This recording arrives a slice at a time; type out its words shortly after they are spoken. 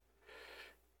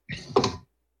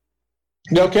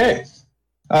Okay.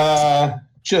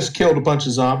 Just killed a bunch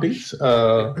of zombies.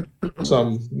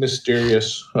 Some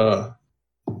mysterious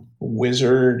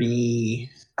wizardy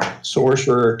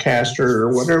sorcerer, caster,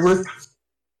 or whatever.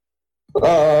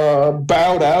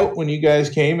 Bowed out when you guys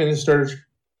came and started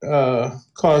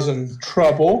causing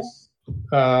trouble.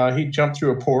 He jumped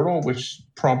through a portal, which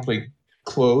promptly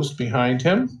closed behind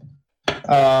him.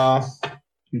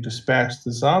 You dispatched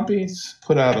the zombies,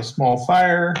 put out a small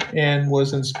fire, and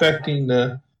was inspecting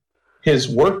his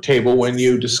work table when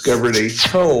you discovered a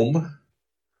tome.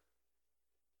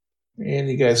 And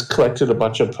you guys collected a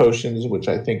bunch of potions, which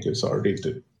I think is already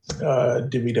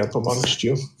divvied up amongst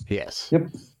you. Yes. Yep.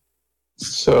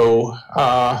 So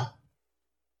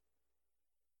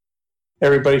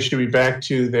everybody should be back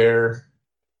to their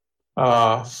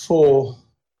full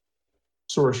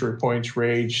sorcery points,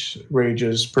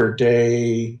 rages per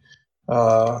day,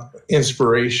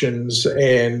 inspirations,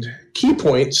 and key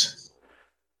points.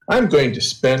 I'm going to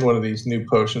spend one of these new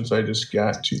potions I just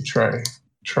got to try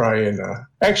and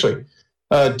actually,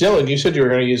 Dylan, you said you were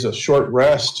going to use a short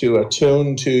rest to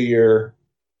attune to your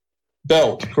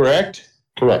belt, correct?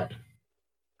 Correct.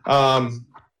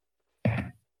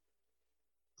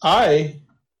 I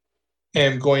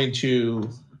am going to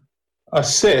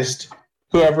assist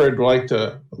whoever would like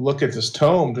to look at this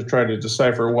tome to try to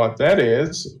decipher what that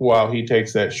is while he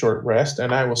takes that short rest,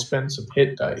 and I will spend some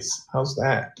hit dice. How's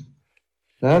that?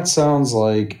 That sounds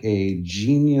like a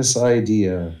genius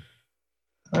idea.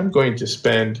 I'm going to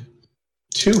spend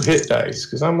 2 hit dice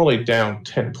because I'm only down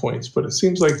 10 points, but it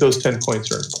seems like those 10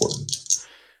 points are important.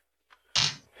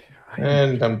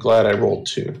 And I'm glad I rolled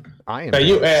 2. Now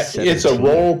you add, it's a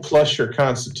roll plus your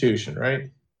constitution, right?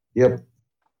 Yep.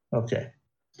 Okay.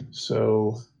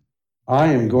 So I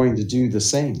am going to do the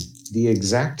same, the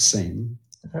exact same.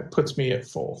 That puts me at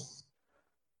full.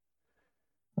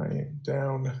 I am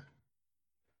down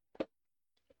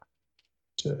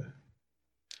to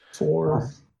 4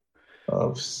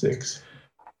 of 6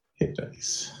 hit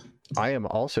dice. I am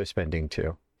also spending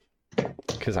 2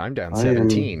 because I'm down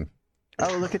 17.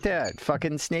 Oh, look at that.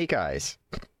 Fucking snake eyes.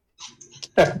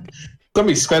 Let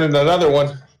me spend another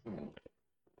one.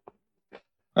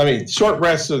 I mean, short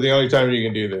rests are the only time you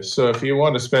can do this. So if you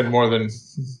want to spend more than,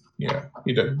 you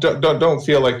don't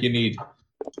feel like you need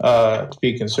to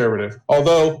be conservative.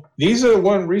 Although these are the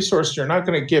one resource you're not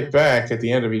going to get back at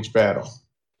the end of each battle.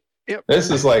 Yep.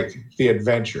 This is like the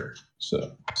adventure.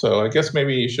 So I guess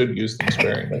maybe you should use them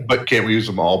sparingly. But can't we use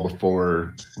them all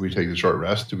before we take the short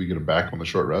rest? Do we get them back on the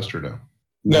short rest or no?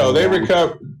 No, they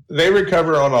recover. They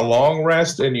recover on a long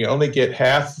rest, and you only get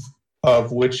half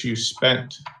of which you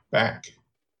spent back.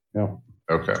 Yeah.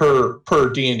 Okay. Per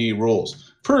D&D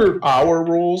rules. Per our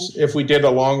rules, if we did a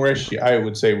long rest, I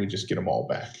would say we just get them all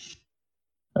back.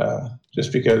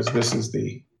 Just because this is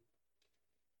the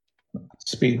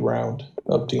speed round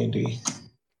of D&D.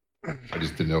 I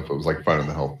just didn't know if it was like finding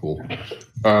the health pool.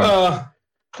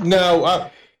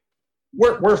 No,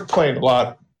 we're playing a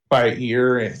lot by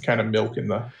ear and kind of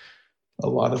milking a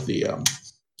lot of the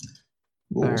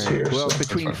rules right. here. Well, so.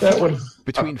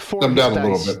 between 4 them hit down dice, a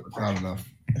little bit, but not enough.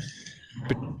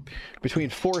 Between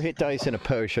 4 hit dice and a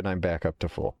potion, I'm back up to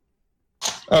full.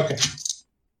 Okay.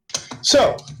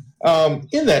 So,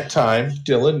 in that time,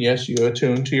 Dylan, yes, you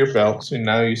attune to your belts, and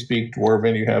now you speak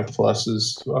Dwarven. You have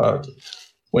pluses.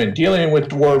 When dealing with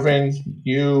Dwarven,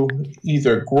 you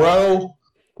either grow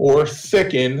or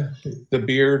thicken the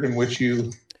beard in which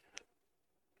you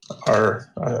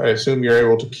are. I assume you're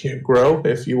able to grow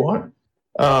if you want.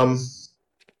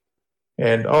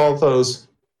 And all those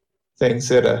things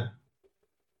that a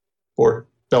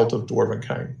belt of Dwarven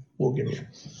kind will give you.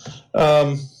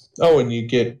 And you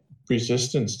get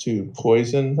resistance to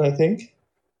poison, I think.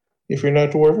 If you're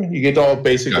not Dwarven, you get all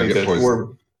basically the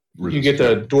Dwarven. You get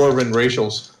the Dwarven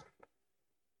racials,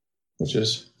 which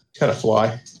is kind of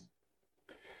fly.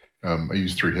 I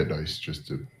use 3 hit dice just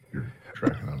to. You're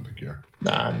tracking. I don't think you are.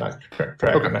 Nah, I'm not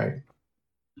tracking. Okay.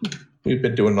 We've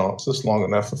been doing all this long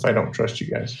enough. If I don't trust you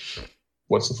guys,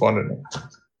 what's the fun in it?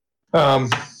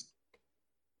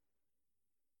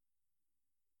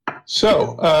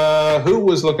 So, who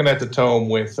was looking at the tome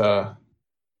with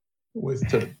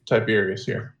Tiberius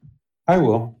here? I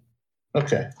will.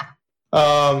 Okay.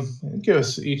 Give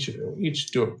us each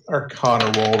do an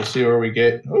Arcana roll to see where we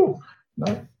get. Oh,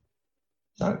 not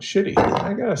shitty.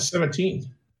 I got a 17.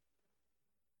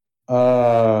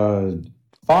 5.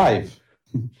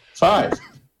 5.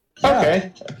 Yeah.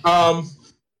 Okay.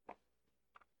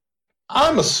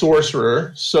 I'm a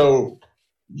sorcerer, so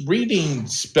reading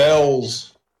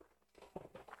spells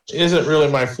isn't really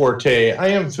my forte. I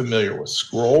am familiar with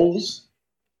scrolls,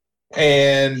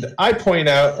 and I point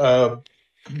out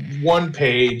one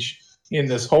page in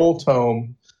this whole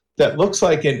tome that looks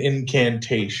like an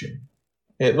incantation.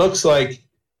 It looks like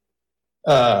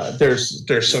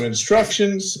there's some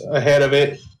instructions ahead of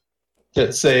it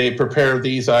that say prepare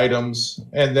these items,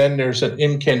 and then there's an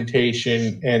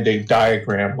incantation and a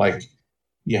diagram like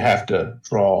you have to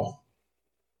draw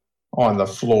on the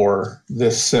floor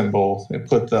this symbol and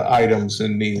put the items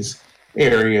in these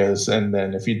areas, and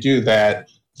then if you do that,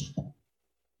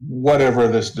 whatever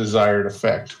this desired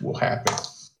effect will happen.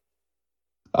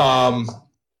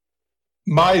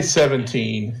 My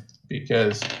 17,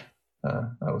 because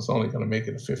I was only going to make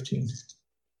it a 15,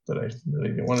 but I really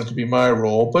didn't want it to be my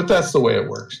role, but that's the way it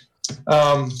works.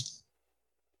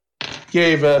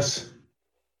 Gave us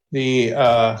the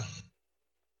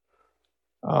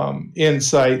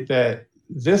insight that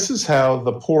this is how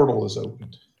the portal is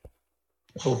opened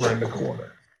over in the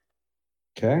corner.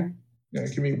 Okay. Yeah,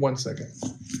 give me 1 second.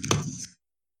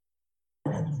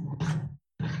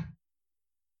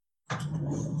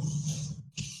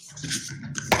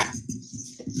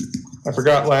 I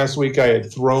forgot last week I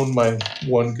had thrown my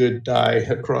one good die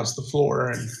across the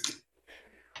floor and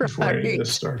before any of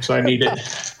this starts, so I need it.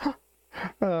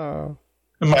 Oh.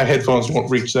 And my headphones won't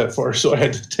reach that far, so I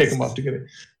had to take them off to get it.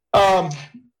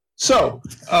 So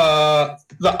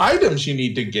the items you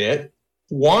need to get,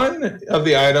 one of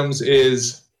the items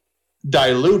is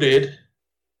diluted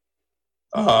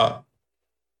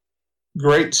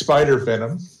great spider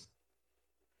venom.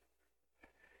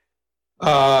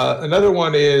 Another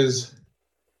one is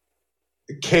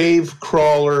cave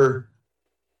crawler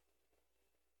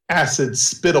acid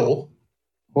spittle.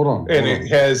 Hold on. And it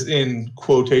has in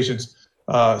quotations,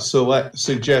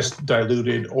 suggest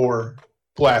diluted or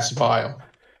glass vial.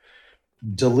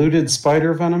 Diluted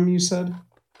spider venom, you said?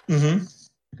 Mm-hmm.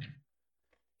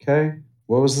 Okay.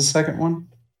 What was the second one?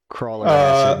 Crawler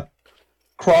acid.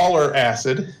 Crawler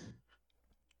acid.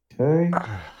 Okay.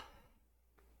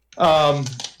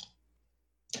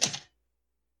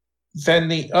 Then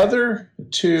the other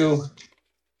two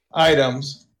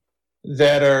items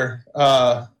that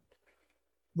are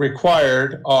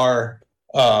required are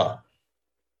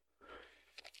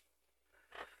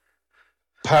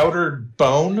powdered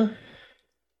bone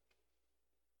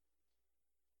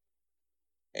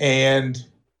and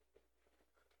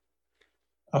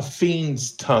a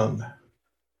fiend's tongue.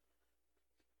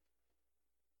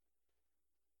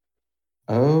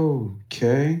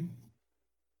 Okay.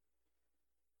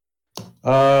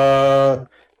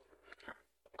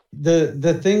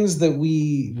 The things that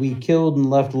we killed and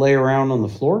left lay around on the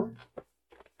floor.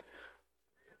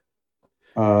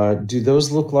 Do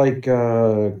those look like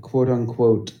quote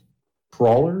unquote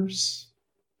crawlers?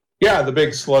 Yeah, the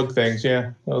big slug things.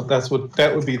 Yeah,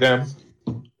 that would be them.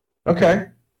 Okay.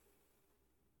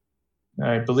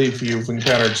 I believe you've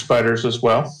encountered spiders as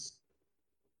well.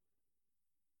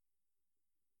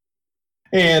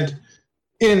 And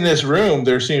in this room,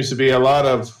 there seems to be a lot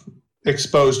of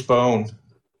exposed bone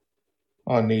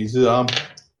on these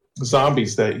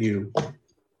zombies that you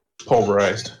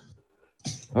pulverized.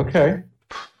 Okay.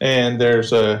 And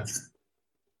there's I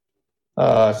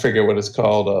forget what it's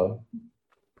called,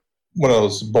 one of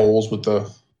those bowls with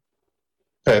the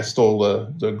pestle,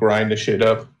 the grind the shit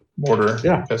up, mortar,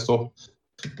 pestle.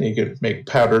 And you could make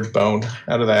powdered bone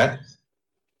out of that.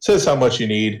 Says how much you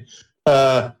need.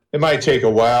 It might take a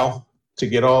while to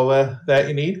get all that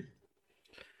you need.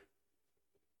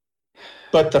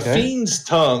 But the fiend's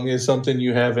tongue is something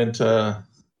you haven't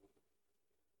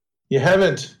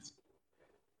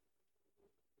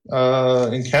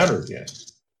encountered yet.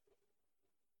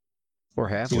 Or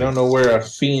have you we? don't know where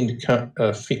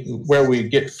where we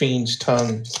get fiend's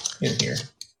tongue in here.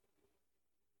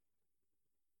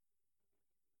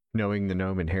 Knowing the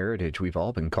Gnomon heritage, we've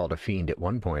all been called a fiend at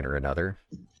one point or another.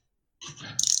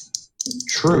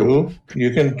 True.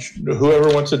 You can.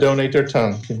 Whoever wants to donate their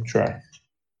tongue can try.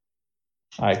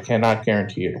 I cannot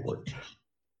guarantee it'll work.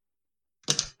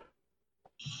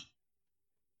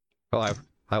 Well,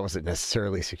 I wasn't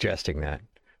necessarily suggesting that.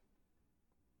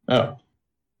 Oh.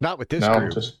 Not with this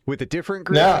group. With a different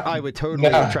group, I would totally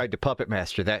have tried to puppet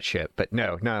master that shit. But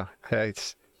no.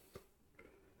 It's...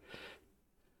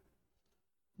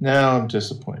 Now I'm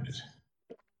disappointed.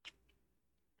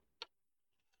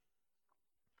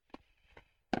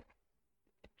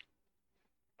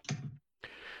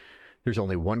 There's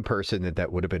only one person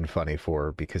that would have been funny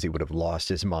for, because he would have lost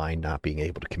his mind not being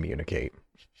able to communicate.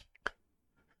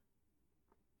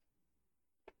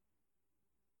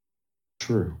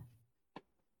 True.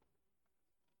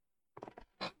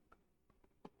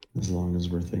 As long as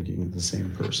we're thinking of the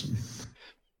same person.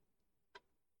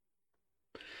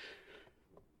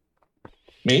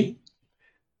 Me?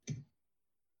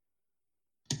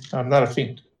 I'm not a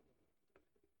fiend.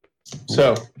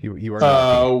 So, you are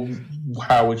not.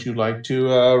 How would you like to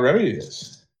remedy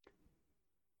this?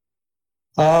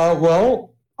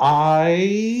 Well,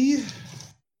 I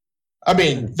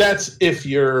mean, that's if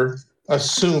you're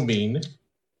assuming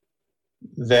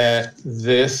that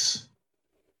this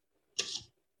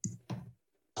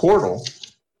portal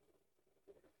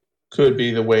could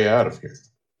be the way out of here.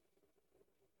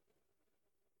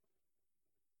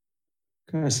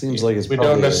 kind of seems like it's. We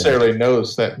don't necessarily know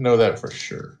that for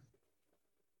sure.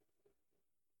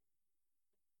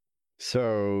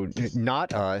 So,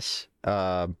 not us.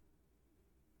 This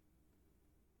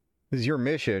is your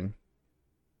mission.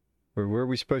 Where are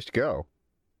we supposed to go?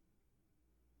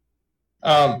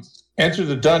 Enter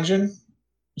the dungeon,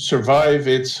 survive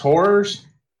its horrors,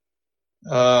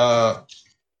 and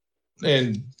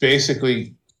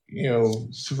basically,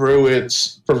 through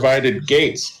its provided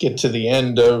gates, get to the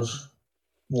end of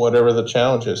whatever the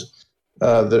challenge is.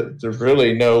 There's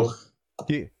really no...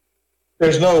 Yeah.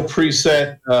 There's no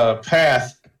preset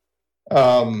path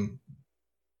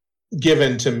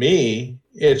given to me.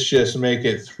 It's just make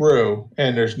it through,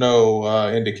 and there's no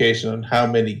indication on how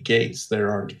many gates there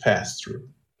are to pass through.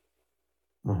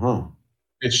 Uh-huh.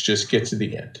 It's just get to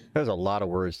the end. There's a lot of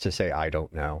words to say I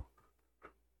don't know.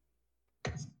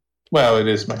 Well, it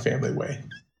is my family way.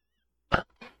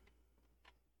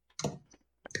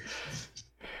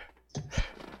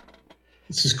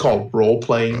 This is called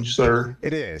role-playing, sir.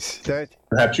 It is.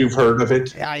 Perhaps you've heard of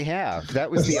it. I have. That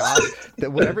was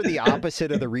whatever the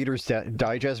opposite of the Reader's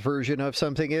Digest version of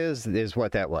something is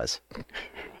what that was.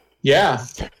 Yeah.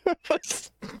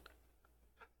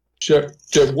 Sure,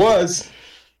 it was.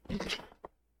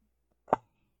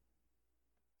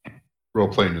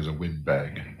 Role-playing is a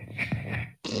windbag.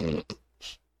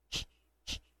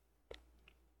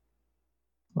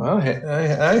 Well,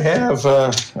 I have.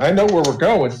 I know where we're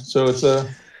going, so it's up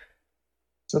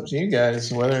to you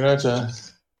guys whether or not to.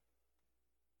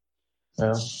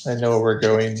 Well, I know we're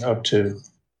going up to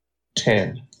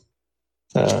 10.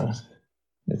 I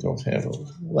don't have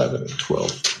 11 and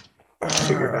 12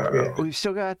 figured out yet. We've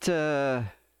still got some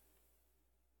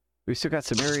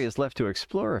areas left to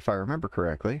explore, if I remember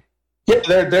correctly.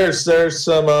 Yeah, there's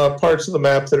some parts of the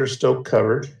map that are still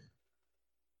covered.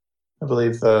 I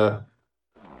believe the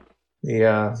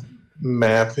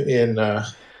map in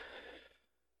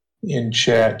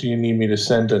chat. Do you need me to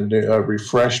send a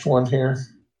refreshed one here?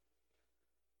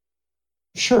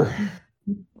 Sure.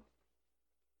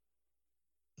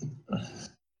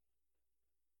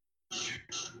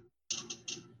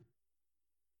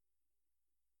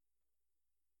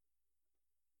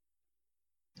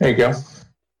 There you go.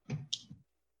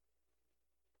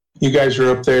 You guys are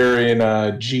up there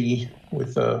in G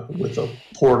with a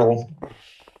portal.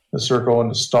 The circle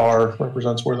and the star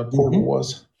represents where the portal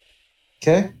was.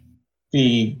 Okay.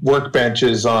 The workbench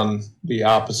is on the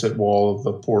opposite wall of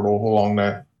the portal along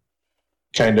that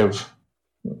kind of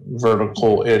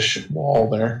vertical-ish wall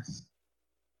there.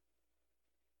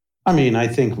 I mean, I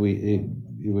think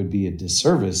it would be a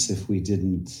disservice if we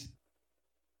didn't,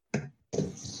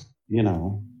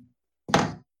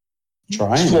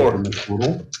 try and open the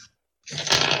portal.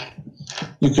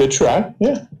 You could try,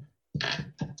 yeah.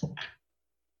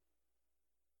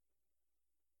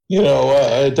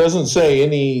 It doesn't say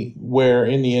anywhere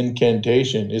in the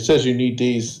incantation. It says you need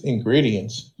these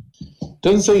ingredients. It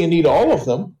doesn't say you need all of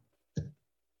them.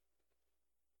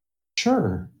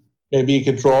 Sure. Maybe you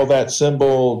could draw that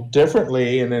symbol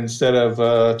differently, and instead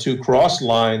of 2 cross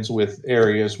lines with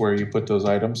areas where you put those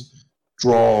items,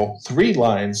 draw 3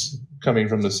 lines coming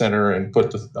from the center and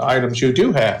put the items you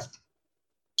do have.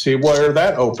 See where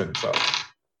that opens up.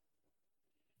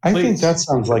 I think that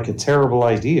sounds like a terrible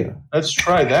idea. Let's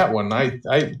try that one. I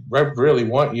really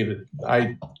want you to.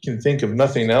 I can think of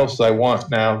nothing else I want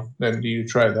now. Then do you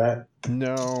try that?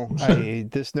 No,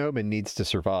 this Gnomon needs to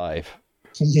survive.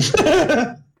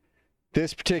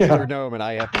 This particular Gnomon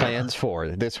I have plans for.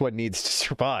 This one needs to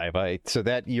survive. That's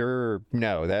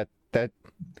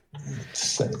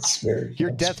very.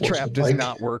 Your death trap does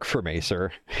not work for me,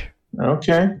 sir.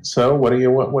 Okay, so what do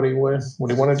you want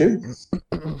to do?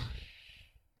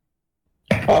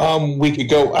 We could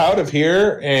go out of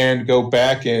here and go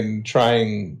back and try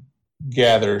and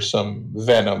gather some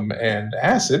venom and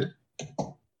acid.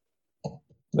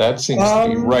 That seems to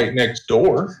be right next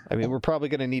door. I mean, we're probably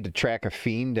going to need to track a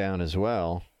fiend down as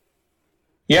well.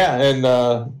 Yeah, and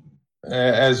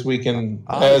as we can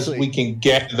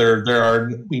gather, there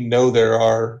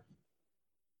are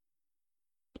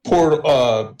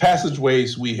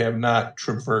passageways we have not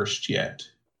traversed yet.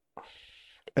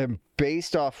 And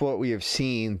based off what we have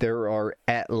seen, there are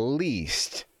at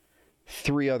least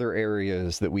 3 other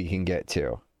areas that we can get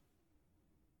to.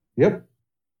 Yep.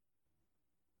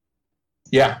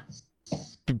 Yeah.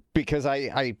 Because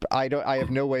I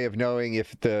have no way of knowing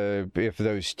if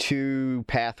those 2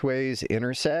 pathways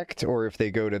intersect or if they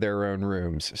go to their own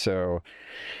rooms. So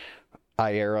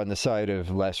I err on the side of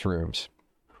less rooms.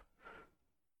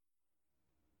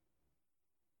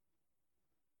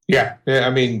 Yeah. I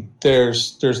mean,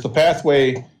 there's the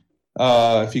pathway.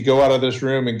 If you go out of this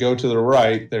room and go to the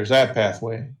right, there's that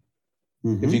pathway.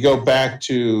 Mm-hmm. If you go back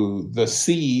to the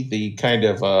C, the kind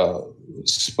of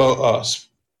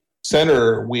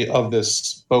center of this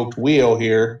spoked wheel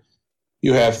here,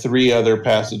 you have 3 other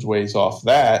passageways off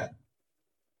that,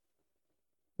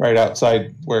 right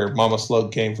outside where Mama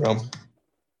Slug came from.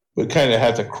 We kind of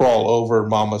have to crawl over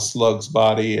Mama Slug's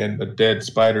body and the dead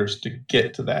spiders to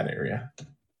get to that area.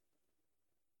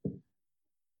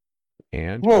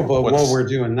 And well, but while we're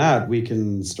doing that, we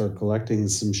can start collecting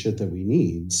some shit that we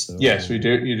need. So yes, we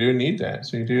do. You do need that.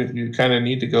 So you kind of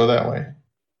need to go that way,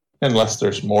 unless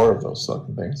there's more of those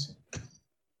fucking things.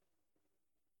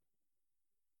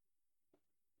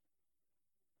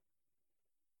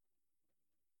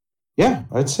 Yeah,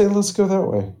 I'd say let's go that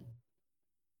way.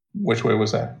 Which way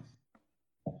was that?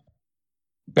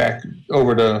 Back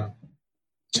over to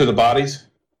the bodies?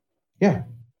 Yeah.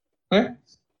 Okay.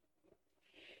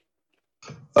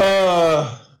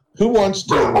 Who wants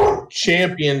to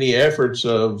champion the efforts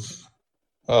of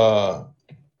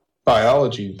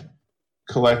biology?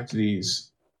 Collect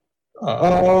these.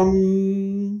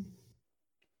 The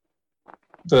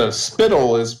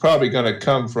spittle is probably going to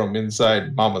come from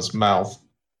inside Mama's mouth.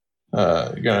 You're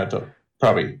going to have to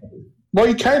probably. Well,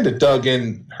 you kind of dug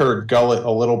in her gullet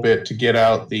a little bit to get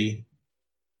out the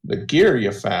gear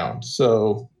you found,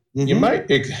 so. Mm-hmm. You might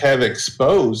have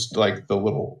exposed like the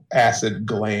little acid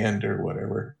gland or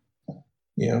whatever.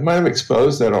 You might have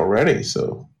exposed that already.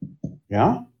 So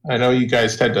yeah, I know you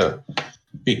guys had to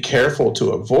be careful to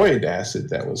avoid acid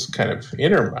that was kind of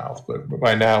in her mouth, but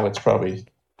by now it's probably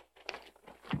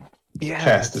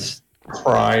past its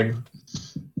prime.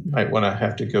 You might want to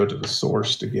have to go to the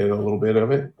source to get a little bit of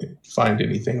it. Find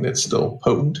anything that's still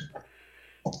potent.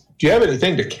 Do you have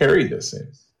anything to carry this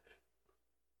in?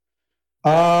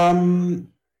 Can't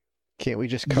we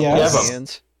just cover our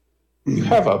hands? You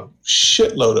have a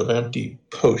shitload of empty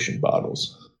potion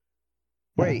bottles.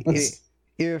 Wait,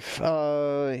 if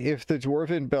the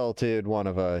dwarven belted one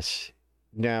of us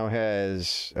now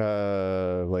has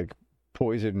like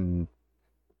poison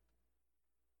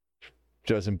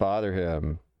doesn't bother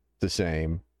him the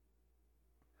same,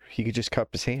 he could just cup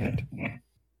his hand.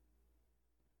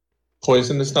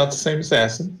 Poison is not the same as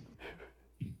acid.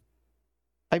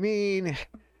 I mean,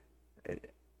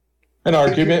 an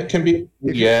argument can be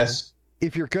yes.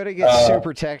 If you're going to get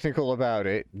super technical about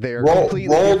it, they're completely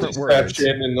different words.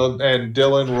 And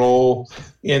Dylan, roll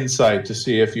insight to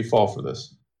see if you fall for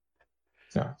this.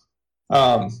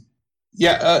 No.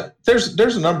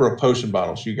 There's a number of potion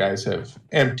bottles you guys have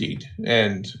emptied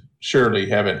and surely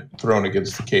haven't thrown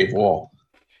against the cave wall.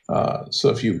 So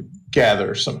if you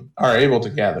are able to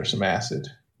gather some acid,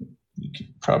 you could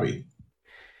probably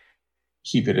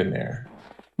keep it in there.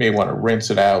 May want to rinse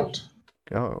it out.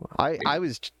 Oh, I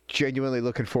was genuinely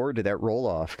looking forward to that roll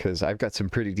off because I've got some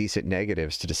pretty decent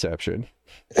negatives to deception.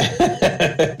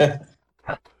 I'm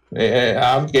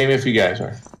game if you guys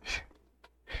are.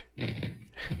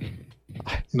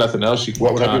 Nothing else you can.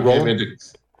 What would I be rolling?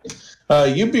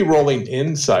 You'd be rolling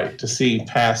insight to see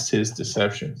past his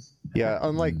deception. Yeah,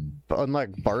 unlike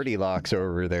Barty Locks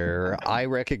over there, I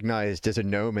recognized as a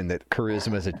gnomon that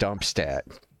charisma is a dump stat.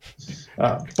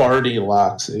 Barty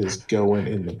Locks is going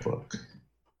in the book.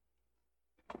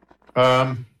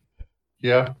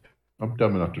 Yeah, I'm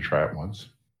dumb enough to try it once.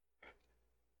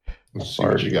 Let's see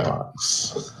what you got.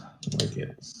 Locks.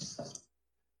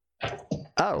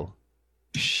 Oh,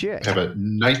 shit! I have a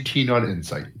 19 on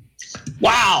insight.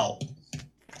 Wow.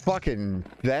 Fucking,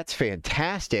 that's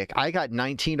fantastic. I got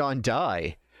 19 on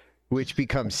die, which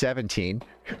becomes 17.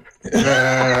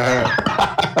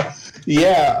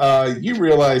 You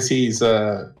realize he'd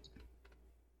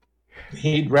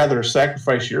rather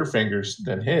sacrifice your fingers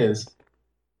than his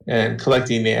and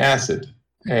collecting the acid.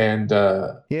 And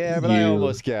yeah, but I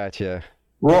almost got you.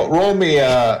 Roll me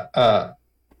a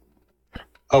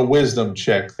wisdom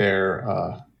check there,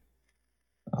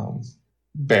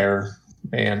 bear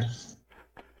man.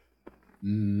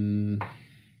 An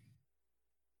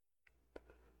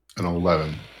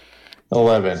 11.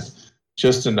 11.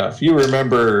 Just enough. You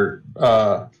remember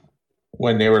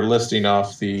when they were listing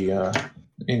off the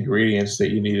ingredients that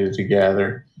you needed to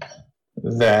gather,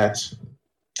 that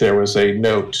there was a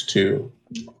note to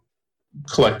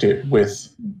collect it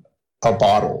with a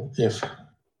bottle, if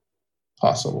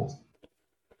possible.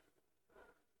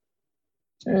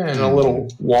 And a little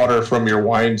water from your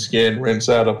wineskin, rinse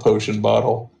out a potion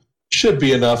bottle. Should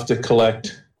be enough to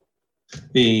collect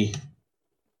the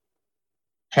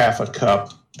half a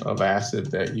cup of acid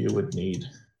that you would need.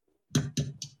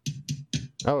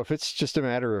 Oh, if it's just a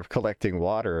matter of collecting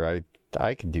water,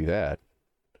 I can do that.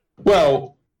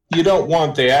 Well, you don't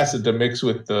want the acid to mix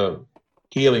with the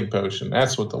healing potion.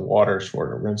 That's what the water's for,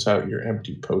 to rinse out your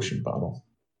empty potion bottle.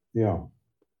 Yeah.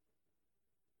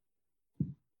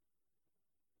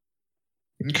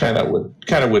 Kind of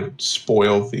would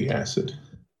spoil the acid.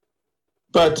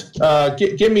 But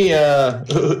give me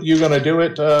you gonna do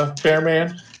it,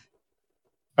 Bearman?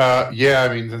 Yeah,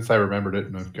 I mean, since I remembered it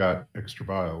and I've got extra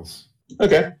vials.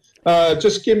 Okay.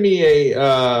 Just give me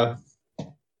a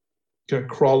gonna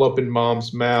crawl up in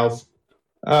Mom's mouth.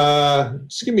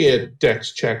 Just give me a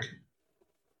dex check.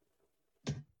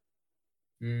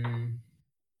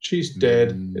 She's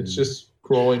dead. It's just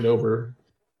crawling over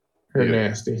her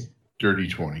nasty. Dirty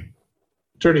 20.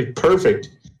 Dirty, perfect.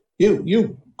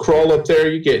 You crawl up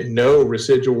there, you get no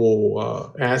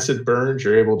residual acid burns.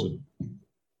 You're able to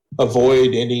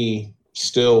avoid any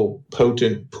still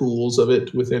potent pools of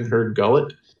it within her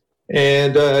gullet.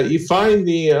 And you find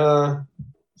the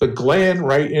gland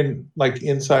right in, like,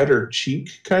 inside her cheek,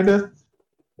 kind of,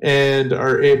 and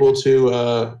are able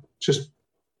to just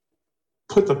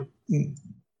put the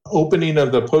opening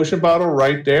of the potion bottle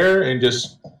right there, and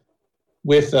just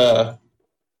with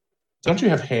don't you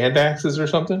have hand axes or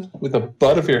something? With the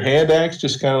butt of your hand axe,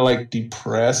 just kind of like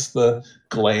depress the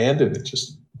gland, and it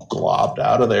just globbed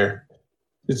out of there.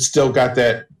 It's still got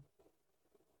that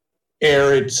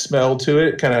arid smell to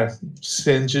it. Kind of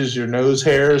singes your nose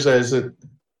hairs as it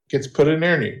gets put in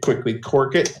there, and you quickly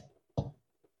cork it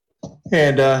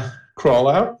and crawl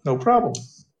out. No problem.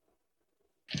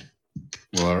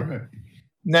 Well, all right.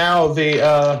 Now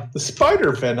the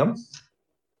spider venom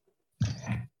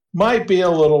might be a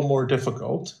little more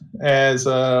difficult, as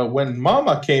when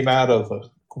Mama came out of the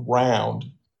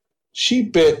ground, she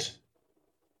bit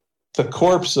the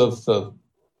corpse of the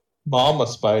Mama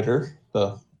spider,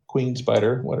 the queen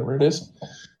spider, whatever it is,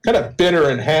 kind of bit her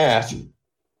in half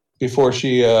before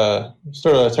she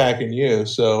started attacking you.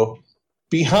 So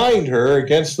behind her,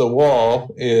 against the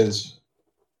wall, is,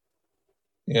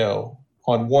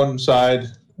 on one side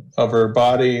of her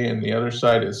body, and the other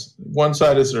side is, one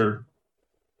side is her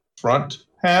front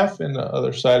half, and the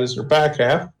other side is her back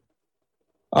half.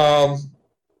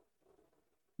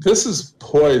 This is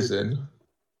poison,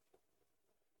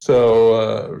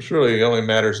 so it really only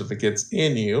matters if it gets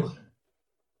in you.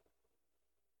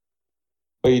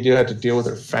 But you do have to deal with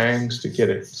her fangs to get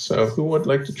it. So who would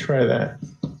like to try that?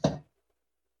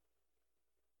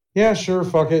 Yeah, sure.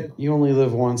 Fuck it. You only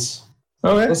live once.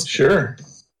 Okay, sure.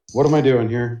 What am I doing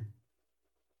here?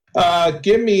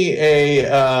 Give me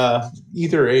a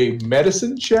either a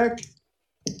medicine check,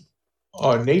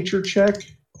 a nature check,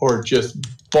 or just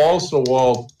balls to the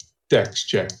wall dex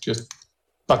check. Just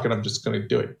fuck it, I'm just going to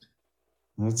do it.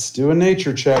 Let's do a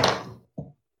nature check.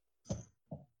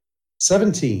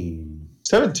 17.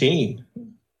 17.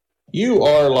 You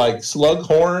are like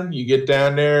Slughorn. You get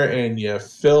down there and you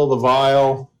fill the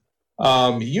vial.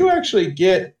 You actually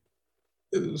get,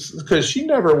 because she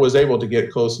never was able to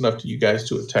get close enough to you guys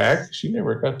to attack. She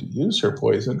never got to use her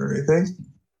poison or anything.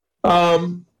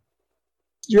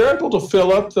 You're able to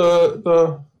fill up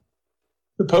the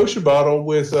potion bottle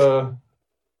with the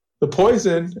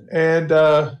poison, and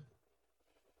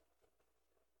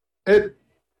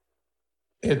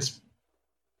it's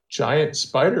giant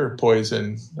spider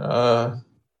poison.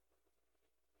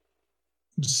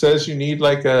 It says you need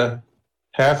like a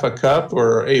half a cup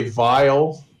or a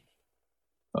vial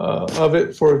of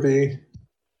it for the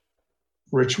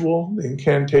ritual, the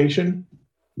incantation.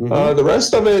 Mm-hmm. The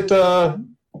rest of it,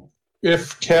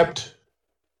 if kept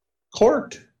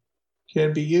corked,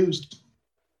 can be used.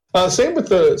 Same with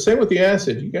the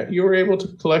acid. You were able to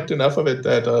collect enough of it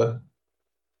that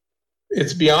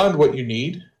it's beyond what you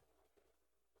need.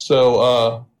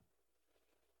 So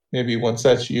maybe once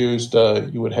that's used,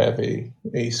 you would have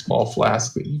a small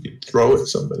flask that you could throw at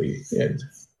somebody and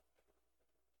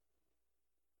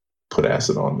put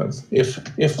acid on them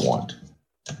if want.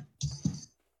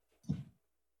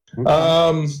 Okay.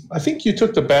 I think you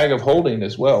took the bag of holding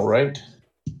as well, right?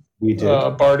 We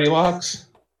did. Barty locks.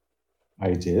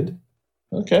 I did.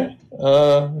 Okay.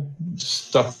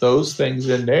 Stuff those things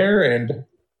in there, and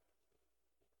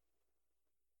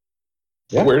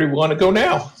where do we want to go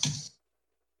now?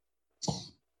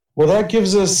 Well, that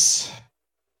gives us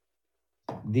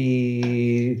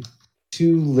the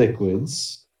 2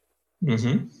 liquids.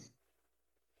 Mm-hmm.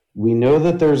 We know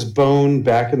that there's bone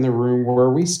back in the room where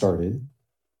we started.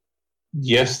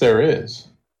 Yes, there is.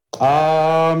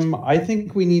 I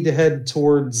think we need to head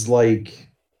towards like.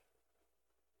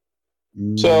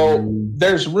 So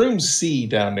there's room C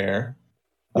down there.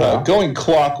 Yeah. Going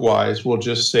clockwise, we'll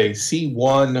just say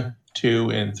C1, 2,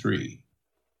 and 3.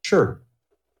 Sure.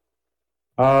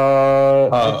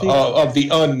 I think, of the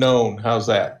unknown. How's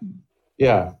that?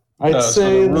 yeah. I'd So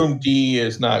say the room D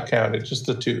is not counted, just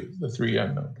the 3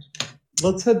 unknowns.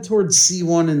 let's head towards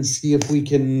C1 and see if we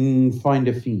can find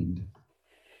a fiend.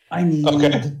 I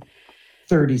need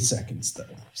 30 seconds though,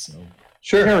 so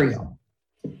Sure. carry on.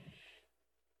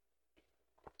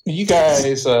 You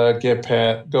guys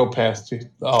go past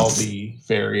all the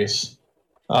various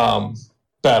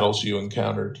battles you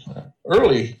encountered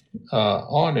early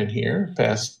on in here,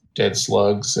 past dead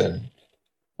slugs and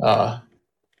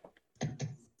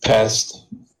past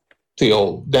the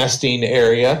old nesting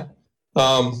area.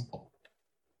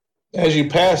 As you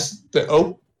pass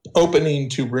the opening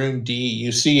to room D,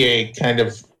 you see a kind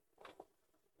of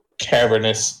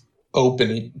cavernous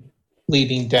opening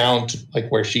leading down to like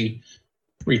where she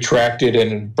retracted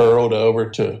and burrowed over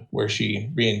to where she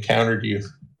re-encountered you.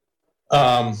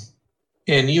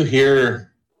 And you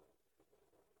hear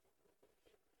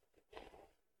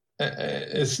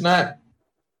it's not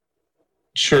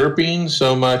chirping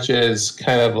so much as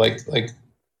kind of like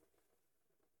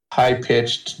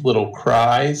high-pitched little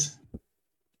cries.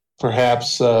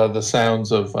 Perhaps the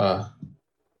sounds of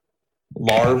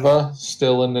larvae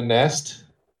still in the nest,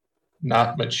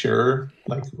 not mature,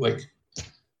 like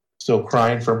still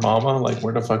crying for mama, like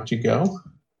where the fuck did you go?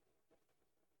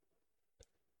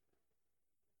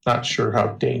 Not sure how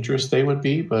dangerous they would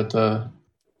be, but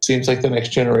seems like the next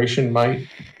generation might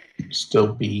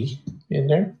still be in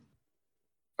there.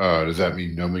 Does that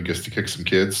mean Nomi gets to kick some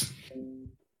kids?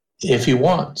 If he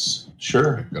wants,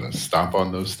 sure. I'm gonna stomp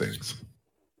on those things.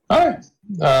 All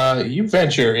right. You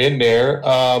venture in there.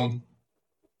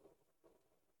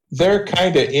 They're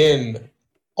kind of in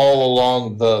all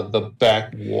along the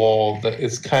back wall.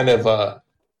 It's kind of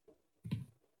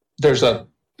there's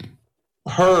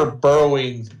her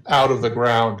burrowing out of the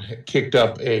ground kicked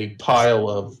up a pile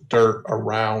of dirt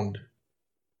around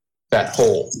that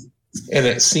hole. And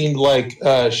it seemed like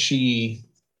she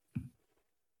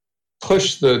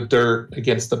pushed the dirt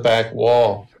against the back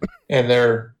wall, and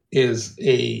there is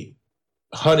a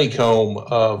honeycomb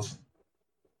of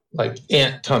like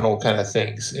ant tunnel kind of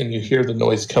things, and you hear the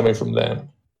noise coming from them.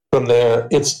 From there,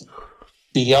 it's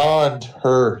beyond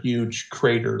her huge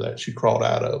crater that she crawled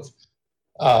out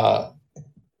of.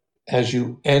 As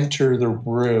you enter the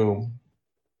room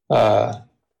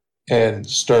and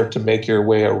start to make your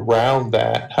way around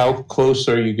that, how close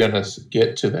are you going to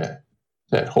get to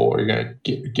that hole? Are you going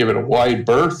to give it a wide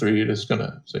berth, or are you just going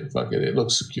to say, fuck it, it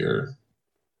looks secure?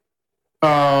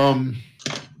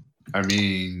 I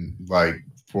mean, like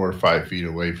 4 or 5 feet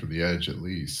away from the edge at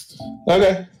least.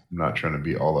 Okay. I'm not trying to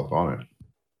be all up on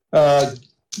it.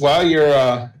 While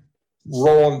you're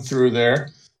rolling through there,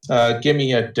 give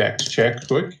me a dex check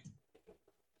quick.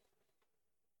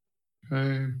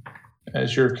 Okay.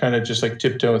 As you're kind of just like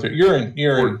tiptoeing through. You're in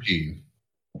 14.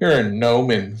 You're in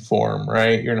gnomon form,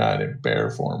 right? You're not in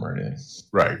bear form or anything.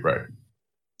 Right.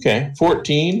 Okay,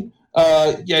 14.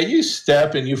 Yeah, you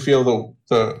step and you feel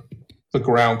the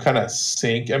ground kind of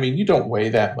sink. I mean, you don't weigh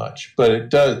that much, but it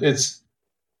does.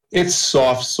 It's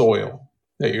soft soil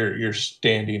that you're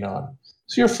standing on.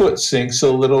 So your foot sinks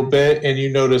a little bit, and you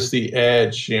notice the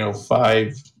edge,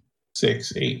 5,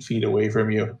 6, 8 feet away from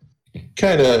you,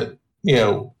 kind of,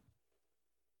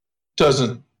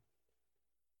 doesn't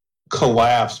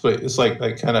collapse, but it's like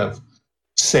kind of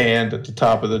sand at the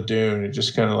top of the dune. It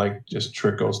just kind of just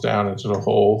trickles down into the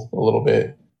hole a little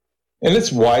bit. And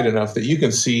it's wide enough that you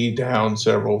can see down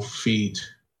several feet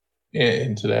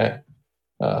into that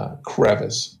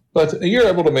crevice. But you're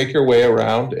able to make your way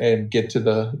around and get to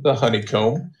the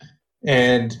honeycomb.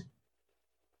 And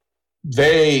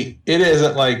it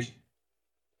isn't like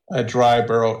a dry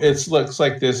burrow. It looks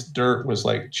like this dirt was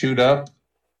like chewed up,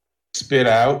 spit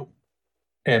out,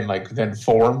 and then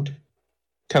formed.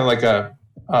 Kind of like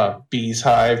a bee's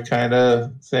hive kind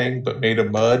of thing, but made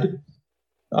of mud.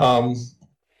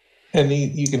 And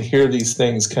you can hear these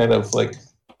things kind of like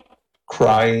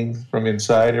crying from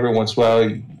inside. Every once in a while,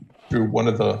 through one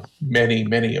of the many,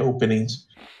 many openings,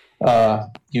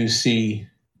 you see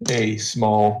a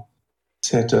small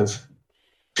set of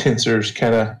pincers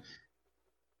kind of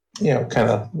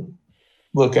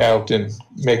look out and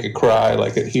make a cry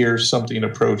like it hears something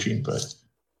approaching, but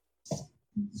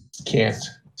can't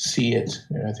see it.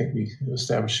 And I think we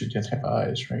established it didn't have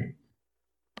eyes, right?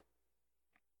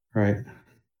 Right.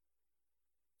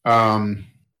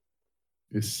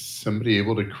 Is somebody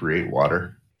able to create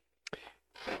water?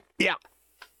 Yeah.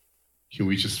 Can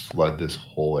we just flood this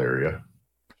whole area?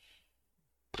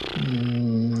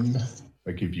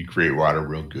 Like if you create water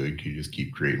real good, can you just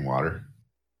keep creating water?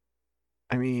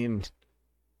 I mean,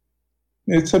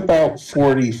 It's about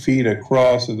 40 feet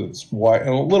across at its wide,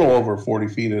 a little over 40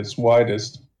 feet at its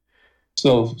widest.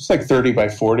 So it's like 30 by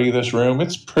 40, this room.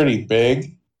 It's pretty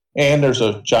big. And there's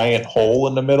a giant hole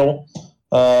in the middle.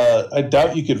 I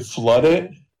doubt you could flood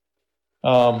it.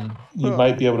 You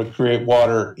might be able to create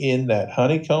water in that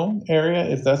honeycomb area,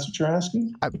 if that's what you're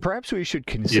asking. perhaps we should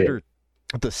consider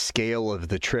the scale of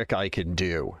the trick I can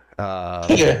do.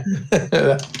 Yeah,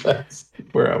 that's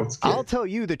where I was getting. I'll tell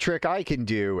you the trick I can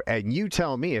do, and you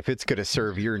tell me if it's going to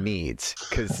serve your needs.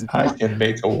 Because I can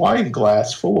make a wine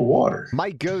glass full of water. my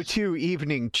go-to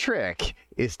evening trick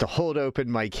is to hold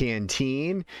open my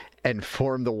canteen and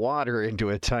form the water into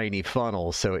a tiny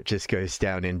funnel, so it just goes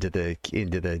down into the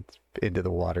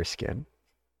water skin.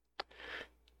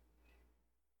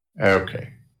 Okay.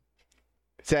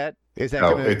 Is that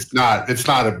No, gonna... it's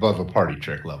not above a party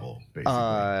trick level,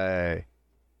 basically.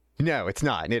 No, it's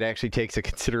not. And it actually takes a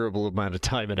considerable amount of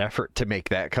time and effort to make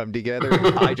that come together.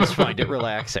 I just find it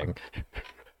relaxing.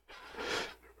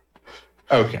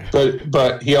 Okay.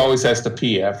 But he always has to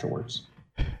pee afterwards.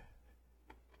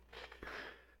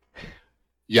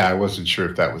 Yeah, I wasn't sure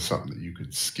if that was something that you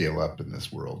could scale up in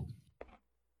this world.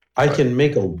 I can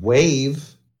make a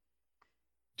wave.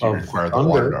 Do you Of require the thunder.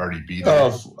 water to already be there?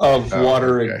 Of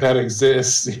water okay. that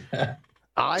exists. Yeah.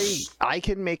 I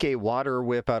can make a water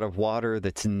whip out of water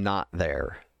that's not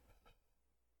there.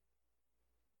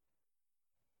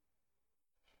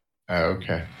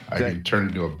 Okay. I can turn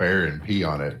into a bear and pee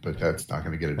on it, but that's not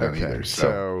going to get it done either.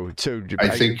 So I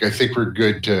think we're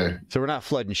good to. So we're not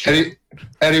flooding shit.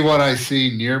 Anyone I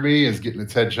see near me is getting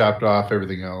its head chopped off.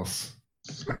 Everything else,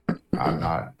 I'm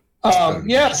not.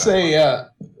 Say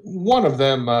one of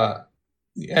them.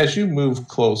 As you move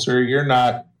closer, you're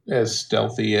not as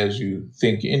stealthy as you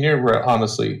think, and you're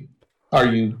honestly, are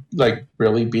you like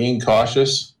really being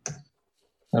cautious?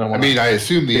 I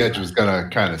assume the edge was gonna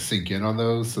kind of sink in on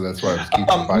those, so that's why I was keeping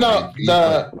 5 feet.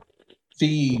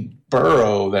 The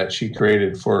burrow that she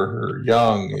created for her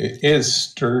young is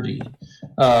sturdy.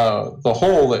 The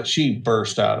hole that she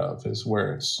burst out of is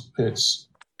where it's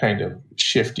kind of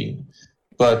shifting,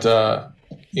 but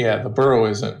the burrow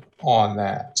isn't on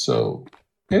that, so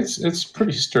it's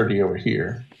pretty sturdy over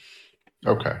here.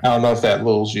 Okay. I don't know if that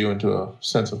lulls you into a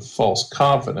sense of false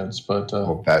confidence, but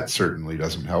well, that certainly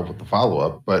doesn't help with the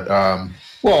follow-up. But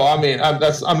well, I mean, I'm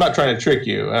not trying to trick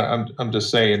you. I'm just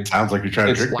saying. Sounds like you're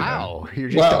trying to trick me. Wow, you're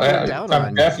just down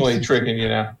I'm definitely tricking you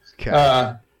now. Okay.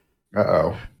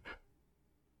 Uh-oh.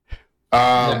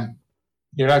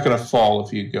 You're not going to fall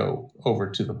if you go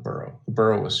over to the burrow. The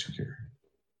burrow is secure.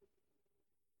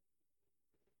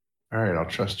 All right, I'll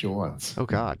trust you once. Oh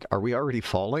God, are we already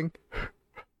falling?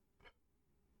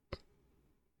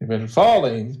 You've been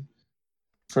falling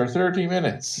for 30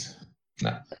 minutes.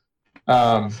 No.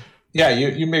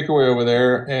 You make your way over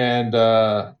there, and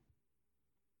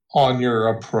on your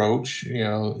approach,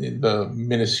 the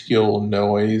minuscule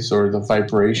noise or the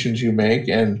vibrations you make,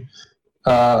 and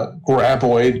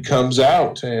Graboid comes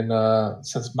out and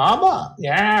says, "Mama!"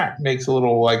 Yeah, makes a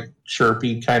little like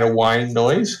chirpy kind of whine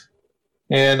noise,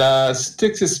 and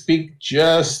sticks his beak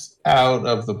just out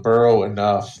of the burrow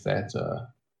enough that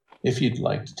if you'd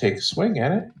like to take a swing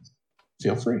at it,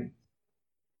 feel free.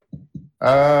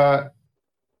 Yeah,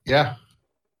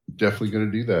 definitely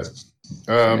going to do that.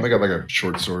 I got like a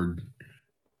short sword.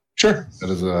 Sure.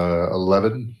 That is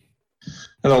 11.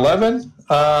 An 11?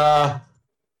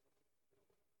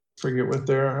 Forget what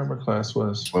their armor class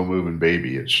was. Slow moving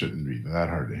baby. It shouldn't be that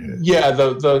hard to hit. Yeah,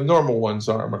 the normal one's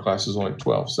armor class is only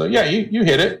 12. So yeah, you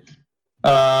hit it.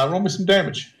 Roll me some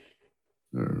damage.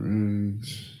 All right.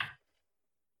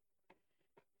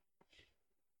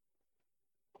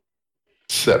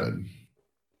 7.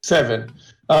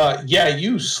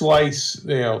 You slice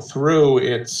through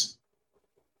its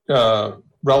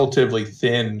relatively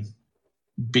thin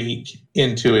beak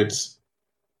into its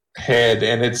head,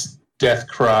 and its death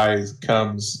cry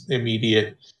comes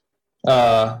immediate.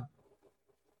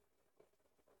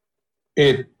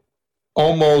 It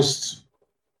almost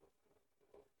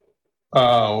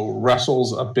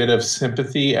wrestles a bit of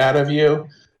sympathy out of you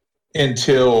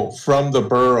until from the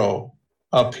burrow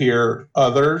appear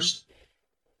others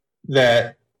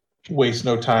that waste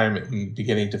no time in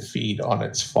beginning to feed on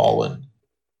its fallen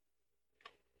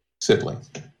sibling.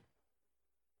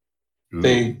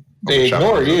 they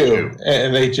ignore you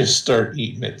and they just start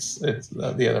eating. It's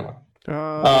the other one.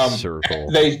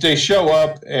 Circle. They show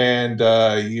up and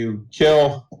you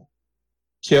kill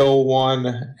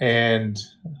one, and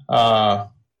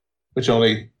which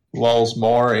only lulls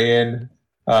more in.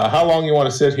 How long you want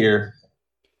to sit here?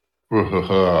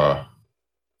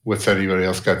 What's anybody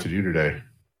else got to do today?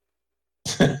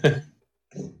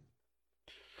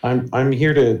 I'm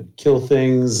here to kill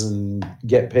things and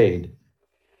get paid.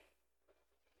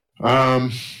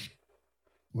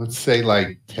 Let's say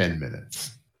like 10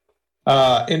 minutes.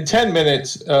 In 10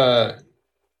 minutes,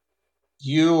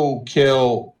 you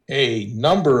kill a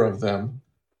number of them,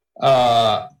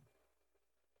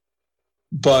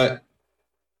 but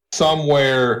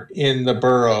somewhere in the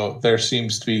burrow there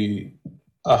seems to be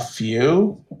a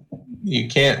few. You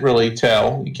can't really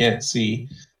tell. You can't see,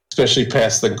 especially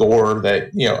past the gore.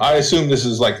 That I assume this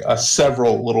is like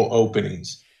several little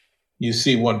openings. You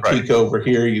see one peek over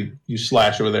here, you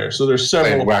slash over there. So there's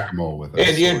several whack-a-mole with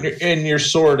us. And your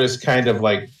sword is kind of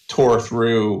like tore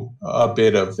through a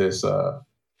bit of this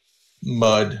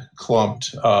mud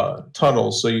clumped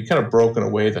tunnels. So you kind of broken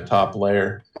away the top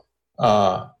layer.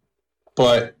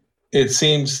 But it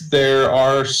seems there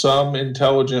are some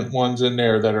intelligent ones in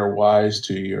there that are wise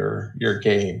to your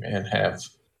game and have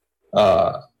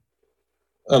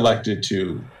elected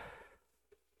to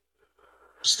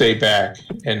stay back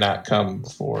and not come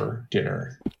for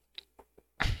dinner.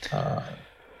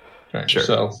 Right. Sure.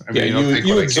 So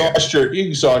you exhaust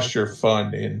your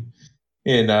fun in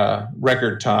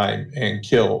record time and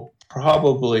kill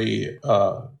probably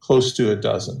close to a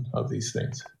dozen of these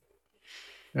things.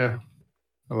 Yeah,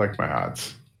 I like my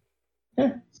odds.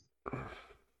 Yeah.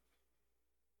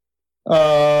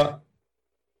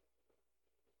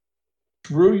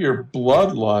 Through your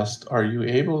bloodlust, are you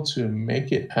able to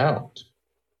make it out?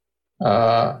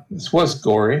 This was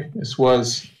gory. This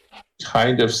was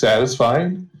kind of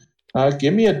satisfying.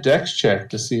 Give me a dex check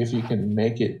to see if you can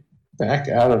make it back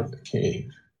out of the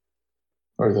cave.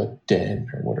 Or the den,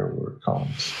 or whatever we're calling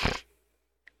this.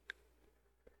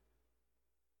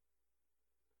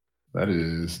 That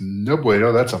is no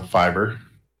bueno. That's a 5.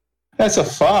 That's a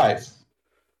 5.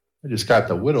 I just got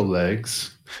the widow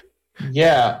legs.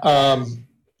 Yeah.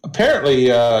 Apparently,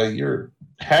 you're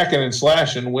hacking and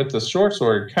slashing with the short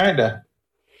sword. Kind of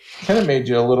made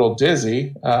you a little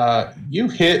dizzy. You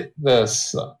hit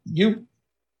you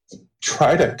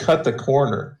try to cut the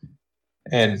corner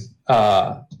and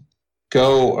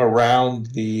go around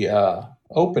the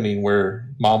opening where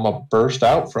Mama burst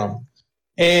out from,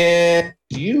 and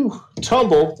you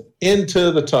tumbled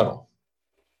into the tunnel.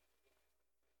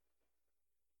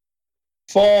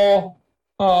 Fall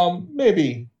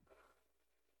maybe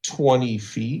 20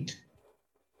 feet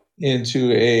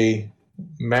into a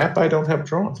map I don't have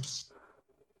drawn.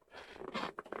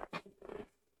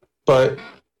 But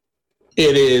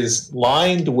it is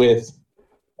lined with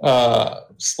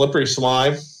slippery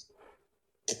slime.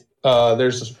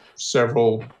 There's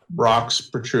several rocks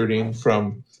protruding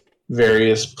from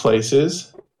various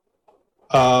places.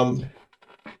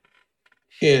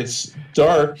 It's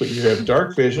dark, but you have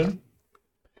dark vision.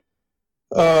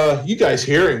 You guys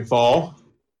hear him fall.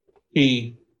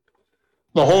 The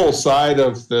whole side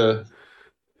of the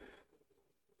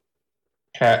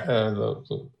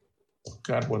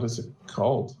God, what is it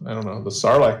called? I don't know. The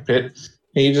Sarlacc pit.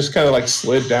 And you just kind of like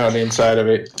slid down inside of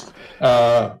it.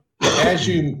 As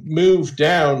you move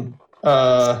down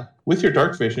with your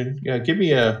dark vision, give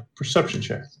me a perception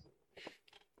check.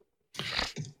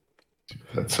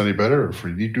 That's any better, or for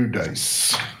you do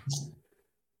dice?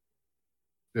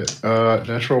 Yeah,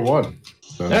 natural 1.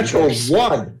 So natural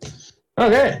 1.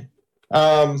 Okay.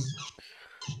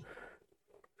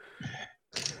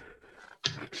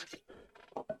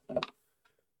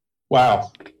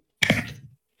 Wow.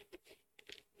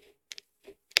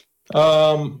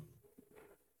 A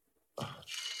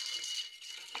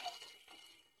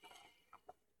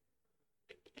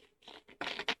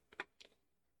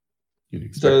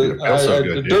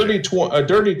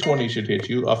dirty 20 should hit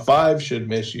you. A 5 should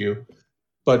miss you.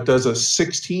 But does a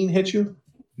 16 hit you?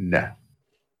 No.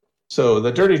 So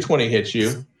the dirty 20 hits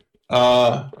you.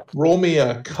 Roll me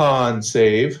a con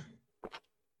save.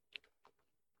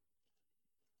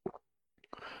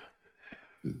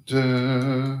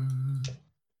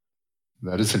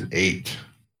 That is an 8.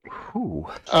 Ooh.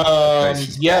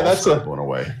 Yeah, that's going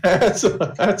away. That's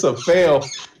a fail.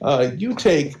 You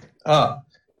take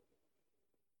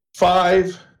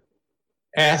 5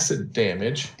 acid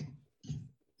damage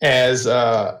as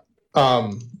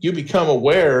you become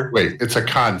aware. Wait, it's a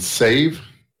con save?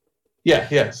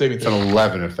 Yeah, saving throw. It's an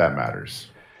 11 if that matters.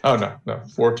 Oh, no.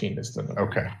 14 is the number.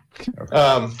 Okay.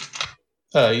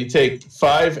 You take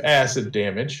 5 acid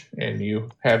damage, and you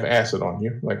have acid on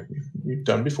you, like you've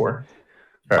done before.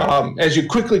 Okay. As you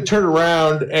quickly turn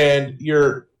around, and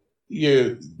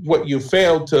what you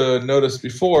failed to notice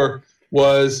before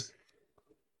was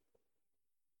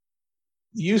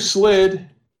you slid,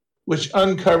 which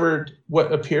uncovered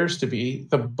what appears to be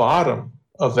the bottom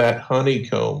of that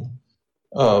honeycomb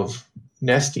of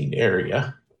nesting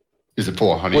area. Is it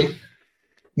full of honey?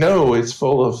 No, it's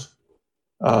full of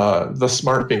the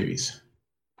smart babies.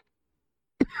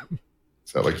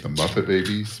 Is that like the Muppet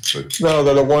babies? But no,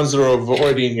 they're the ones that are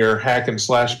avoiding your hack and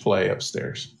slash play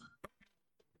upstairs.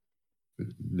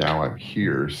 Now I'm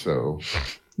here, so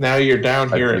now you're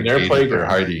down here in their playground. They're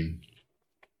hiding.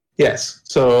 Yes.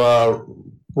 So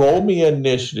roll me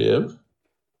initiative.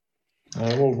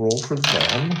 I will roll for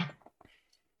them.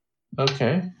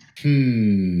 Okay.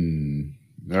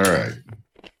 All right.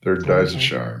 Third die's a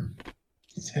charm.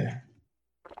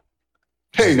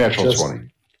 Hey, natural 20.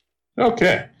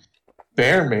 Okay.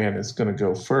 Bear Man is going to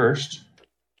go first.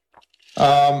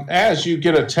 As you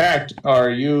get attacked, are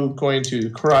you going to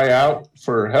cry out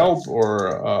for help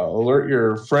or alert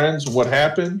your friends what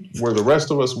happened? Were the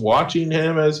rest of us watching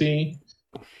him as he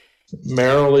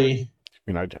merrily?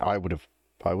 I mean, I would have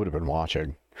been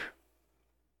watching.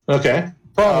 Okay.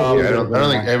 Probably. I don't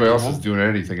think anybody else is doing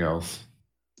anything else.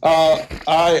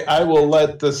 I will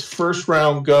let this first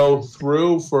round go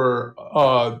through for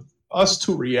us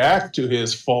to react to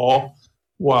his fall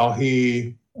while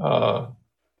he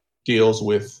deals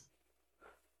with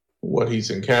what he's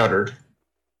encountered.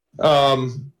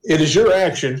 It is your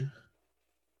action.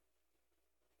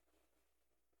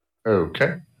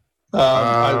 Okay.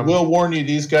 I will warn you,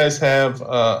 these guys have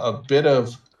a bit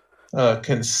of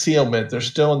concealment. They're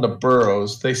still in the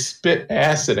burrows. They spit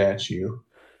acid at you.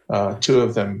 2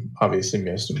 of them obviously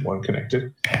missed and 1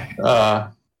 connected.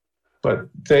 But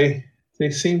they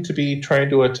seem to be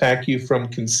trying to attack you from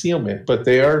concealment, but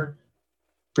they are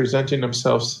presenting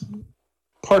themselves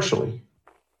partially.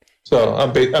 So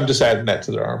I'm just adding that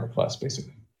to their armor class,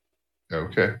 basically.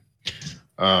 Okay.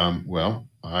 Well,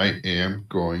 I am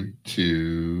going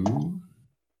to...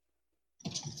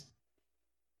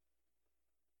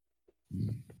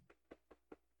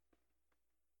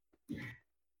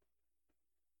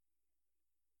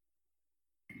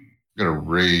 I'm going to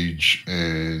rage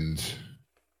and...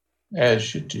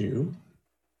 As you do.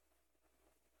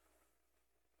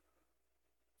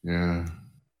 Yeah.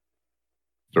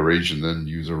 To rage and then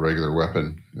use a regular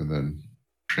weapon and then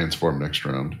transform next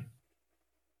round.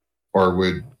 Or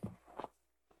would...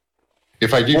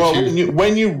 If I do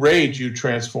when you rage, you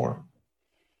transform.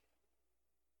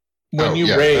 When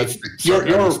you rage,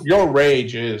 your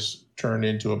rage is turned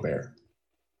into a bear.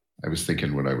 I was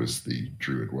thinking when I was the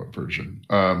druid, what version?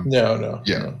 No.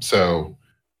 Yeah, no. so...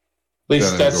 At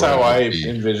least that's how I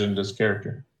envisioned this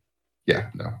character. Yeah,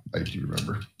 no, I do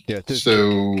remember. Yeah,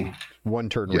 so... 1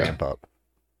 turn ramp up.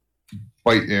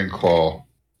 Bite and claw.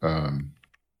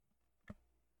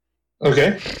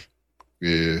 Okay.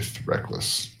 With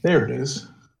reckless. There it is.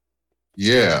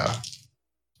 Yeah.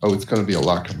 Oh, it's going to be a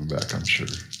lot coming back, I'm sure.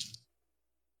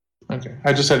 Okay.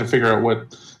 I just had to figure out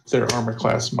what their armor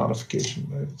class modification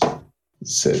is. It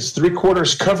says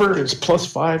 3/4 cover is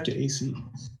 +5 to AC.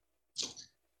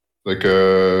 Like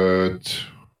a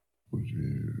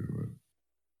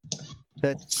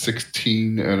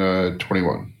 16 and a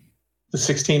 21. The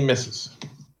 16 misses.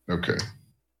 Okay.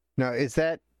 Now, is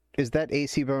that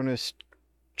AC bonus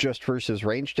just versus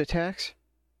ranged attacks?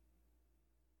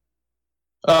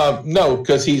 No,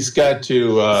 because he's got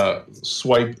to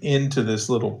swipe into this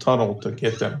little tunnel to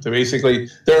get them. So basically,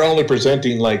 they're only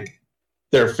presenting like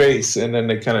their face, and then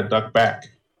they kind of duck back.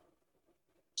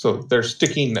 So they're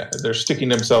sticking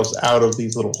themselves out of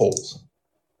these little holes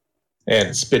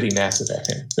and spitting acid at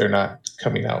him. They're not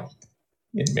coming out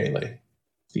in melee.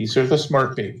 These are the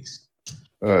smart babies.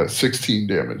 16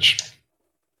 damage.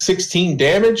 16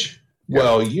 damage? Yeah.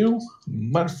 Well, you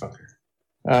motherfucker.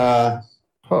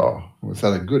 Was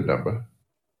that a good number?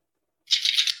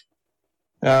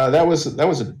 That was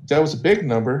a big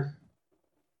number.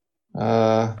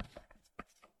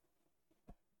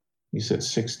 You said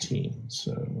 16,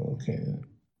 so okay, that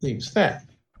leaves that.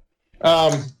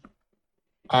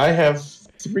 I have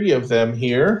 3 of them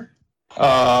here.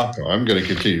 I'm going to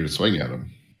continue to swing at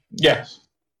them. Yes.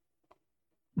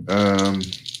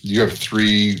 You have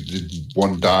 3,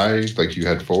 1 die, like you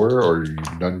had 4, or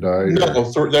none died? No,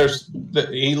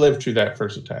 he lived through that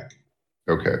first attack.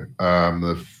 Okay.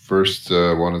 The first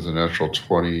one is a natural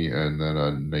 20 and then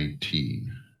a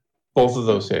 19. Both of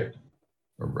those hit.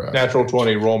 Right. Natural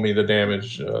 20, roll me the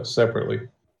damage separately.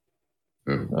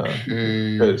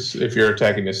 Okay. Because if you're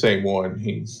attacking the same one,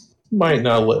 he might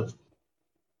not live.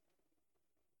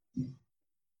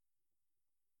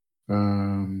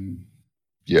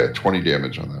 Yeah, 20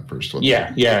 damage on that first one.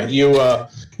 Yeah.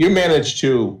 You managed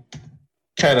to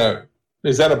kind of.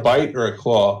 Is that a bite or a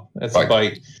claw? That's a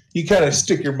bite. You kind of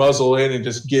stick your muzzle in and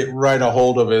just get right a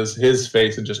hold of his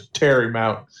face and just tear him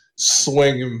out,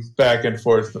 swing him back and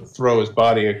forth, throw his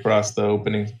body across the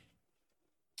opening.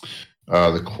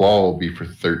 The claw will be for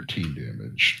 13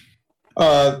 damage.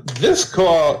 This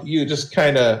claw, you just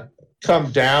kind of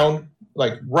come down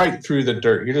like right through the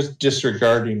dirt. You're just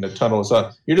disregarding the tunnels.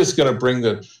 You're just going to bring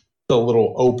the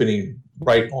little opening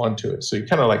right onto it. So you're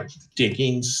kind of like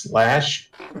digging /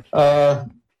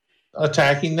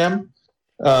 attacking them.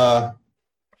 And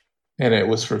it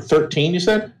was for 13, you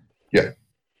said? Yeah.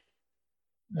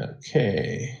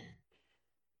 Okay.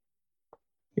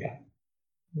 Yeah.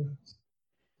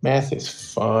 Math is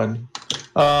fun.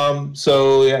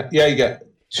 So yeah, you got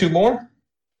 2 more?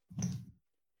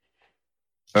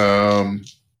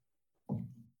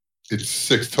 It's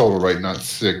 6 total, right? Not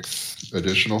 6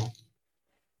 additional.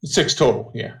 6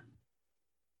 total, yeah.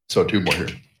 So 2 more here.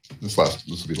 This will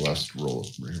be the last roll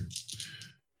right here.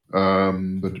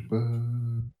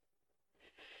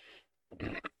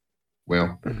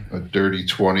 Well, a dirty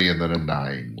 20 and then a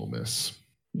 9 will miss.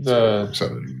 The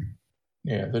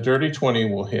dirty 20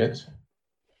 will hit.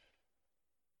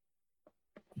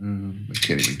 I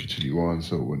can't even continue on,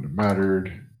 so it wouldn't have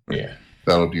mattered. Yeah.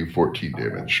 That'll do 14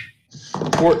 damage.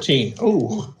 14.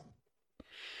 Oh.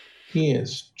 He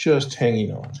is just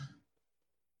hanging on.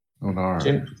 Oh, no.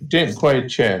 Didn't quite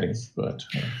chatting, but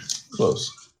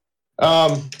close.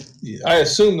 I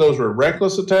assume those were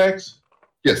reckless attacks?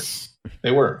 Yes.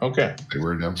 They were. Okay. They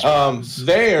were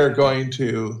they are going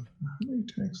to. How many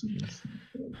attacks?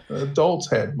 Adults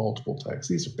had multiple attacks.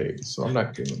 These are babies, so I'm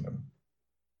not giving them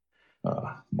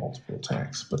multiple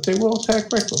attacks, but they will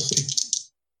attack recklessly.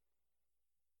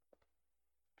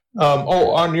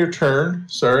 On your turn,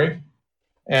 sorry.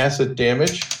 Acid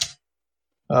damage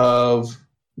of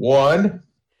 1.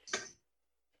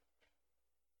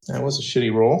 That was a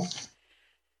shitty roll.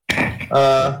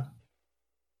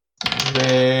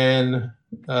 Then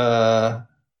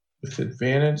with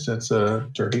advantage, that's a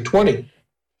dirty 20.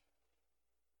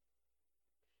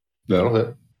 That'll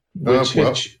hit.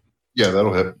 Yeah,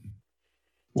 that'll hit.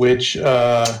 Which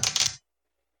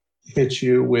hits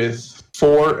you with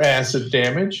 4 acid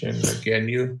damage, and again,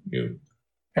 you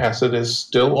acid is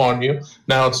still on you.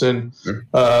 Now it's in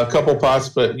a couple pots,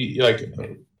 but like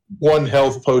 1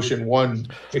 health potion, 1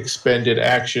 expended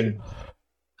action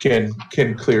can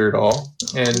clear it all.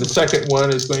 And the second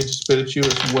one is going to spit at you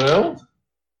as well.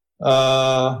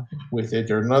 With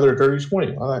it, or another dirty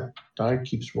 20. Well, that die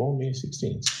keeps rolling me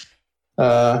 16.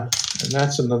 And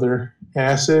that's another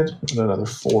acid and another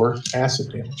 4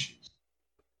 acid damage.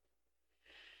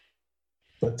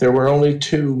 But there were only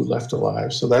 2 left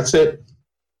alive, so that's it.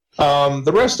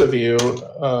 The rest of you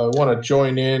want to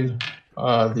join in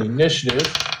the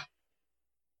initiative.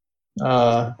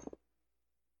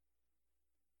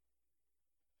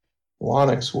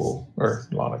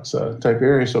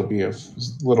 Tiberius will be of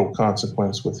little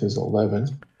consequence with his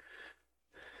 11.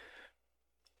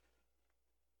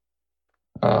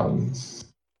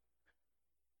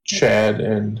 Chad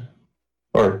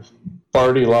or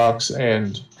Bardylocks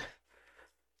and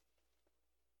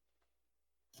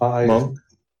 5.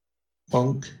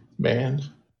 Monk man.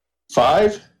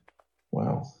 5?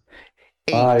 Wow.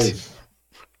 8. 5.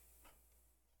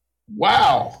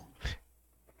 Wow.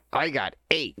 I got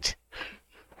 8.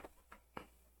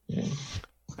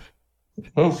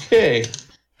 Okay.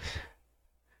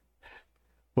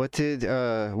 What did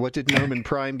Norman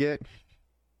Prime get?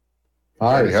 I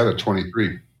already had a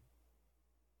 23.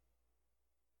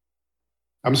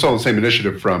 I'm still on the same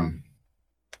initiative from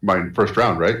my first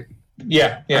round, right?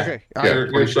 Yeah. Okay. Yeah,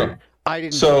 23. I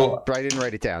didn't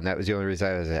write it down. That was the only reason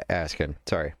I was asking.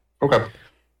 Sorry. Okay.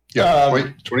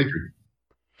 Yeah, 23.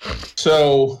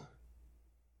 So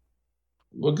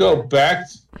we'll go back.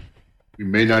 We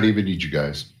may not even need you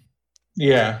guys.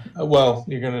 Yeah. Well,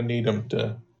 you're going to need them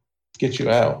to get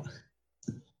you out.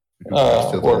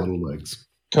 Still Or little legs.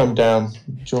 Come down,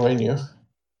 join you.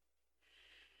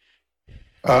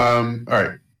 All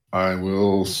right. I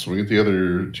will swing at the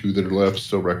other 2 that are left.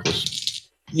 Still reckless.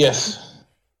 Yes.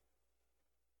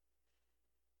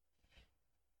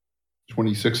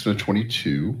 26 and a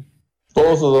 22.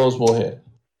 Both of those will hit.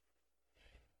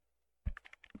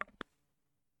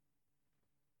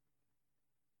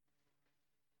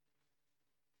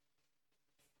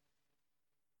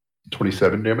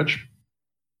 $27 damage.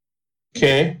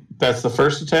 Okay, that's the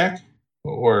first attack,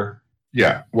 or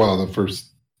Yeah. Well, the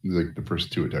first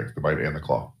two attacks, the bite and the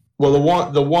claw. Well,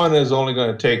 the one is only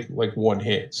going to take like one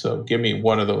hit. So give me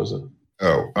one of those.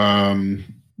 Oh,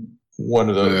 one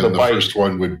of the bite. first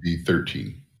one would be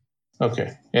 13.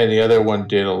 Okay, and the other one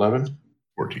did 11.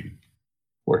 14.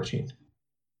 14.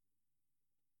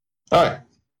 All right.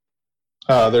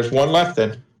 There's one left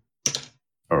then.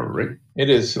 All right. It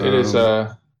is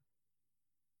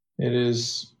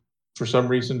for some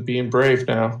reason being brave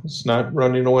now. It's not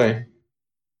running away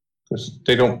because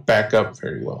they don't back up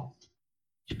very well.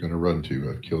 It's going to run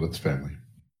to kill its family.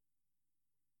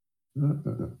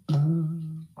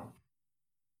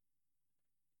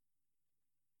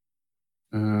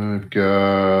 I've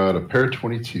got a pair of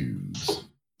 22s.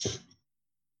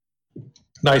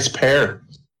 Nice pair.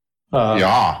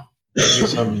 Yeah.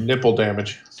 Some nipple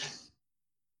damage.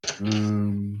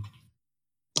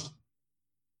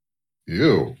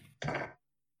 Ew.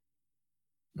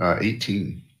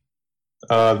 18.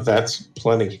 That's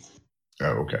plenty. Oh,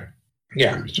 okay.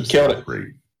 Yeah, It was just killed it. Great.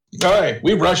 All right,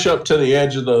 we rush up to the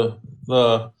edge of the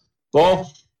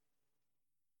ball.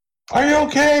 Are you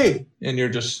okay? And you're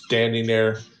just standing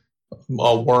there,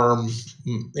 a worm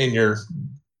in your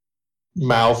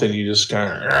mouth, and you just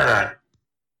kind of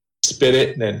spit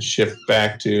it and then shift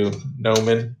back to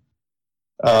Noman.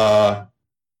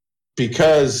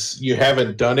 Because you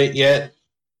haven't done it yet,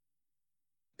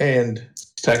 and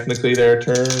technically their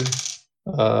turn,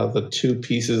 the 2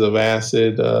 pieces of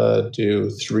acid do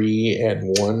 3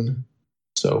 and 1,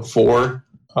 so 4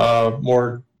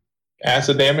 more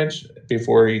acid damage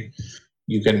before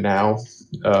you can now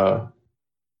dump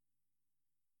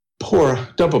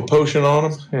a potion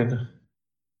on them and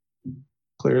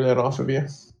clear that off of you.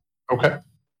 Okay.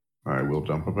 I will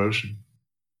dump a potion.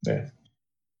 Yeah.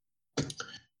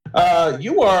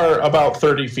 You are about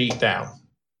 30 feet down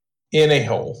in a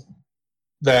hole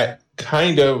that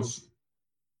kind of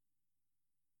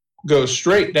goes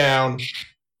straight down,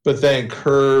 but then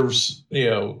curves,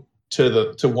 to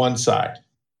one side.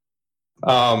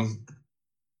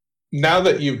 Now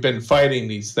that you've been fighting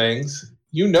these things,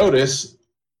 you notice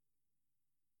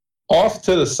off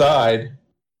to the side.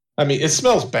 I mean, it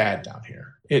smells bad down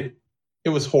here. It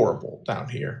was horrible down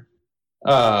here,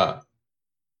 but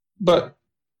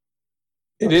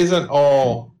it isn't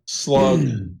all slug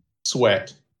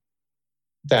sweat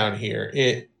down here.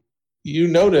 You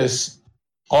notice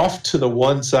off to the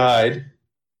one side,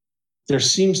 there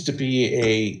seems to be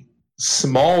a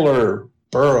smaller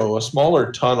burrow, a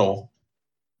smaller tunnel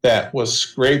that was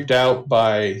scraped out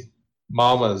by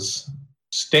Mama's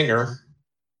stinger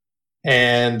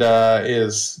and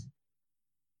is,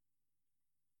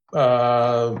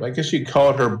 I guess you'd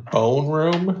call it her bone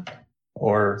room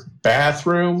or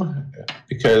bathroom,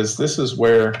 because this is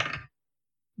where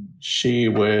she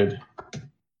would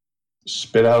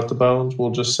spit out the bones,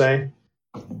 we'll just say.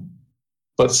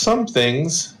 But some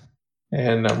things,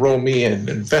 and roll me an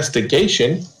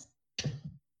investigation,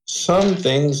 some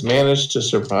things manage to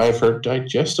survive her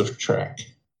digestive tract.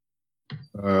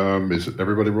 Is it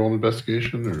everybody roll an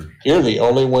investigation, or You're the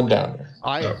only one down there.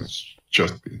 it's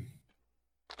just me?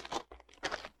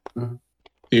 Do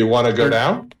you want to go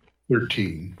down?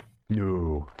 13.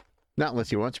 No. Not unless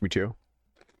he wants me to.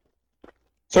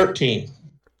 13.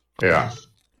 Yeah.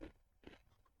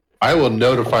 I will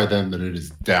notify them that it is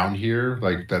down here.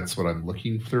 Like, that's what I'm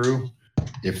looking through.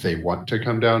 If they want to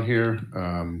come down here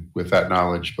with that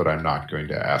knowledge, but I'm not going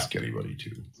to ask anybody to.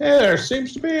 Yeah, there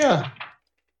seems to be a...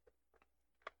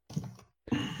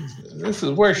 This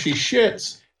is where she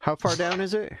shits. How far down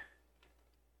is it?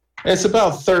 It's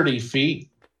about 30 feet,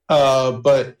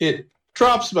 but it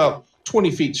drops about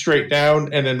 20 feet straight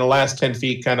down, and then the last 10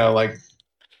 feet kind of like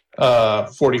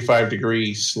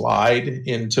 45-degree slide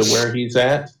into where he's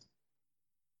at.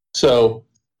 So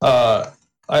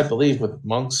I believe with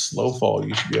Monk's slow fall,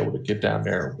 you should be able to get down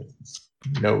there with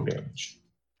no damage.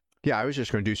 Yeah, I was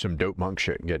just going to do some dope monk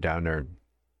shit and get down there and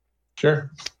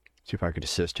Sure. see if I could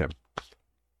assist him.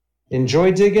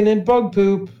 Enjoy digging in bug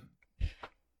poop.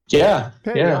 Yeah,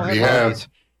 Hey, yeah. I'll We have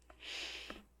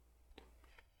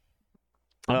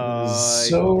So one of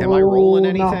these. Am I rolling no.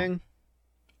 anything?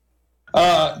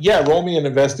 Yeah, roll me an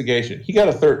investigation. He got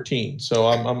a 13, so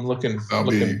I'm looking. I'll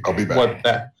be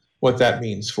back. What that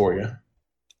means for you.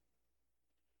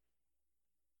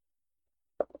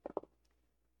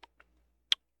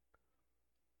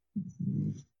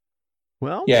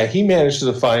 Well, Yeah, he managed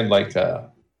to find like I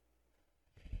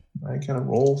gotta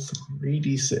roll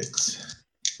 3d6.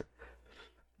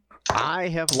 I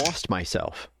have lost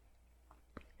myself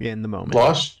in the moment.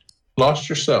 Lost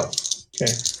yourself.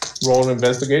 Okay. Roll an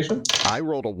investigation. I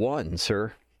rolled a 1,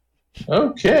 sir.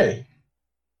 Okay.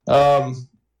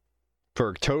 For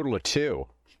a total of 2.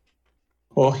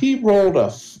 Well, he rolled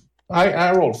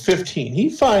I rolled 15. He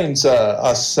finds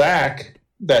a sack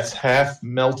that's half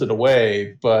melted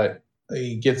away, but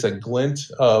he gets a glint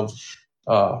of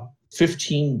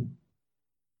 15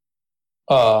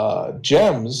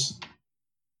 gems.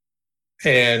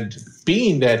 And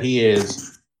being that he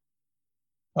is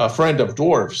a friend of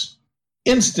dwarves,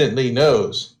 instantly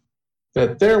knows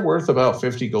that they're worth about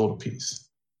 50 gold apiece.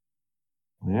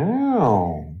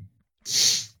 Wow.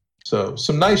 So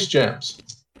some nice gems.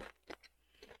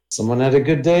 Someone had a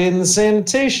good day in the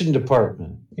sanitation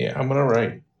department. Yeah, I'm going to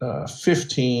write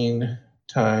 15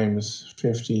 times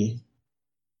 50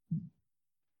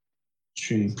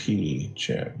 GP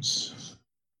gems.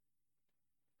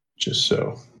 Just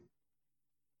so.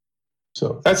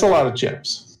 So that's a lot of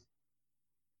gems.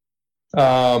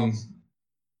 Roll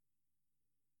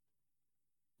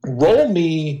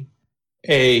me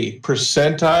a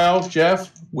percentile,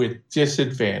 Jeff, with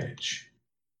disadvantage.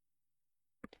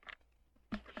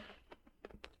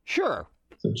 Sure.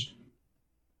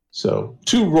 So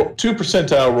two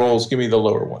percentile rolls, give me the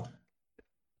lower one.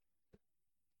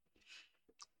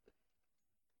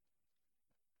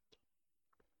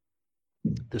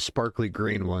 The sparkly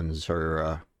green ones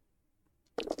are...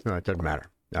 No, it doesn't matter.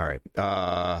 All right.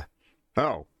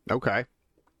 Oh, okay.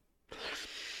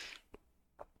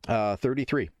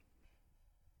 33.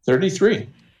 33.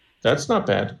 That's not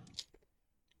bad.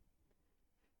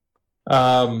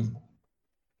 Some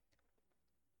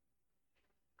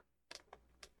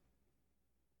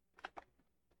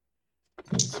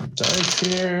dice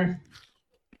here.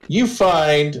 You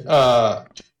find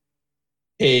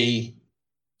a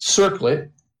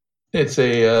circlet. It's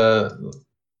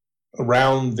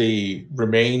around the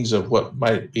remains of what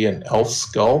might be an elf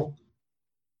skull.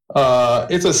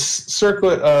 It's a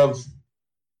circlet of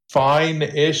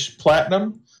fine-ish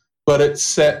platinum, but it's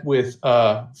set with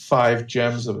 5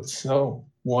 gems of it. So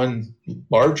 1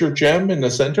 larger gem in the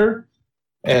center,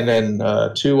 and then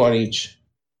 2 on each,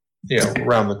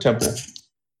 around the temple.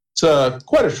 It's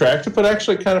quite attractive, but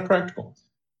actually kind of practical.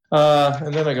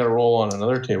 And then I got to roll on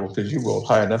another table because you rolled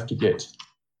high enough to get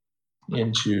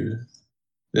into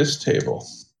this table.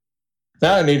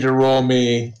 Now I need to roll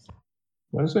me,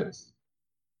 what is it?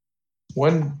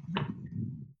 Roll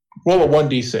a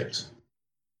 1d6.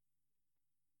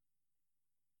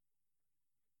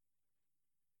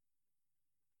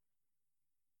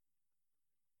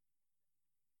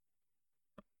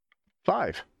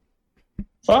 Five.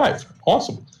 5.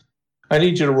 Awesome. I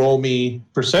need you to roll me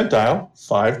percentile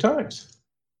 5 times.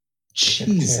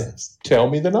 Jesus. Tell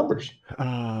me the numbers.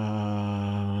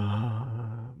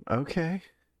 Okay.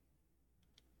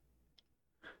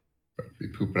 Be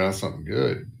pooping out something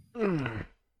good.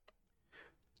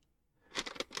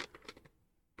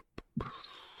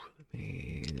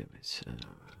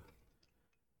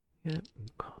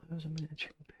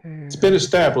 It's been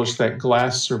established that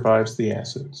glass survives the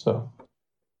acid, so.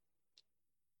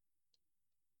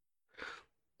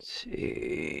 Let's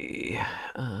see.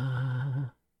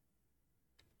 And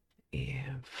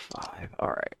 5. All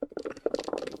right.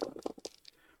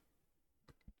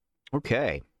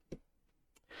 Okay.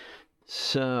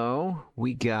 So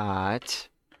we got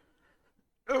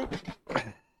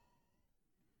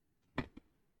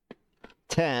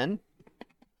 10.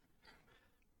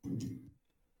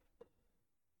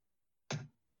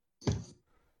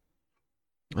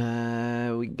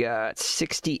 We got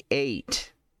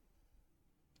 68.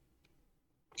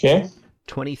 Okay.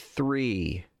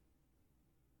 23.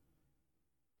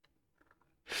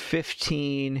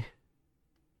 15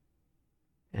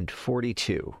 and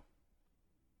 42.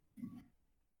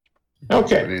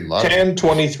 Okay. 10,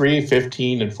 23,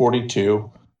 15, and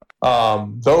 42.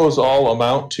 Those all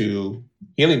amount to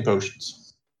healing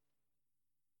potions.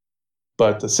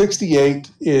 But the 68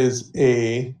 is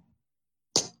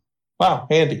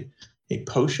handy. A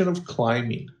potion of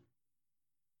climbing.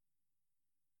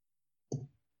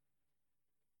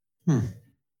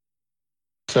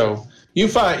 So you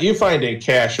find a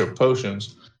cache of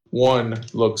potions. One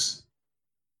looks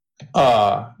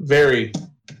very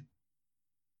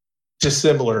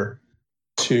dissimilar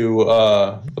to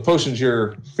the potions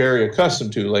you're very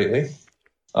accustomed to lately.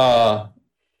 But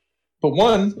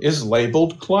one is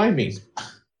labeled climbing.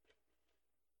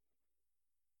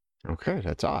 Okay,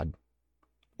 that's odd.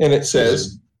 And it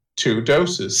says 2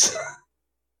 doses.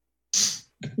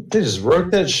 They just wrote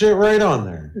that shit right on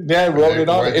there. Yeah, I wrote it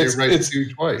on.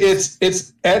 Twice.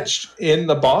 It's etched in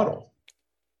the bottle.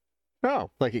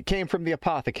 Oh, like it came from the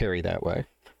apothecary that way.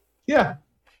 Yeah.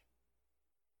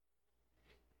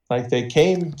 Like they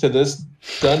came to this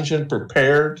dungeon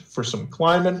prepared for some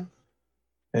climbing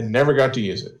and never got to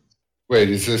use it. Wait,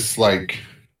 is this like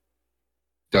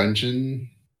dungeon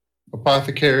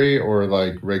apothecary or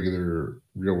like regular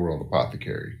real world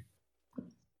apothecary?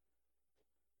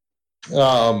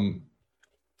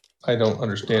 I don't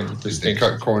understand the Did they distinction.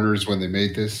 cut corners when they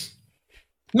made this?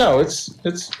 No, it's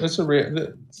a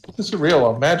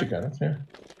real magic item. Yeah.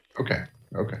 Okay.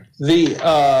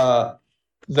 The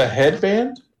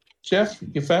headband, Jeff,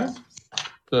 you found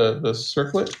the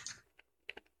circlet.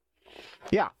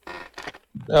 Yeah.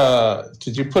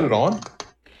 Did you put it on?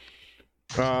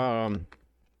 It Or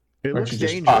looks did you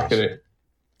just dangerous. pocket it?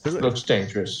 It looks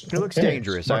dangerous. It looks Okay,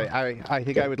 dangerous. smart. I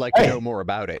think I would like to know more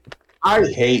about it. I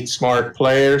hate smart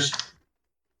players.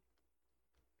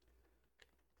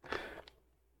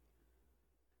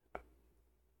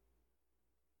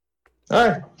 All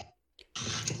right.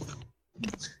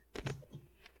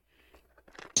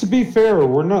 To be fair,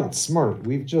 we're not smart.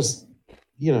 We've just,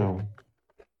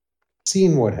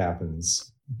 seen what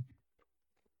happens.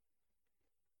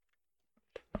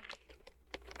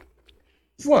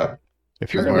 What?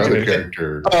 If My you're other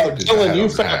character. did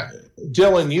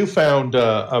Dylan, you found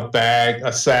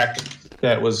a sack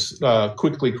that was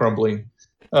quickly crumbling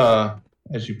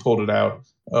as you pulled it out.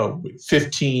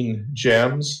 15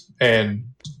 gems, and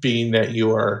being that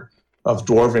you are of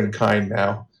dwarven kind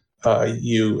now,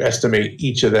 you estimate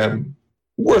each of them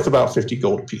worth about 50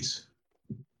 gold apiece.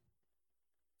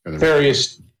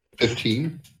 Various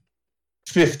 15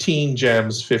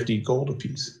 gems, 50 gold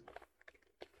apiece.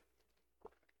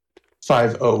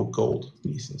 50 gold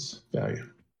pieces value,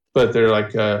 but they're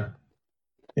like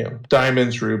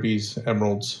diamonds, rubies,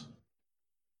 emeralds,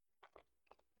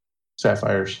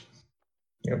 sapphires,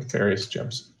 various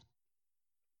gems.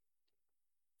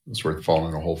 It's worth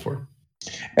falling a hole for.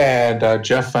 And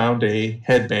Jeff found a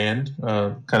headband,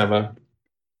 kind of a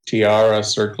tiara,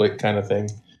 circlet kind of thing,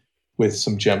 with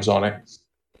some gems on it,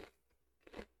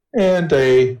 and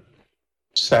a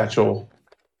satchel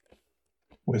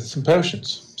with some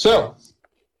potions. So,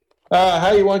 how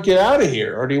do you want to get out of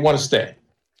here, or do you want to stay?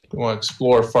 You want to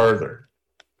explore further?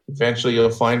 Eventually,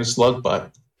 you'll find a slug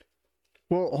butt.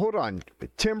 Well, hold on.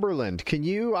 Timberland, can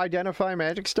you identify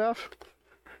magic stuff?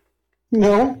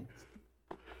 No.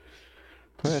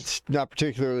 That's not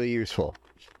particularly useful.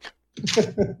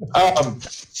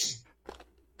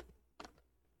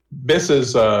 This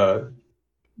is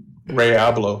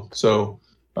Reablo, so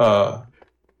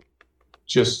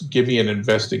just give me an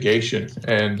investigation,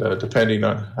 and depending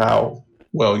on how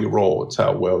well you roll, it's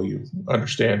how well you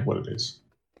understand what it is.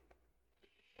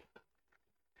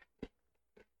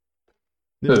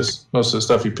 Because most of the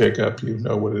stuff you pick up, you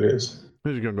know what it is.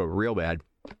 This is going to go real bad.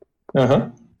 Uh-huh.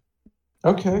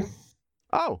 Okay.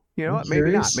 Oh, you know I'm what?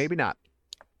 Maybe not. curious. Maybe not.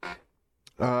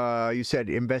 You said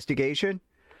investigation?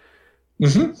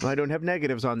 Mm-hmm. I don't have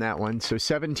negatives on that one, so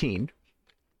 17.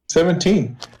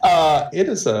 17. It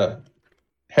is a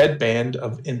headband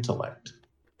of intellect.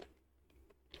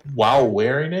 While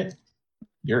wearing it,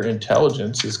 your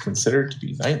intelligence is considered to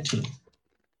be 19.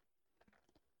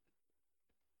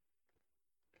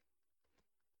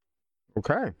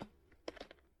 Okay.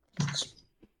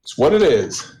 It's what it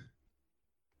is.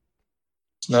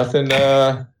 It's nothing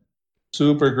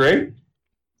super great.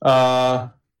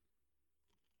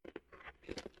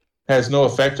 Has no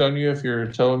effect on you if your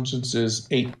intelligence is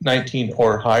 19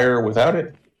 or higher without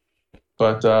it,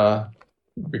 but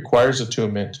requires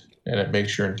attunement, and it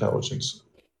makes your intelligence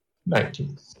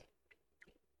 19.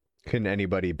 Can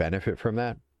anybody benefit from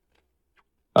that?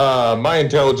 My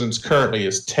intelligence currently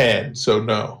is 10, so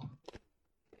no.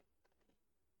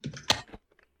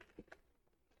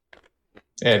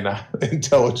 And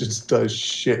intelligence does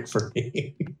shit for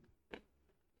me.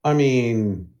 I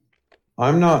mean,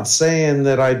 I'm not saying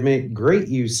that I'd make great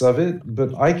use of it,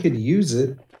 but I could use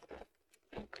it.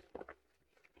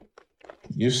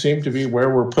 You seem to be where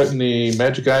we're putting the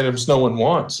magic items no one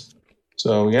wants.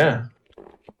 So, yeah.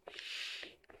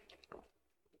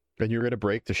 And you're going to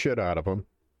break the shit out of them.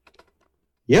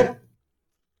 Yep.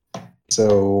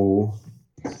 So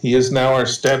He is now our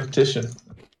statistician.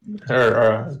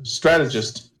 Or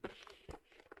strategist.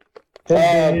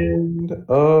 headband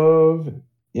of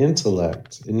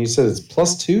intellect. And you said it's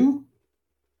 +2?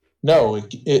 No,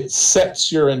 it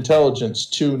sets your intelligence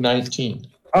to 19.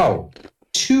 Oh,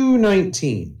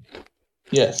 219.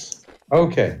 Yes.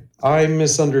 Okay. I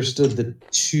misunderstood the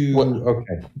 2. What?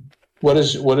 Okay. What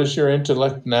is your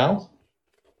intellect now?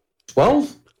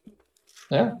 12?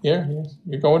 Yeah,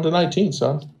 you're going to 19,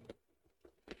 son.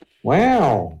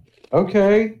 Wow.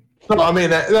 Okay. No, I mean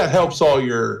that helps all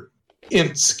your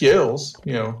int skills.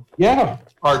 Yeah.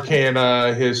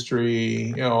 Arcana,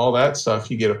 history, all that stuff.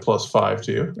 You get a +5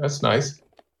 to. That's nice.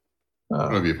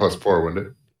 It would be a +4, wouldn't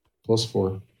it?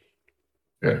 +4.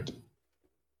 Yeah.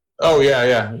 Oh,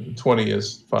 yeah. 20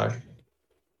 is 5.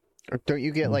 Don't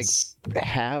you get like It's-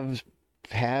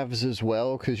 halves as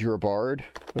well because you're a bard?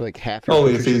 Like half your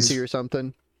Only if proficiency he's- or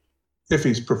something? If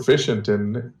he's proficient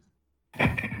in it.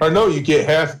 Or no, you get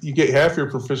half your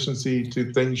proficiency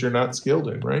to things you're not skilled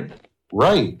in, right?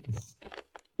 Right.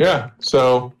 Yeah.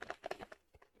 So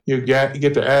you get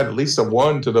to add at least a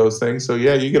 1 to those things. So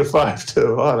yeah, you get a 5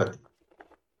 to on it.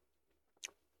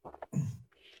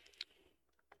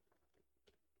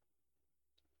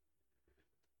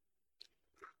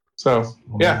 So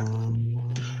yeah.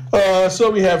 So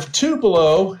we have 2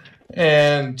 below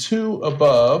and 2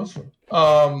 above.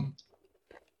 I'm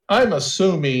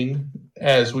assuming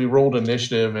as we rolled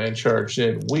initiative and charged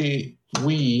in, we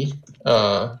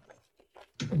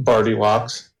Barty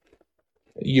Locks,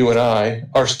 you and I,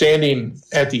 are standing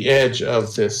at the edge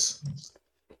of this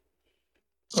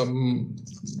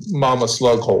mama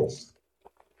slug hole.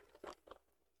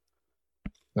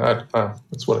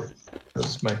 That's what that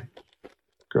was my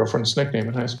girlfriend's nickname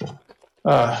in high school.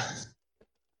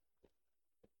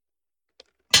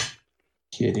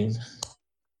 Kidding.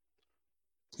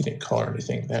 You didn't call her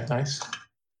anything that nice.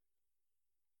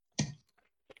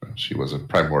 She was a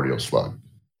primordial slug.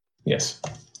 Yes.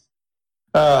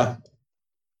 So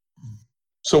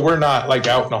we're not like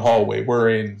out in the hallway. We're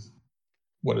in,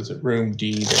 what is it, room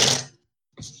D there,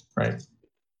 right?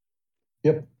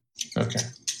 Yep. Okay.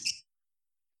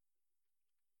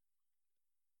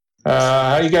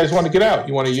 How you guys want to get out?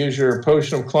 You want to use your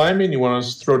potion of climbing? You want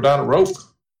to throw down a rope?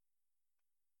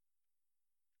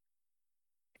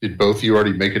 Did both of you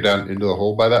already make it down into the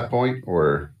hole by that point,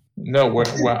 or? No,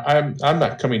 I'm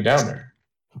not coming down there.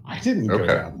 I didn't go Okay.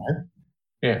 down there.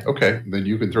 Yeah. Okay, then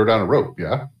you can throw down a rope,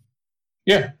 yeah?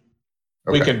 Yeah.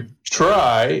 Okay. We can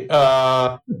try. Do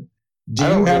I you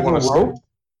don't have really a wanna- rope?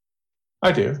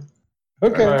 I do.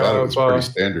 Okay. I thought it was have, pretty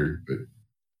standard, but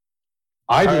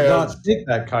I did I have- not take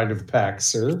that kind of pack,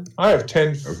 sir. I have 10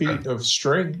 Okay. feet of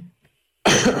string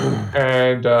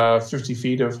and 50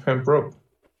 feet of hemp rope.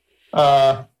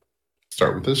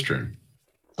 start with this string.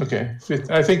 Okay,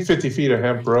 I think 50 feet of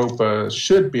hemp rope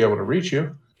should be able to reach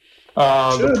you.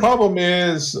 The problem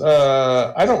is,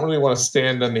 I don't really want to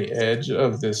stand on the edge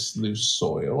of this loose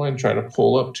soil and try to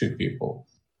pull up 2 people.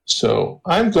 So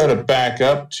I'm going to back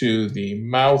up to the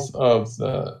mouth of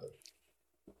the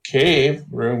cave,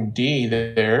 room D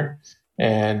there.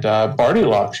 And Barty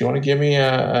Locks, you want to give me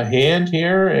a hand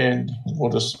here and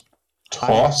we'll just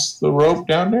toss the rope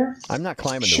down there? I'm not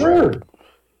climbing the Sure. rope.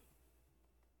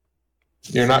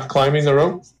 You're not climbing the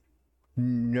rope?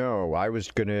 No, I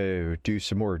was gonna do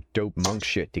some more dope monk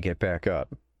shit to get back up.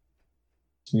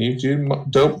 Can you do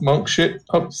dope monk shit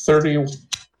up 30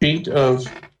 feet of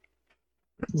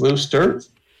loose dirt?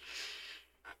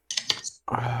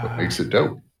 What makes it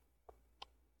dope?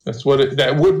 That's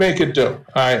that would make it dope.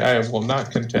 I will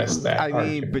not contest that. I mean,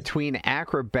 argument. between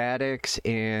acrobatics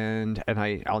and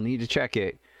I'll need to check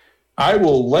it. I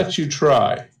will let you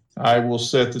try. I will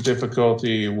set the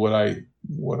difficulty what I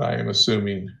am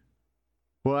assuming.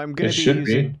 Well, I'm gonna It be should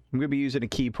using be. I'm gonna be using a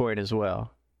key point as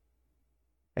well.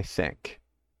 I think.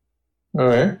 All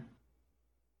right.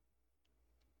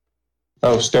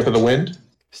 Oh, step of the wind.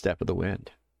 Step of the wind.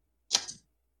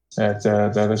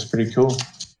 That is pretty cool.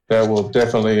 That will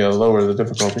definitely lower the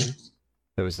difficulty.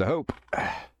 That was the hope.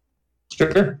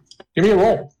 Sure. Give me a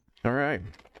roll. All right.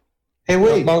 Hey,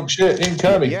 wait. Monk shit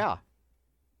incoming. Yeah.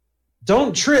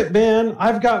 Don't trip, man.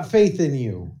 I've got faith in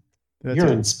you. That's You're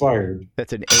a- inspired.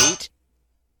 That's an 8.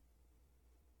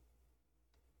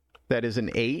 That is an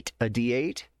 8, a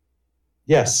D8.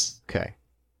 Yes. Okay.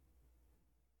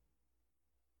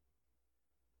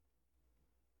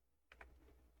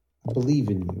 I believe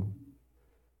in you.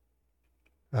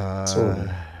 Sort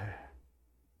of.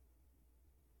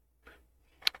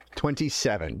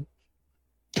 27.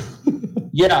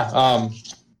 Yeah.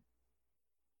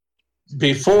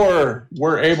 Before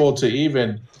we're able to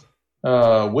even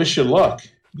wish you luck,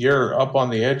 you're up on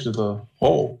the edge of the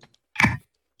hole,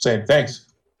 saying thanks.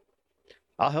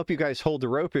 I'll help you guys hold the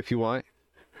rope if you want.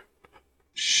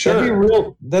 That'd be Sure.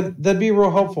 real. That'd be real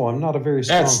helpful. I'm not a very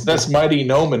strong. That's mighty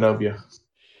gnomon of you.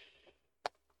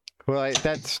 Well, I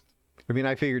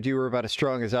figured you were about as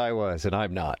strong as I was, and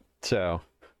I'm not. So,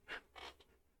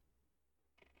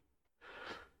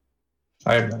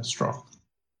 I am not strong.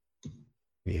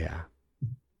 yeah.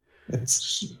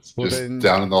 It's Well, Just then,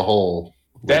 down in the hole.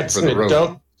 waiting That's for the my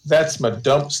rope.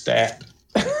 dump stat.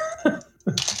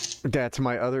 that's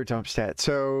my other dump stat.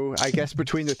 So, I guess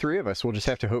between the 3 of us, we'll just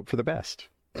have to hope for the best.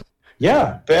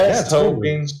 yeah. Best totally.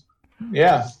 hopings.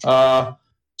 Yeah.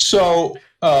 So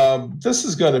this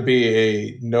is going to be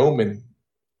a Gnomon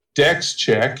Dex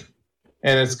check,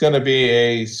 and it's going to be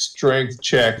a strength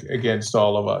check against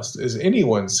all of us. Is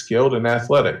anyone skilled in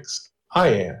athletics? I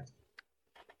am.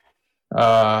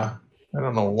 I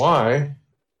don't know why.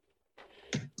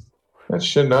 That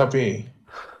should not be.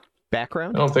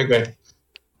 Background? I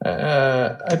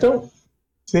don't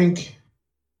think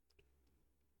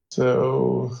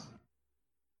so.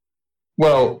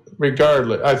 Well,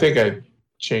 regardless, I think I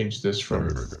changed this from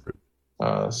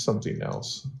something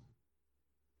else.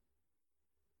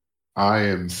 I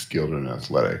am skilled in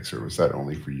athletics, or was that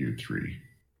only for you three?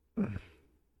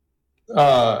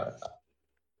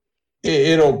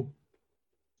 It'll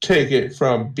take it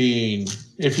from being,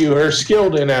 if you are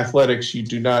skilled in athletics, you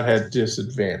do not have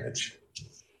disadvantage.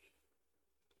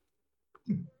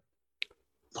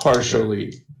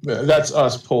 Partially, that's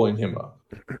us pulling him up.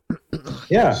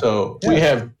 Yeah. So we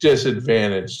have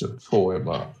disadvantage to pull him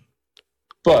up.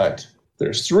 But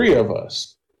there's three of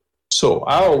us. So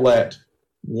I'll let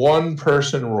one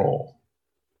person roll.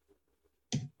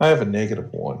 I have a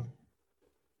 -1.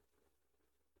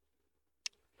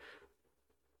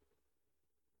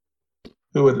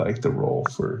 Who would like to roll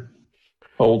for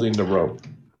holding the rope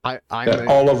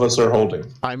all of us are holding?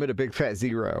 I'm at a big fat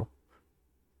 0.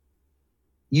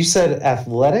 You said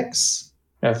athletics?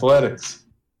 Athletics.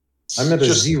 I'm at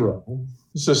a 0.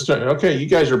 Okay, you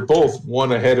guys are both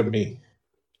one ahead of me.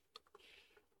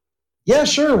 Yeah,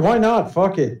 sure. Why not?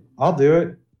 Fuck it. I'll do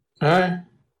it. All right.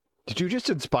 Did you just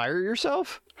inspire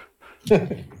yourself?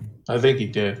 I think he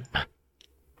did.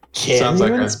 Sounds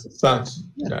like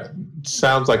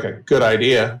a good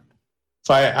idea. If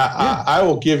I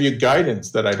will give you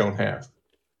guidance that I don't have.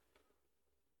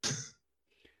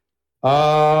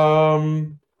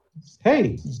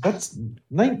 Hey, that's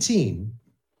 19.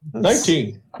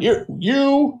 19.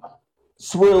 You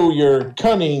through your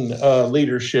cunning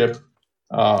leadership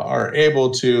are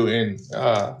able to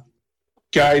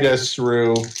guide us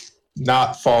through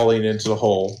not falling into the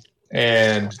hole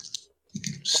and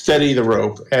steady the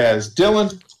rope. As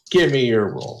Dylan, give me your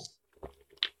roll.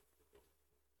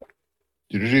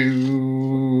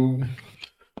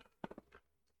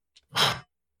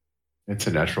 It's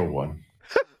a natural 1.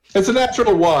 It's a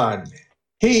natural 1.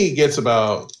 He gets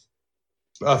about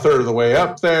a third of the way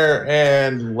up there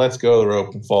and lets go of the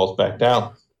rope and falls back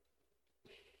down.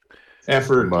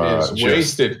 Effort is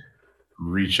wasted.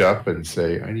 Reach up and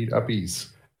say, I need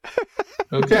uppies.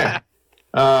 Okay.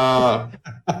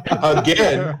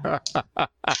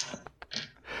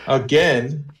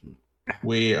 Again,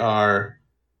 we are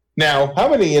now. How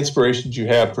many inspirations you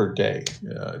have per day,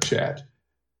 Chad?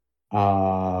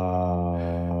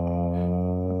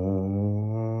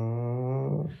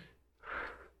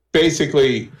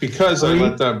 Basically, because 3? I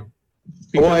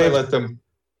let them.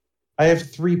 I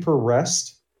have 3 per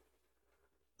rest.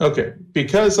 Okay,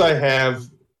 because I have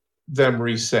them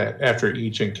reset after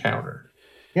each encounter.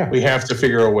 Yeah, we have to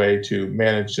figure a way to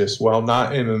manage this while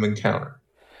not in an encounter.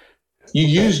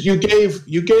 You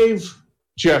gave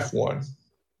Jeff 1.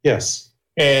 Yes.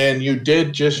 And you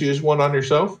did just use 1 on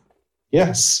yourself?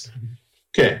 Yes.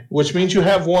 Okay, which means you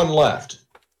have 1 left.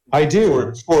 I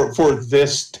do. For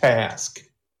this task.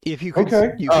 If you could,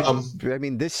 okay. I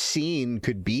mean, this scene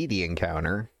could be the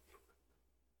encounter.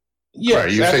 Yeah,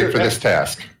 you say for this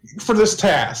task. For this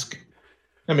task.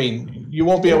 I mean, you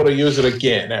won't be able to use it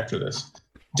again after this.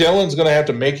 Dylan's going to have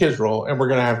to make his roll, and we're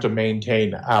going to have to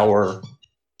maintain our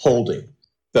holding.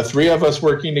 The 3 of us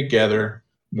working together,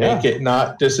 make it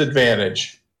not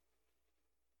disadvantage.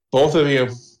 Both of you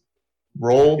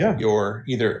roll your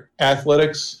either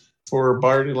athletics for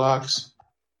Barty Locks,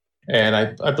 and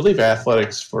I believe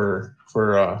athletics for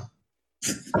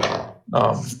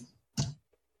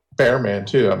Bearman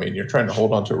too. I mean, you're trying to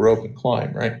hold onto a rope and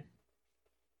climb, right?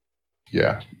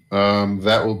 Yeah.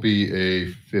 That will be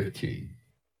a 15.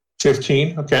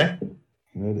 15, okay.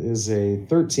 That is a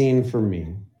 13 for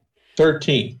me.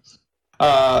 13.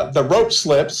 The rope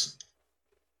slips.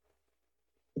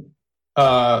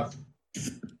 But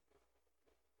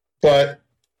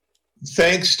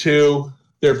thanks to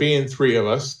there being 3 of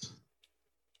us,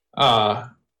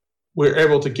 we're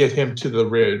able to get him to the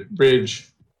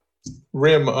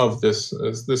rim of this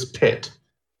pit,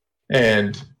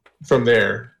 and from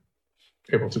there,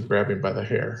 able to grab him by the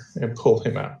hair and pull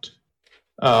him out.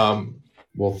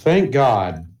 Well, thank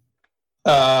God.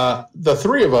 The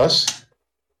 3 of us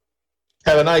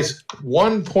have a nice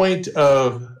 1 point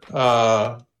of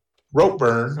rope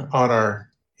burn on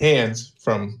our hands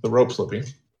from the rope slipping.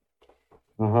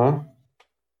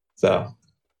 So,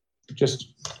 just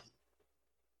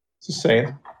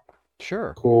saying.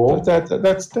 Sure. Cool. That's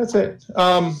it.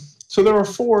 So there were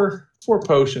four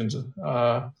potions.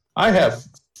 I have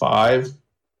 5.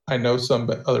 I know some,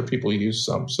 but other people use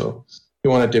some. So you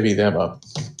want to divvy them up.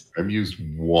 I've used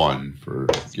 1 for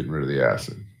getting rid of the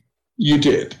acid. You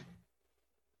did.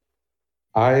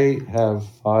 I have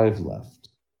 5 left.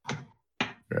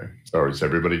 Okay. So is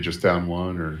everybody just down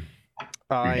 1, or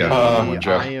I down 1,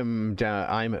 Jeff? am down.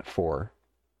 I'm at 4.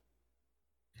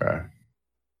 Okay.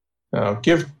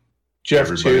 Give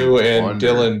Jeff Everybody 2 and 1,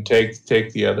 Dylan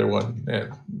take the other one,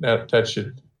 and that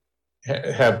should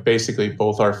have basically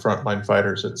both our frontline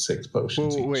fighters at 6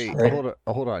 potions each. Wait, right?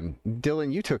 hold on.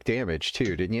 Dylan, you took damage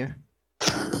too, didn't you?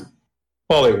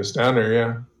 While he was down there,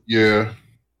 yeah. Yeah.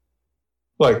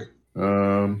 Like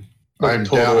I'm down a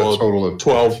total of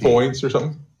 12 15. points or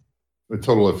something. A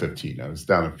total of 15. I was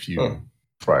down a few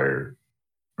prior,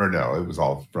 or no, it was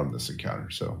all from this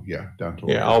encounter. So yeah, down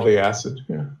to all the acid.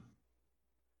 Yeah.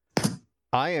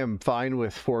 I am fine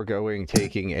with foregoing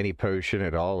taking any potion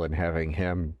at all and having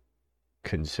him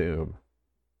consume.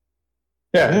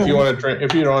 Yeah, if you want to drink,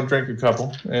 if you don't want to drink a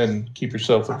couple and keep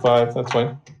yourself at 5, that's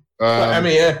fine. I'm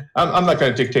not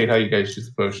going to dictate how you guys use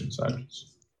the potions.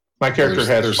 My character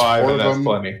has 5, and that's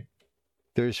plenty.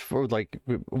 There's 4. Like,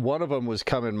 one of them was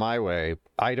coming my way.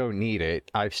 I don't need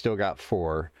it. I've still got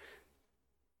 4.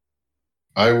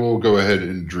 I will go ahead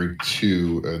and drink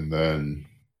 2, and then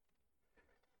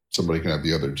somebody can have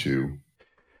the other 2.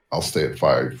 I'll stay at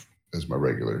 5 as my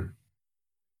regular.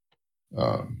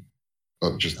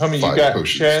 Just how many 5 you got,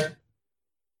 potions. Chad?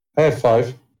 I have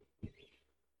 5.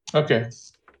 Okay.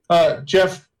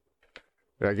 Jeff.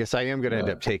 I guess I am going to end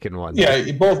up taking 1.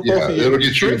 Yeah, both of you. It'll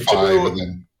get you 5, and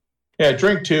then. Yeah,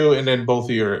 drink 2, and then both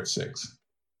of you are at 6.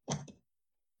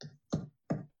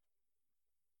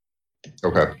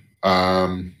 Okay.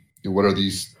 What are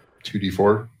these?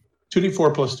 2d4?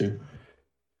 2d4 plus 2.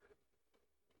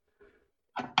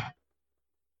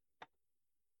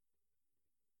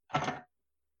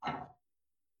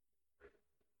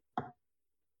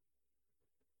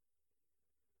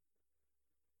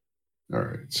 All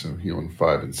right. So healing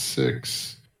 5 and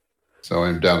 6. So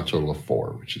I'm down a total of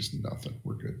 4, which is nothing.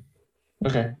 We're good.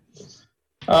 Okay.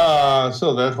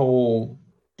 So that whole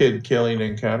kid killing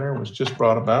encounter was just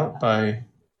brought about by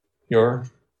your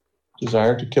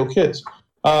desire to kill kids.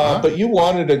 But you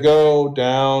wanted to go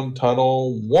down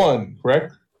tunnel 1,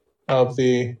 correct?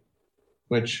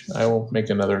 Which I will make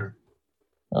another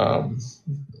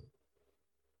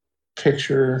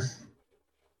picture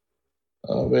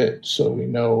of it so we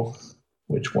know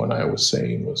which one I was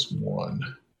saying was 1.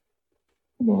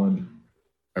 Come on.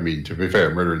 I mean, to be fair,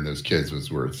 murdering those kids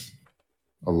was worth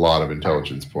a lot of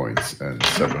intelligence points and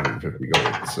 750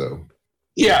 gold. So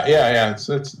yeah, it's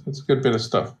a good bit of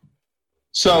stuff.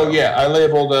 So yeah, I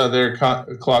labeled their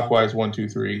clockwise 1, 2,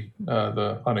 3,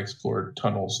 the unexplored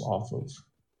tunnels off of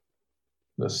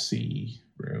the C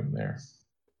room there.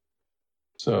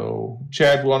 So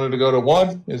Chad wanted to go to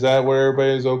 1. Is that where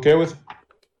everybody's okay with?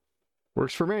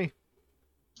 Works for me.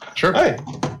 Sure. Hey,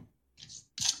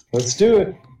 Let's do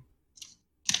it.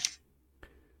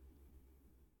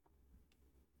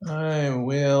 I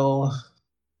will,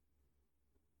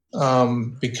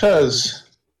 because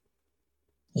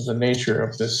of the nature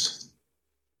of this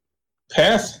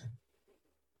path,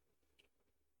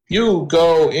 you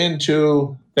go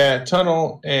into that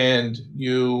tunnel and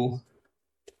you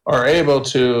are able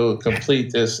to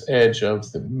complete this edge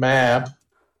of the map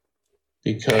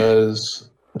because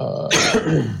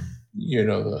you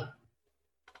know the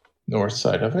north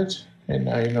side of it, and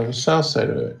now you know the south side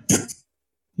of it.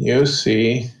 You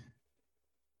see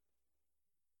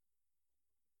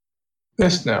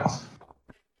this now.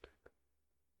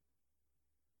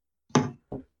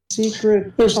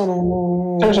 Secret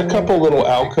tunnel. There's a couple little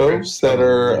alcoves that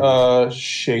are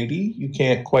shady. You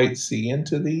can't quite see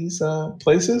into these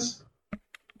places.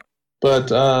 But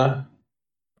for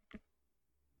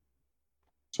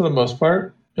the most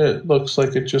part, it looks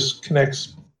like it just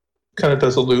connects, kind of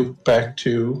does a loop back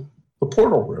to the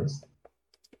portal room.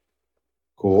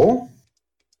 Cool.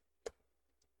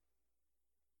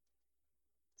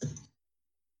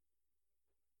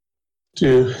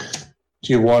 Do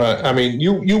you want to? I mean,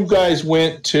 you guys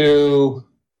went to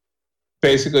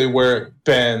basically where it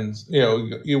bends. You know,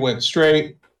 you went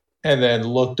straight and then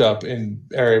looked up and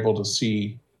are able to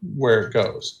see where it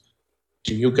goes.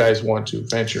 Do you guys want to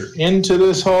venture into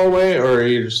this hallway, or are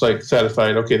you just like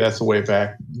satisfied? Okay, that's the way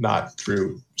back, not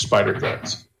through spider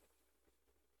guts.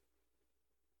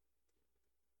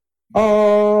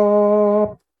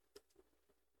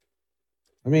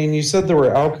 I mean, you said there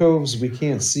were alcoves we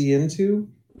can't see into?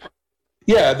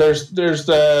 Yeah, there's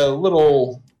the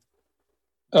little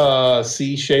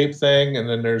C-shaped thing, and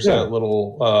then there's Yeah. that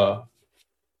little.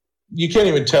 You can't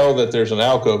even tell that there's an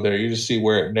alcove there. You just see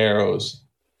where it narrows.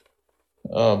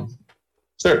 So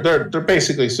they're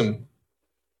basically some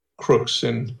crooks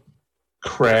and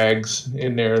crags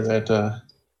in there that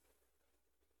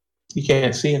you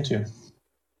can't see into.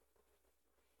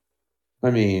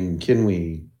 I mean, can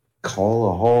we call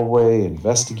a hallway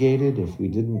investigated if we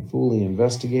didn't fully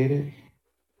investigate it?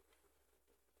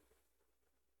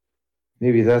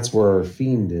 Maybe that's where our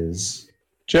fiend is.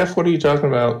 Jeff, what are you talking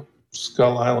about?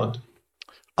 Skull Island.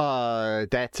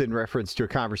 That's in reference to a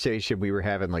conversation we were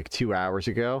having like 2 hours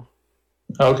ago.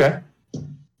 Okay.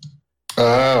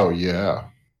 Oh, yeah.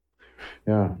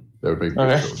 Yeah. That would make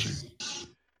Okay. good trilogy.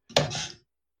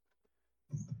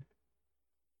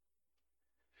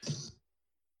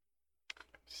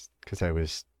 Because I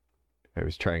was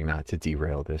trying not to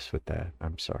derail this with that.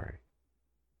 I'm sorry.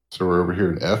 So we're over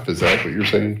here in F. Is that what you're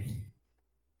saying?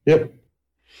 Yep.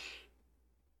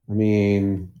 I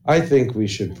mean, I think we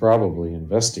should probably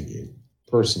investigate,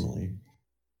 personally.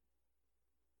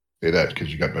 Say that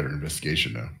because you got better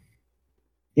investigation now.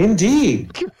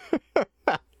 Indeed.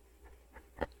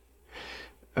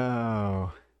 Oh.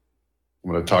 I'm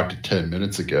going to talk to 10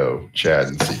 minutes ago, Chad,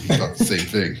 and see if he thought the same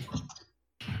thing.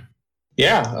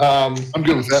 Yeah. I'm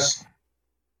good with that.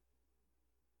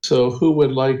 So who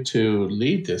would like to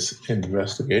lead this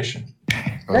investigation?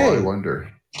 Oh, Hey. I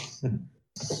wonder.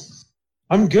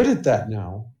 I'm good at that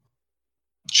now.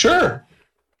 Sure.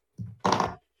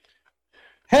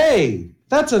 Hey,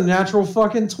 that's a natural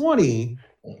fucking 20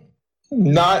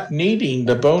 Not needing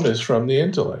the bonus from the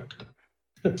intellect.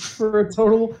 for a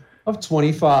total of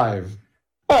 25.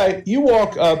 All right, you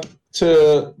walk up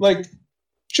to like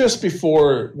just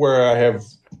before where I have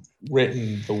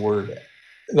written the word,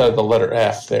 the letter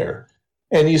F there,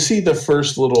 and you see the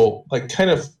first little like kind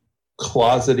of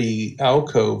closety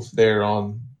alcove there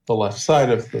on the left side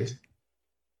of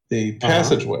the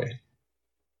passageway,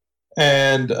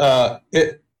 and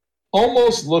it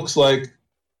almost looks like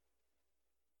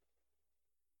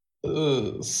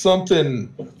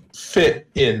something fit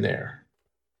in there.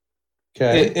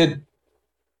 Okay.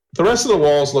 The rest of the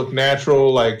walls look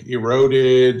natural, like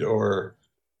eroded or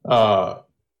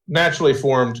naturally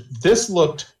formed. This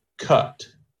looked cut.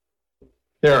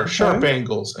 There are sharp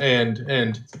angles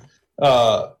and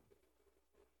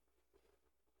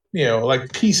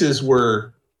like pieces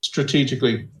were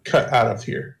strategically cut out of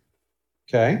here.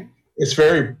 Okay. It's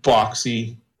very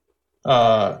boxy,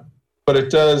 but it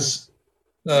does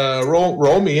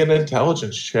roll me an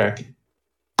intelligence check.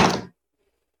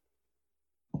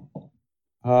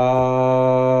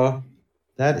 That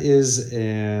is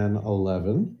an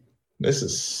 11. This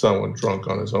is someone drunk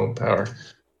on his own power.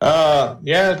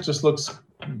 Yeah, it just looks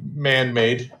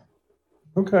man-made.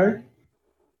 Okay.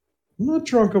 I'm not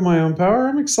drunk on my own power.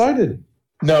 I'm excited.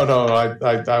 No,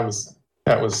 that was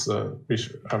a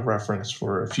reference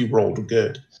for if you rolled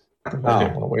good. I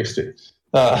didn't want to waste it.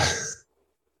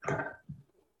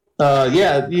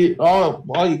 Yeah,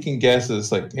 all you can guess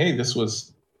is like, hey, this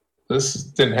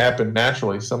didn't happen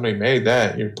naturally. Somebody made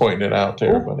that. You're pointing it out to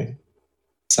everybody.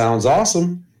 Sounds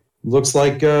awesome. Looks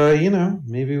like,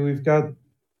 maybe we've got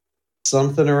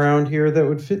something around here that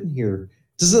would fit in here.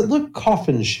 Does it look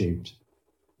coffin-shaped?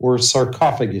 Or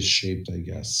sarcophagus-shaped, I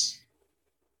guess?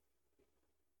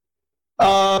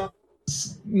 Now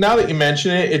that you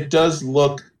mention it, it does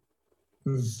look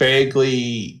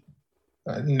vaguely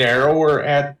narrower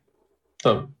at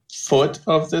the foot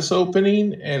of this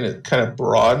opening, and it kind of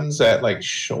broadens at like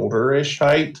shoulder-ish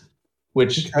height,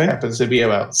 which happens to be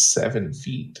about 7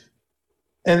 feet.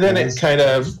 And then it kind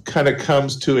of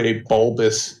comes to a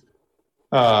bulbous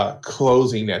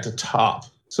closing at the top.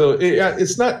 So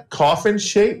it's not coffin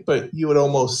shape, but you would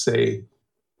almost say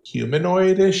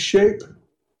humanoid-ish shape.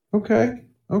 Okay.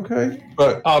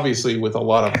 But obviously with a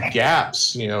lot of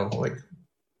gaps, the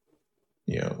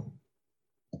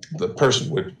person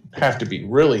would have to be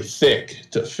really thick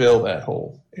to fill that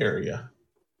whole area.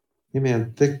 Hey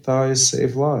man, thick thighs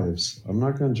save lives. I'm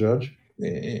not going to judge.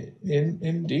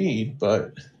 Indeed,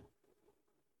 but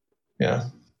yeah,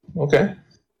 okay.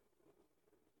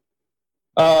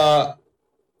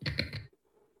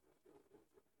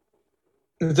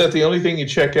 Is that the only thing you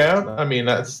check out? I mean,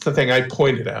 that's the thing I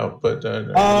pointed out, but are you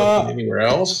looking anywhere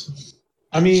else?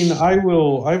 I mean, I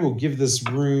will give this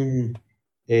room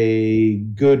a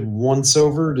good once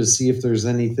over to see if there's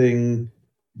anything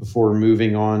before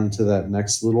moving on to that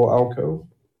next little alcove.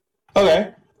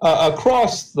 Okay.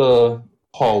 Across the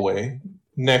hallway,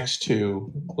 next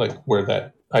to like where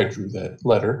that I drew that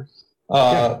letter,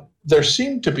 there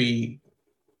seem to be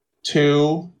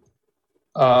two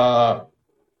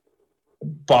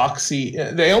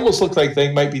boxy. They almost look like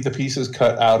they might be the pieces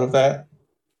cut out of that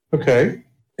Okay.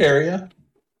 area,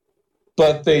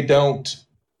 but they don't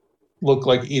look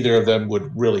like either of them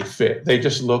would really fit. They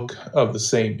just look of the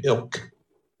same ilk.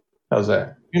 How's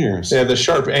that? They Interesting. have the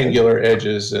sharp angular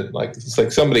edges, and like it's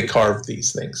like somebody carved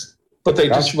these things, but they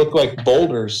just Gotcha. look like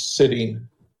boulders sitting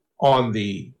on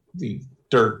the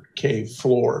dirt cave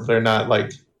floor. They're not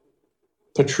like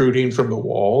protruding from the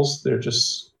walls. They're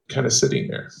just kind of sitting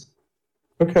there.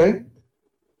 Okay.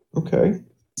 Okay.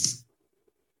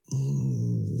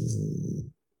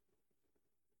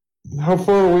 How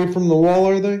far away from the wall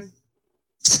are they?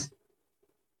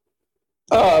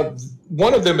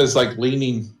 One of them is like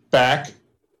leaning back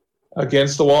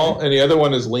against the wall, and the other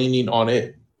one is leaning on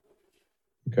it,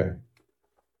 Okay.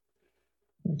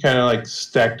 kind of like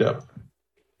stacked up.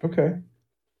 Okay.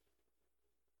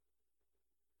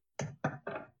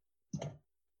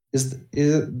 Is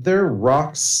there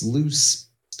rocks, loose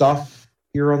stuff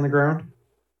here on the ground?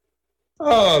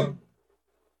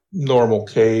 Normal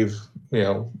cave,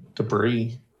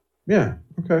 debris. Yeah.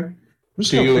 Okay. I'm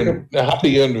just gonna pick up. How do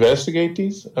you investigate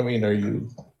these? I mean, are you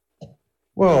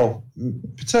Well,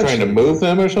 potentially. trying to move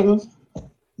them or something?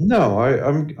 No,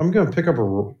 I'm going to pick up a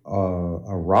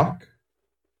rock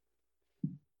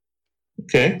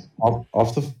Okay.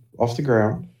 off the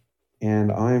ground,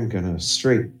 and I'm going to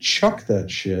straight chuck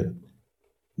that shit,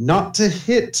 not to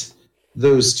hit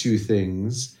those two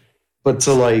things, but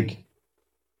to like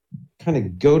kind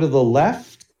of go to the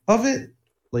left of it,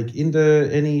 like into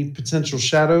any potential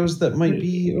shadows that might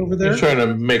be over there. You're trying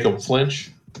to make them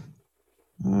flinch.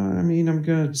 I mean, I'm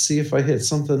going to see if I hit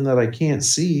something that I can't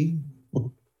see.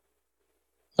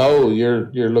 Oh,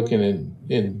 you're looking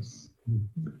in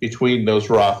between those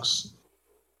rocks.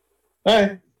 All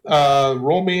right.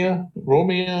 Roll me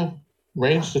a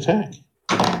ranged attack.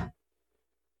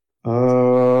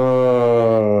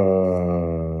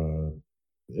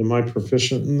 Am I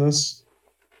proficient in this?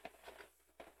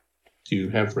 Do you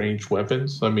have ranged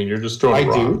weapons? I mean, you're just throwing I a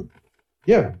rock. do.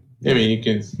 Yeah. I mean, you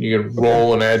can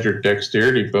roll and add your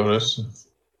dexterity bonus.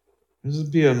 This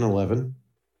would be an 11.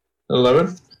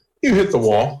 11. You hit the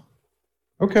wall.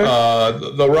 Okay.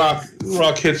 The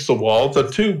rock hits the wall.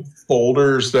 The two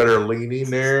boulders that are leaning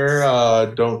there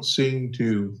don't seem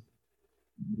to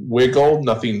wiggle.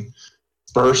 Nothing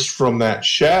bursts from that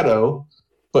shadow,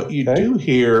 but you do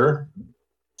hear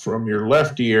from your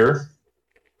left ear,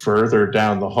 further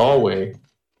down the hallway,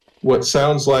 what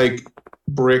sounds like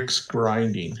bricks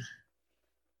grinding,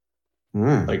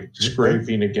 like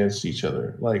scraping against each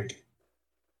other, like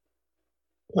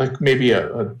maybe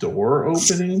a door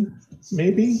opening,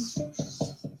 maybe.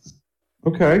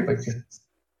 Okay. Like,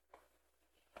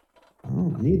 I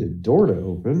don't need a door to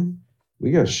open.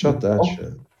 We gotta shut that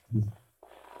shit.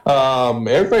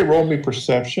 everybody roll me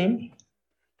perception,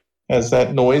 as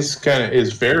that noise kind of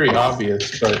is very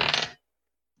obvious, but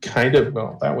kind of,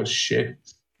 well, that was shit.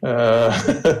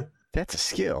 That's a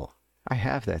skill. I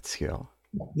have that skill.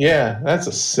 Yeah, that's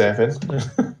a 7.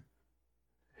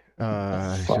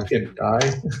 Fucking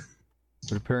die.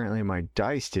 But apparently my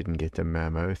dice didn't get the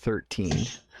memo. 13.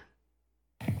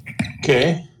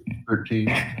 Okay. 13.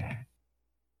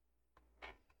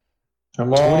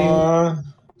 Come on.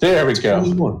 There we go.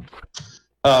 21.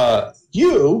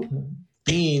 You,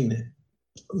 being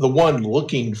the one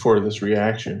looking for this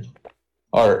reaction,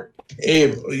 are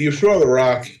able, you throw the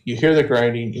rock, you hear the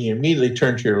grinding, and you immediately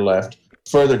turn to your left,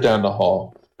 further down the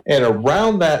hall. And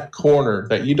around that corner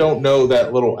that you don't know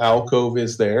that little alcove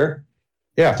is there,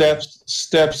 Yeah.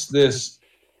 steps this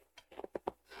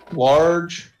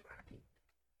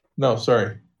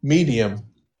medium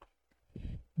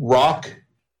rock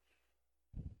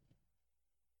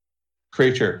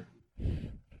creature.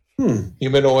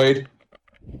 Humanoid,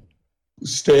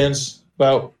 stands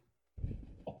about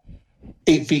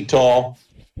 8 feet tall.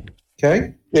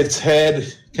 Okay. Its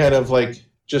head kind of like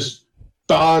just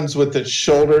bonds with its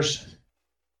shoulders.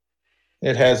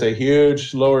 It has a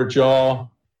huge lower jaw,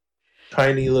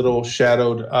 tiny little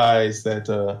shadowed eyes that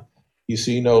you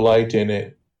see no light in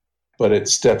it, but it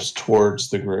steps towards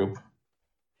the group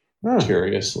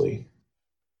curiously.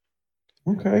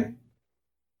 Okay.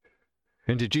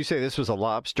 And did you say this was a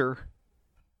lobster?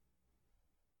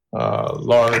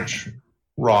 Large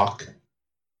rock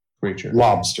creature.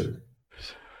 Lobster.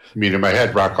 I mean, in my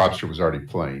head, Rock Lobster was already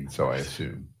playing, so I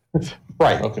assume.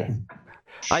 Right. Okay.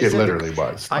 It literally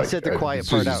was. I said the quiet as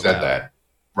soon part as out you said loud. that.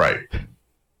 Right.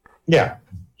 Yeah.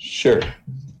 Sure.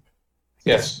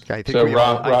 Yes. I think, So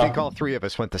I think all three of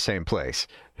us went the same place.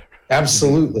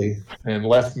 Absolutely. and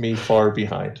left me far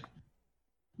behind.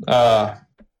 Oh,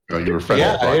 you were friendly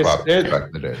with Rock Lobster back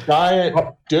in the day.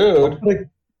 Giant dude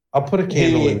I'll put a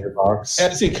candle in your box.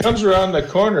 As he comes around the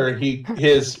corner,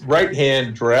 his right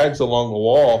hand drags along the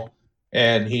wall,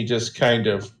 and he just kind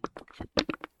of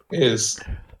is,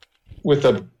 with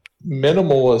a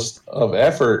minimalist of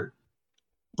effort,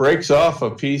 breaks off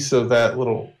a piece of that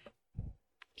little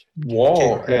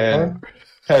wall and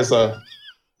has a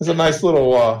nice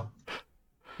little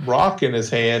rock in his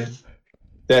hand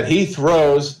that he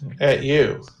throws at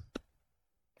you.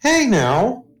 Hey,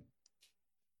 now.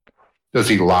 Does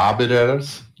he lob it at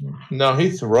us? No, he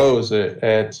throws it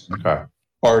at Okay.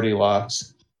 Party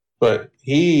Locks, but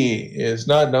he is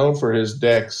not known for his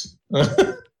decks.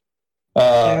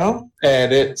 Yeah.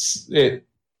 And it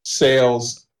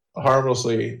sails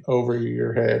harmlessly over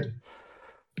your head.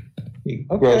 He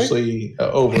grossly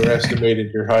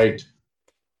overestimated your height.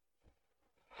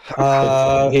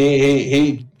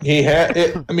 He had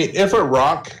it. I mean, if a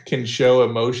rock can show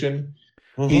emotion,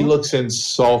 he looks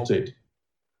insulted.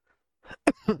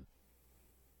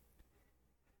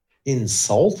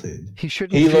 Insulted? He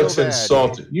shouldn't. He feel looks bad.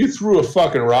 insulted. You threw a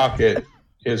fucking rock at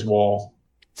his wall.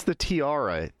 It's the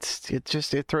tiara. It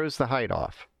throws the height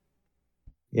off.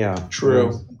 Yeah.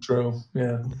 True.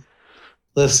 Yeah.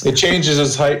 Listen. It changes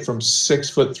his height from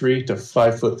 6'3" to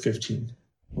 5'15".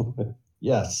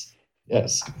 Yes.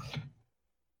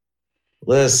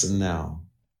 Listen now.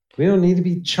 We don't need to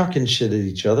be chucking shit at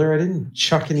each other. I didn't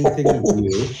chuck anything at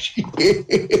you.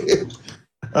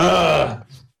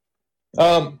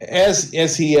 As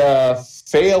he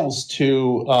fails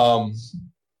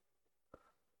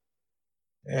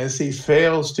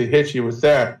to hit you with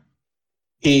that,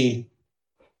 he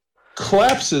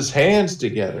claps his hands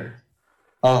together.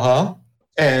 And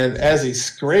as he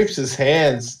scrapes his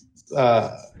hands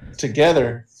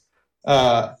together,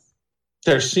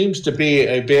 there seems to be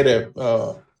a bit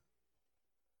of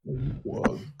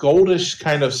goldish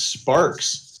kind of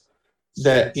sparks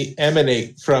that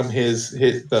emanate from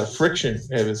the friction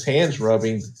of his hands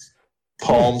rubbing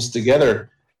palms together,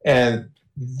 and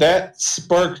that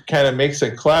spark kind of makes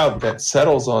a cloud that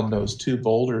settles on those two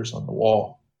boulders on the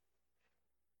wall.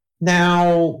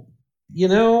 Now,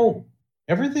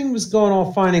 everything was going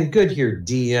all fine and good here,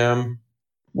 DM.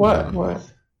 What?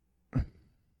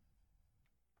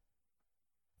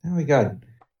 Now we got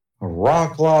a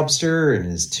rock lobster and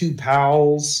his two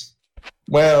pals.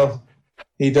 Well,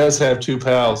 he does have two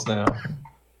pals now,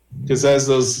 because as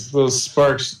those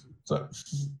sparks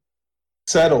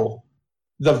settle,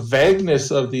 the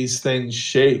vagueness of these things'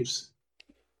 shapes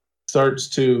starts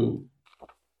to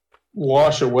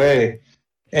wash away,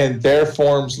 and their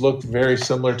forms look very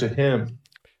similar to him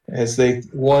as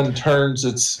one turns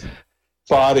its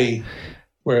body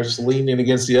where it's leaning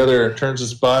against the other, turns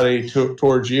its body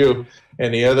towards you,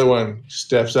 and the other one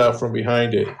steps out from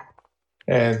behind it.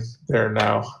 And there are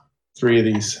now 3 of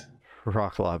these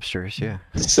rock lobsters, yeah.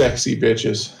 Sexy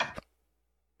bitches.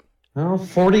 Well,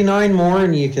 49 more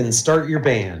and you can start your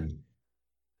band.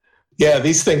 Yeah,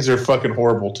 these things are fucking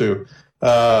horrible too.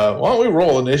 Why don't we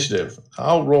roll initiative?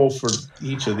 I'll roll for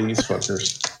each of these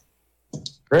fuckers.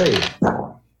 Great.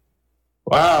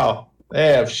 Wow, they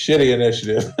have shitty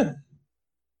initiative.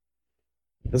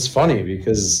 It's funny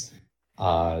because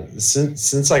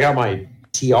since I got my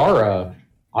tiara,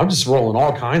 I'm just rolling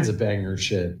all kinds of banger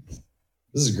shit.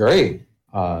 This is great.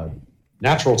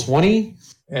 Natural 20.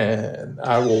 And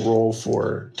I will roll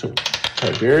for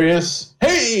Tiberius.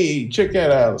 Hey, check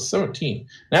that out. 17.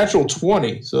 Natural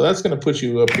 20. So that's going to put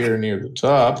you up here near the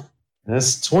top.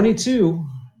 That's 22.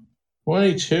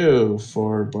 22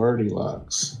 for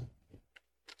Bardylocks.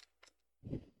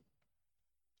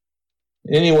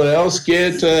 Anyone else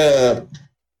get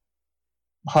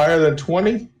higher than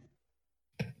 20?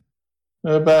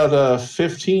 About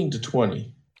 15 to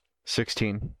 20.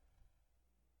 16.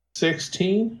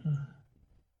 16?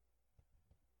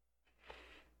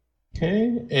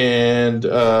 Okay, and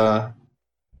I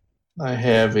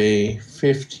have a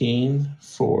 15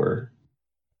 for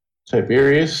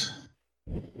Tiberius.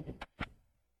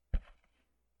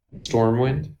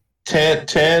 Stormwind.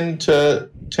 10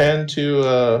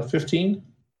 to 15.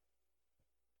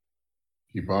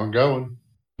 Keep on going.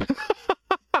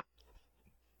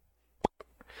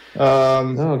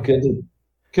 Oh, good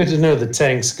to know the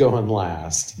tank's going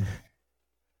last.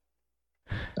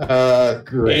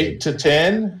 Great. 8 to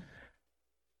 10.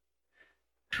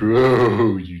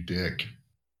 True, you dick.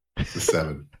 It's a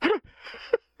 7.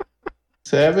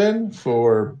 7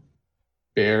 for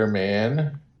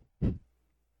Bearman.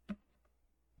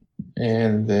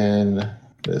 And then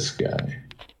this guy.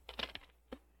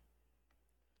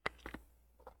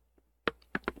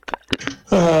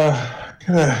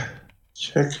 Gotta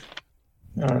check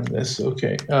on this.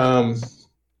 Okay.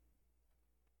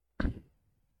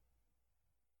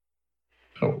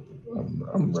 Oh,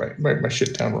 I'm right. Write my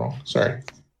shit down wrong. Sorry.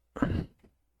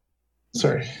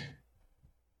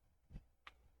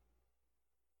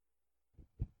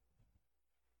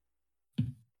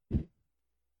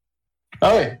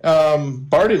 All right,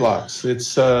 Barty Locks.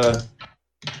 It's this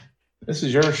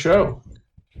is your show.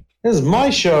 This is my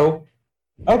show.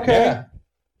 Okay. Yeah.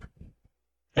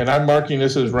 And I'm marking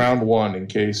this as round 1 in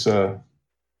case I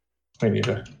need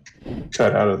to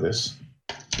cut out of this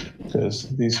because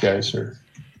these guys are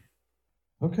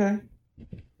Okay.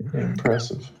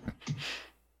 impressive.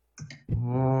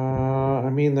 I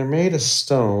mean, they're made of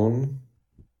stone.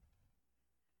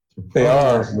 They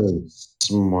are. Really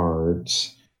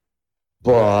smart.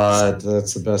 But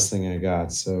that's the best thing I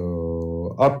got.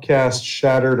 So upcast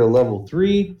shatter to level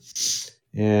 3.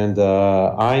 And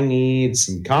I need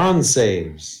some con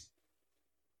saves.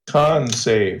 Con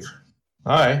save.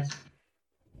 All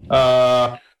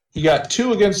right. You got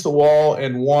 2 against the wall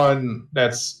and 1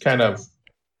 that's kind of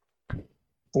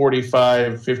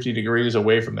 45, 50 degrees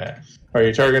away from that. Are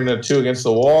you targeting the 2 against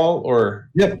the wall or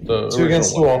Yep. the 2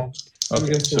 against the wall.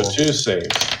 Okay, so 2 saves.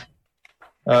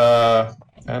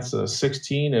 That's a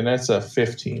 16 and that's a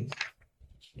 15.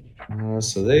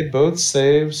 So they both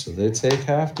save, so they take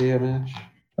half damage.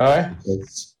 All right.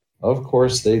 Of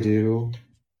course they do.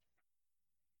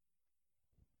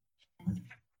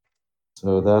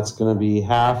 So that's going to be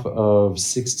half of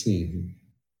 16.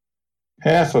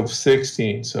 Half of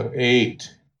 16, so 8.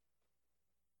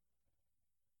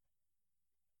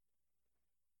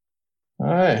 All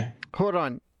right. Hold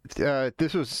on.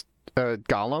 This was a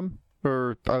golem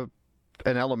or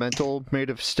an elemental made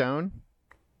of stone?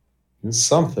 It's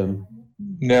something.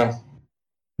 No.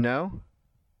 No?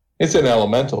 It's an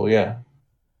elemental, yeah.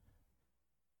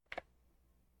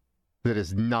 That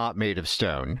is not made of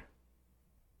stone.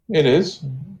 It is.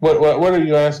 What are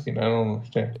you asking? I don't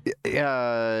understand.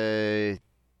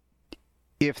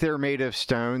 If they're made of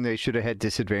stone, they should have had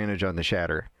disadvantage on the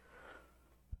shatter.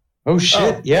 Oh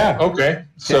shit! Oh, yeah. Okay.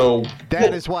 So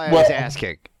that is why I was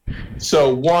asking.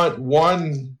 So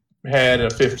one had a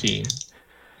 15 because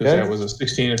that was a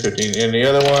 16 and 15, and the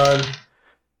other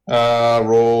one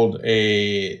rolled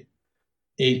a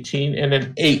 18 and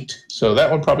an 8. So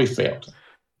that one probably failed.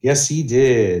 Yes, he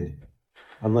did.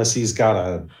 Unless he's got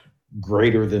a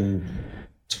greater than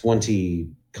 20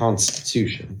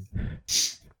 constitution.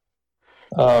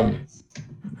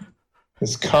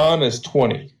 His con is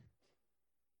 20.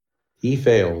 He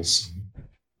fails.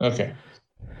 Okay.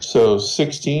 So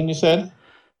 16, you said?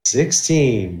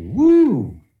 16.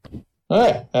 Woo! All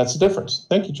right. That's the difference.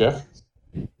 Thank you, Jeff.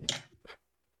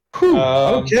 Whew,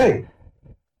 okay.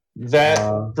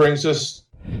 That brings us...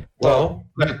 Well,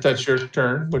 that's your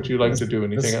turn. Would you like to do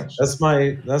anything else? That's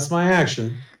my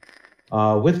action.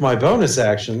 With my bonus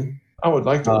action... I would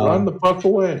like to run the fuck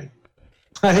away.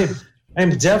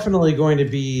 I'm definitely going to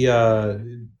be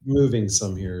moving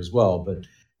some here as well, but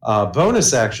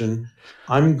bonus action,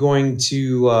 I'm going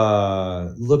to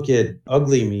look at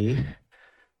Ugly Me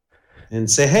and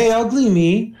say, "Hey, Ugly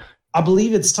Me, I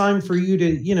believe it's time for you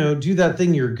to, do that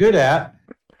thing you're good at.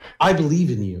 I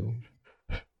believe in you."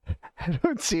 I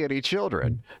don't see any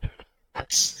children.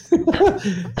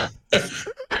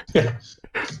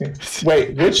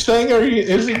 Wait, which thing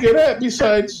is he good at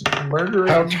besides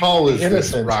murdering? How tall is this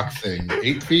innocents? rock thing?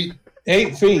 8 feet?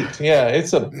 8 feet. Yeah,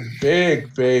 it's a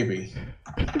big baby.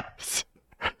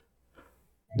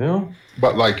 No?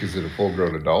 But is it a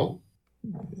full-grown adult?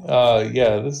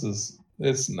 Yeah,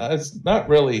 it's not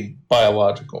really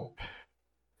biological.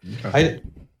 Okay.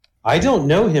 I don't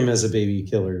know him as a baby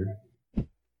killer.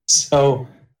 So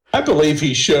I believe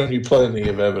he's shown you plenty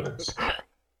of evidence.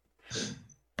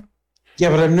 yeah,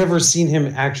 but I've never seen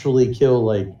him actually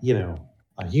kill a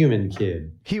human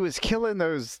kid. He was killing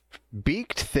those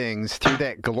beaked things through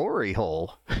that glory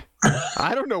hole.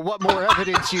 I don't know what more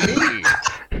evidence you need.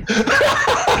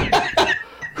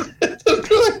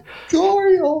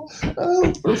 Glory hole.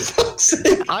 Oh, for fuck's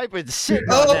sake. I've been sitting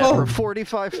on that for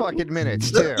 45 fucking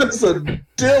minutes, too. That's a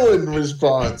Dylan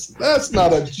response. That's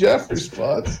not a Jeff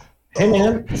response. Hey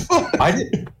man, I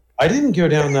didn't go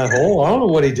down that hole. I don't know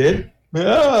what he did.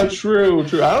 Yeah, true. I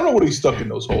don't know what he stuck in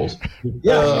those holes.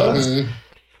 Yeah,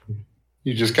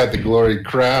 You just got the glory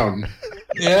crown.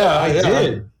 Yeah, I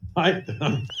did.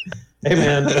 Hey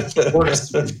man, work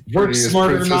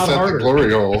smarter, not The harder.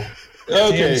 glory hole.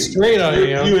 Okay, Damn straight I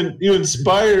am. you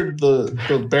inspired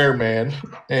the bear man,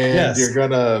 and Yes. you're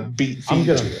gonna beat.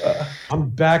 I'm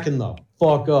backing the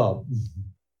fuck up.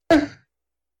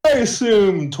 I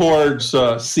assume towards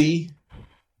C.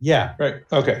 Yeah. Right.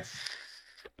 Okay.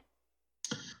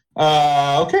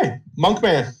 Okay.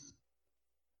 Monkman.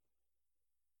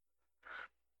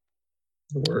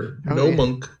 Or Oh, no yeah.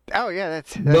 monk. Oh yeah,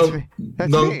 that's Nunk. me.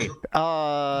 That's Nunk. me.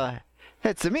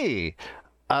 That's me.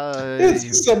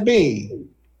 It's a me.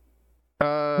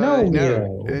 No, No.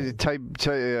 Neo.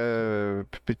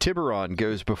 Tiburon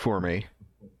goes before me.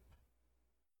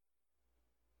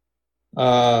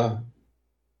 Uh,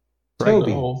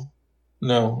 Toby.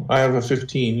 No, I have a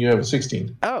 15. You have a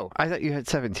 16. Oh, I thought you had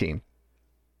 17.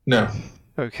 No,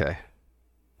 Okay.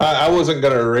 I wasn't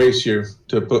gonna erase you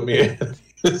to put me in.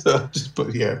 So I'll just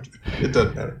put you after. It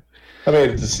doesn't matter. I made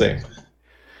it the same.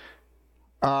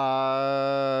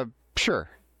 Sure.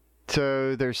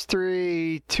 So there's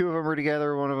 3. 2 of them are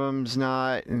together. One of them's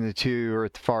not, and the 2 are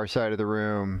at the far side of the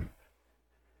room.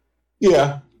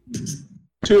 Yeah.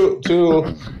 Two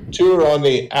are on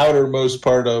the outermost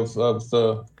part of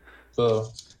the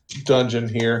dungeon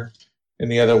here,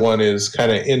 and the other one is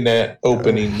kind of in that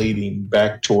opening leading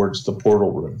back towards the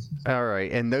portal room. All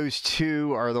right, and those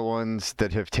 2 are the ones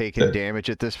that have taken damage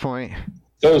at this point?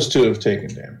 Those 2 have taken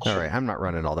damage. All right, I'm not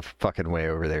running all the fucking way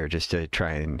over there just to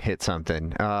try and hit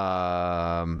something.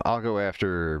 I'll go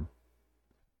after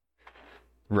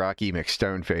Rocky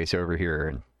McStoneface over here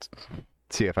and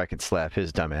see if I can slap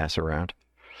his dumb ass around.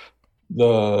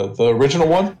 The original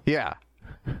one? Yeah.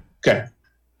 Okay.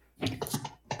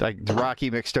 Like the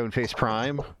Rocky McStoneface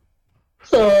Prime?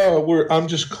 I'm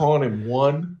just calling him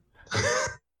 1.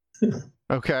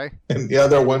 Okay. And the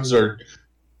other ones are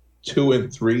 2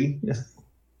 and 3.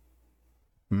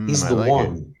 He's I the like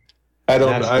one. it. I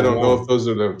don't Natural know one. if those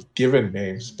are the given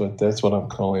names, but that's what I'm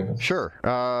calling them. Sure.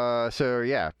 So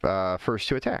yeah, first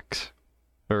 2 attacks.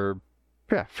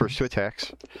 First 2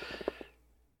 attacks.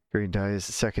 Green die is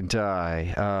the second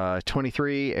die.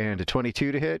 23 and a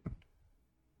 22 to hit.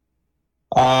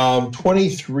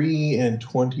 23 and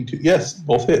 22. Yes,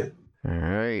 both hit. All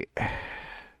right.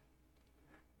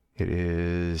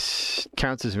 It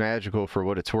counts as magical for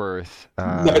what it's worth.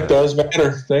 That does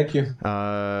matter. Thank you.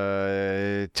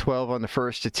 12 on the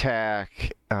first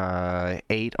attack,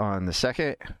 8 on the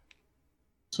second.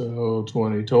 So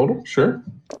 20 total. Sure.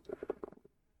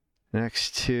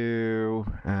 Next 2,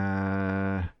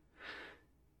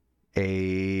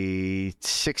 a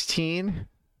 16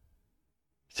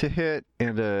 to hit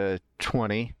and a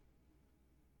 20.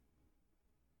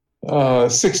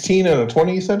 16 and a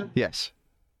 20, you said? Yes.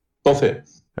 Both hit.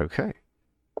 Okay.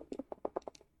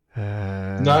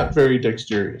 Not very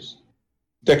dexterous.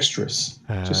 Just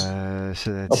so a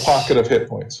that's pocket of hit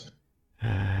points.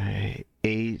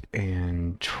 8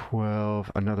 and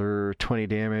 12. Another 20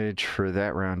 damage for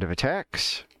that round of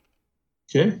attacks.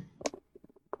 Okay.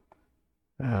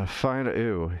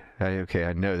 Okay,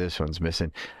 I know this one's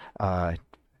missing.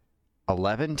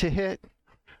 11 to hit.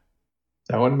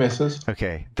 That one misses.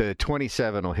 Okay, the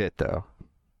 27 will hit though,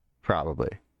 probably.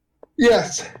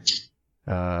 Yes.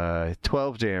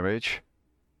 12 damage.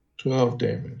 12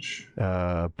 damage.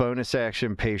 Bonus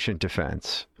action, patient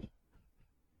defense.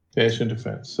 Patient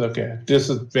defense. Okay.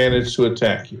 Disadvantage to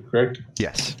attack you, correct?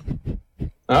 Yes.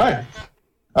 All right.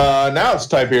 Now it's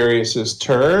Tiberius's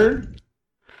turn.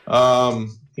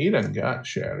 He done got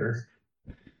shatter.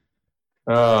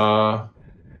 I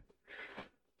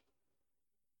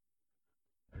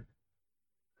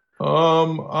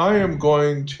am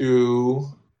going to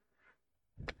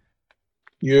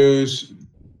use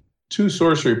 2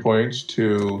 sorcery points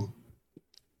to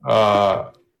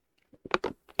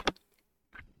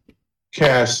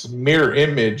cast Mirror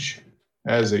Image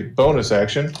as a bonus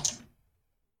action.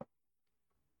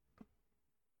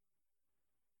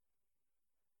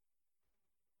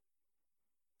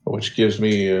 Which gives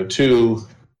me 2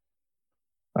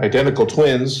 identical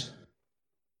twins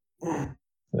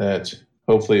that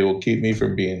hopefully will keep me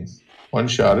from being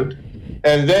one-shotted.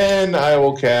 And then I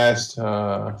will cast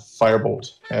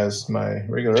Firebolt as my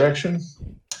regular action.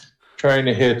 Trying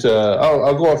to hit...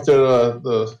 I'll go after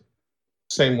the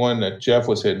same one that Jeff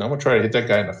was hitting. I'm going to try to hit that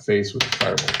guy in the face with the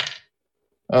Firebolt.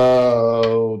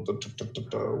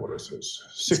 What is this?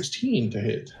 16 to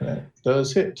hit. That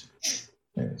does hit.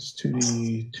 It's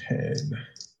 2d10.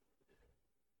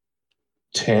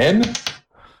 10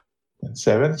 and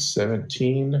 7,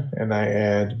 17, and I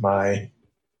add my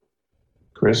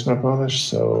charisma bonus,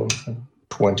 so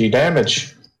 20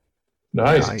 damage.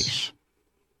 Nice.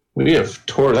 We have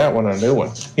tore that one a new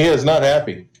one. He is not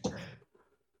happy.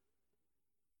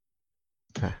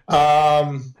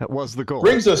 That was the goal.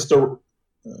 Brings us to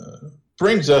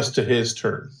his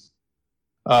turn,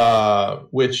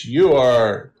 which you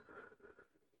are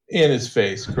in his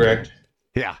face, correct?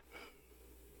 Yeah.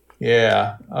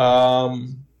 Yeah.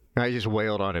 I just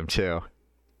wailed on him too.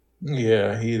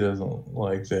 Yeah, he doesn't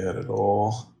like that at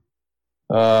all.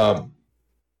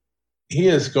 he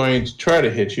is going to try to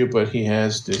hit you, but he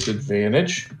has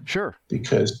disadvantage. Sure.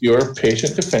 Because you're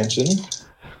patient defension.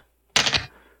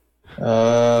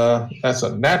 That's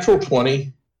a natural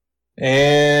 20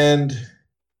 and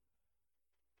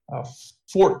a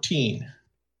 14.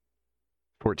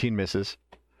 14 misses.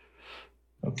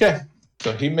 Okay.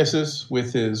 So he misses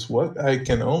with his what I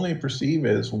can only perceive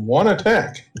as one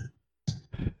attack.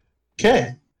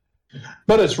 Okay.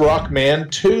 But it's Rockman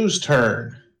 2's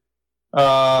turn.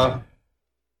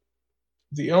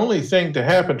 The only thing to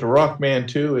happen to Rockman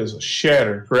 2 is a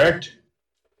shatter, correct?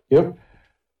 Yep.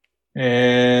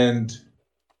 And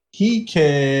he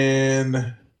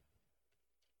can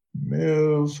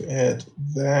move at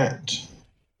that.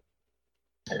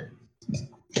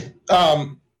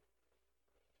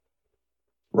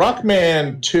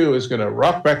 Rockman 2 is going to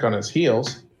rock back on his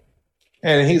heels,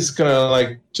 and he's going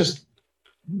to just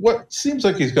what seems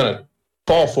like he's going to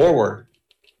fall forward,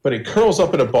 but he curls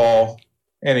up in a ball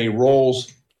and he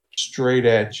rolls straight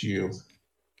at you.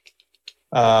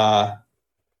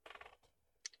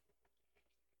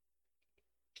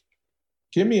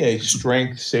 Give me a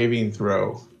strength saving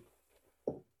throw.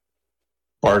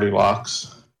 Barty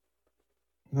locks.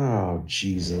 Oh,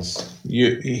 Jesus.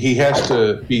 He has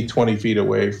to be 20 feet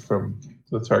away from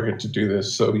the target to do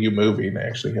this, so you moving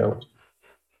actually helped.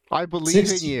 I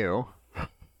believe in you.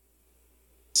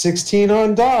 16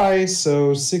 on die,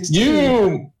 so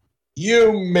 16.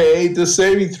 You made the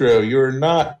saving throw. You're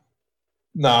not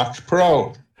knocked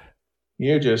prone.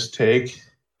 You just take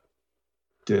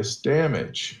this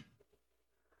damage,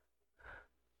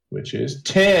 which is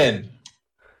 10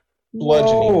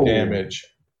 bludgeoning damage.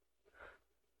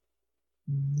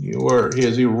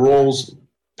 As he rolls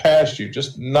past you,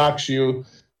 just knocks you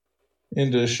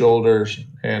into the shoulders,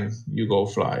 and you go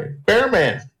flying.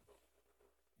 Bearman.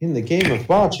 In the game of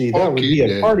bocce, that would be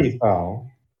a party foul.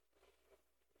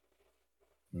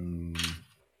 You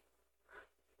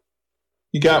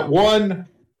got one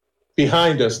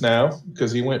behind us now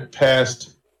because he went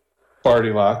past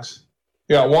Barty Locks.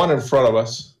 You got one in front of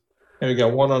us, and we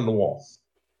got one on the wall.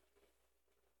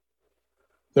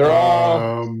 They're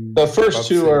all the first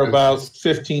two are about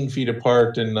 15 feet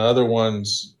apart, and the other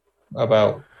one's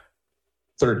about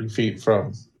 30 feet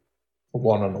from the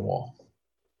one on the wall.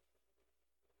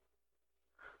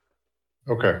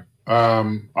 Okay.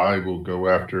 I will go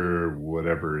after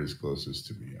whatever is closest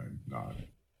to me. I'm not.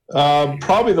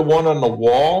 Probably the one on the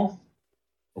wall,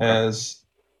 as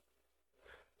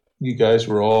you guys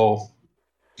were all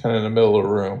kind of in the middle of the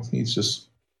room. He's just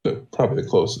probably the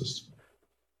closest.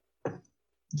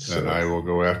 And I will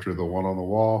go after the one on the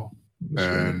wall.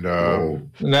 And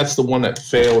that's the one that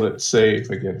failed its save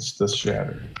against the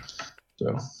shatter.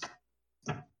 So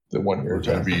the one you're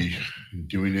going to be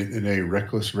doing it in a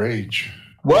reckless rage.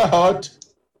 What?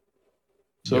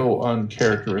 So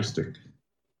uncharacteristic.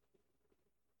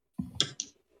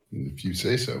 If you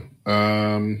say so.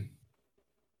 18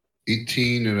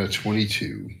 and a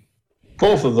 22.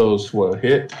 Both of those will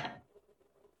hit.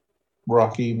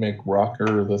 Rocky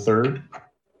McRocker the third.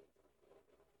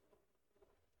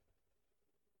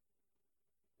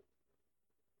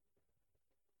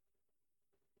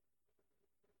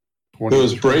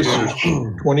 Those bracers,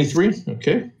 23.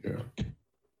 Okay. Yeah.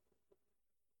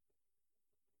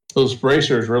 Those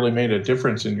bracers really made a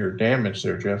difference in your damage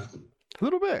there, Jeff. A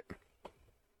little bit.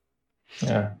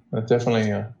 Yeah, that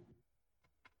definitely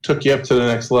took you up to the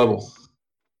next level.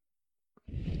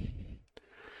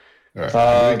 All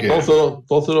right, both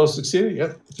of those succeeded.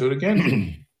 Yep. Do it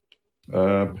again.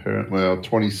 Apparently,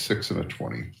 26 and a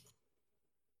 20.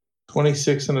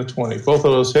 26 and a 20. Both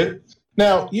of those hit.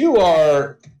 Now you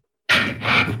are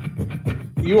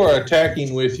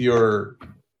attacking with your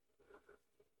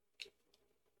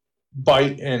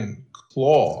bite and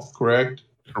claw, correct?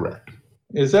 Correct.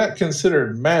 Is that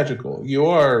considered magical? You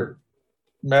are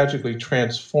magically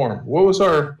transformed. What was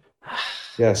our...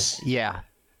 Yes. Yeah.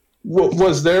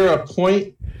 Was there a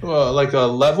point, like a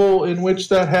level in which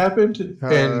that happened?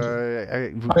 And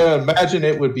I imagine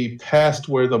it would be past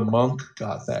where the monk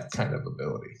got that kind of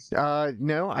ability.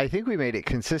 No, I think we made it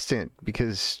consistent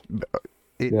because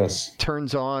it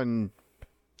turns on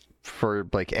for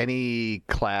like any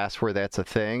class where that's a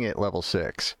thing at level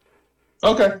 6.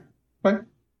 Okay, fine.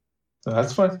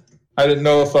 That's fine. I didn't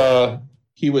know if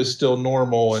he was still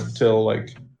normal until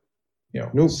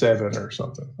 7 or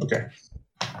something. Okay.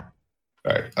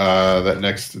 All right. That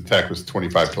next attack was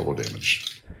 25 total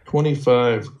damage.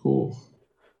 25. Cool.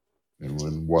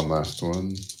 And one last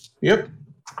one. Yep.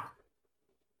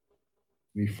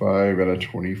 25 and a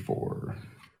 24.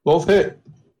 Both hit.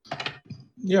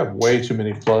 You have way too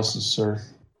many pluses, sir.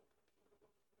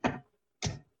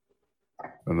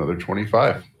 Another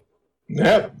 25.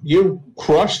 Yep, you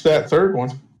crushed that third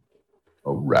one.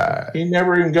 All right. He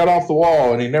never even got off the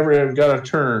wall, and he never even got a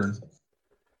turn.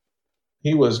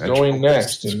 He was That going crumbles.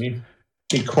 next, and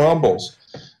he crumbles.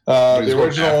 But he's The going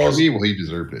original after was, me. Well, he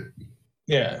deserved it.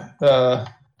 yeah.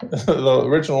 The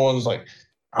original one's like,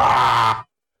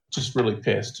 just really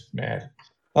pissed, mad.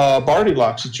 Barty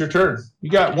Locks, it's your turn. You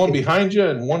got one behind you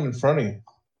and one in front of you.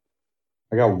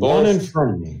 I got one in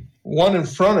front of me. One in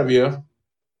front of you,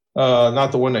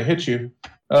 not the one that hit you,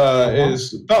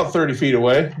 is about 30 feet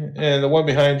away, and the one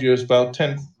behind you is about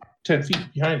 10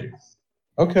 feet behind you.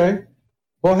 Okay.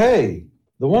 Well, hey,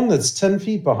 the one that's 10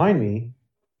 feet behind me,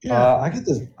 Yeah. I get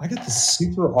this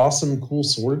super awesome, cool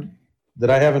sword that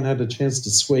I haven't had a chance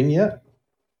to swing yet.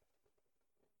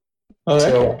 Okay.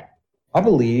 So I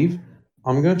believe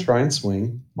I'm going to try and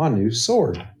swing my new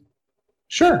sword.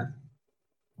 Sure.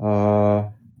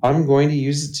 I'm going to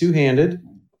use it two-handed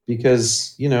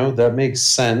because, that makes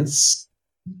sense.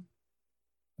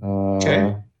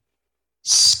 Okay.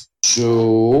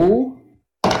 So...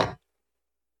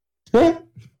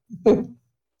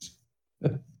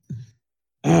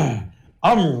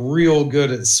 I'm real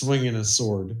good at swinging a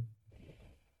sword.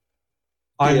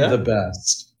 I'm Yeah. the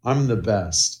best. I'm the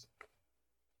best.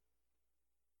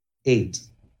 8.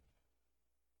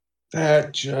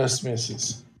 That just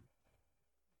misses.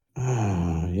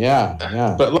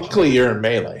 Yeah. But luckily you're in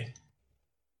melee.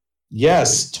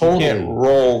 Yes, You totally. can't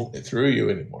roll through you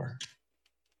anymore.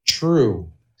 True.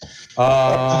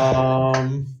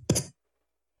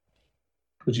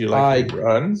 Would you like to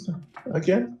run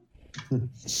again?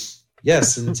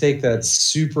 Yes, and take that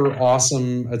super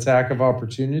awesome attack of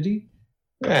opportunity.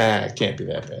 It can't be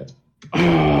that bad.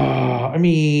 I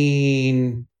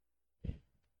mean,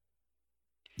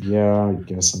 yeah, I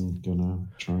guess I'm gonna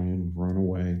try and run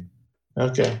away.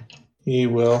 Okay. He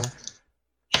will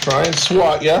try and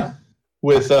swat you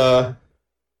with, I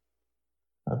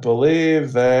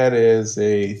believe that is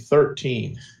a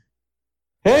 13.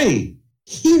 Hey,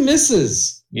 he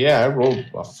misses. Yeah, I rolled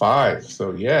a 5.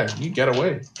 So, yeah, you get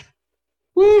away.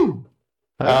 Woo!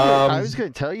 I was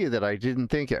going to tell you that I didn't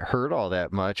think it hurt all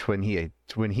that much when he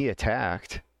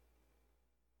attacked.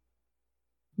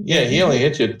 Yeah, he only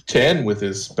hit you 10 with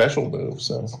his special move,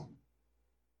 so.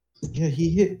 Yeah,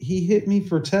 he hit me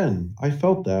for 10. I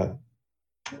felt that.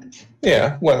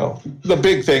 Yeah, well, the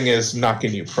big thing is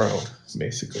knocking you prone,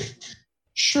 basically.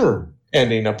 Sure.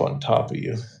 Ending up on top of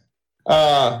you.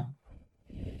 I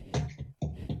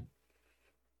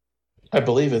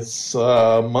believe it's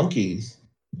Monkey's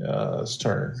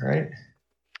turn, right?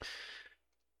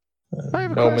 I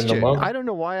have a Gnome and the question. monk. I don't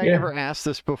know why I never asked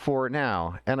this before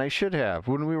now, and I should have.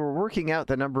 When we were working out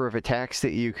the number of attacks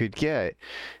that you could get,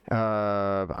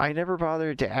 I never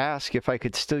bothered to ask if I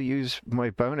could still use my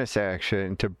bonus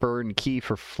action to burn key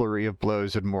for flurry of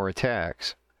blows and more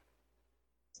attacks.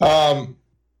 I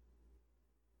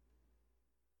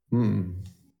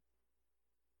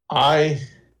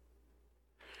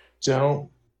don't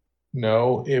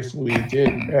know if we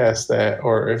did ask that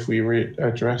or if we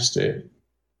addressed it.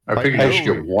 I figured you should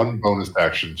get one bonus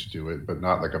action to do it, but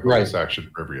not like a bonus action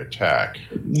for every attack.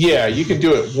 Yeah, you can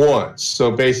do it once.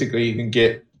 So basically, you can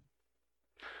get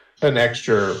an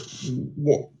extra.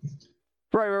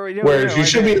 Right. No, whereas you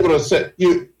should be able to set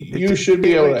you should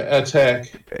be able to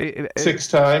attack 6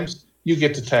 times. You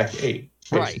get to attack 8.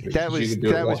 Right. That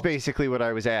was basically what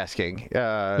I was asking.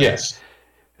 Yes.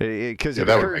 Because that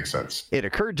would make sense. It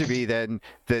occurred to me then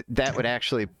that would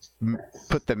actually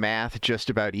put the math just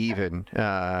about even.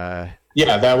 Yeah,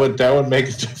 that would make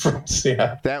a difference.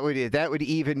 Yeah, that would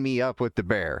even me up with the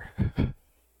bear.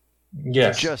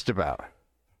 Yes, just about.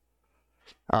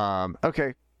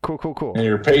 Okay. Cool. And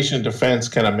your patient defense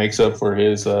kind of makes up for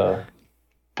his well,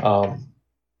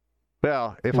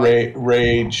 if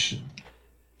rage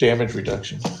damage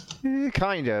reduction.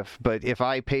 Kind of, but if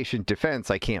I patient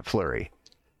defense, I can't flurry.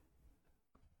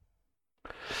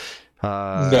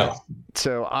 No.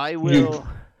 So I will.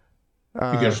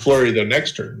 You can flurry the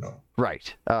next turn, though.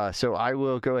 Right. So I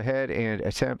will go ahead and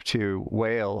attempt to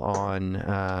wail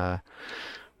on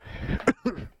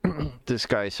this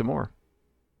guy some more.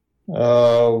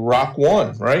 Rock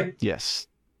 1, right? Yes.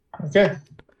 Okay.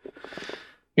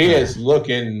 He is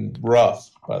looking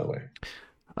rough, by the way.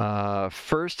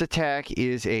 First attack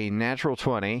is a natural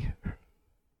 20.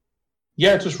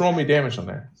 Yeah, just roll me damage on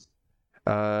that.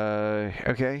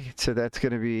 Okay, so that's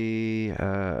going to be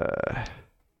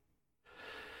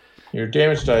your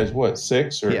damage die is what,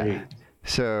 6 or 8?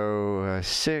 So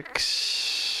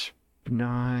 6,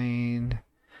 9,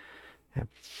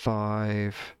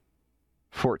 5,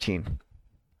 14.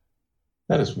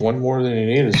 That is one more than you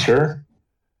needed, sir.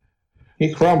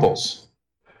 he crumbles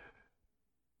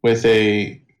with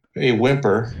a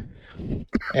whimper,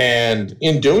 and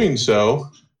in doing so,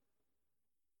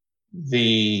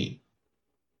 the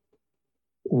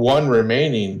one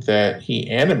remaining that he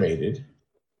animated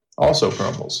also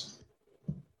crumbles.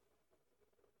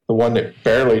 The one that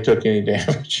barely took any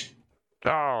damage.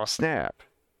 Oh, snap.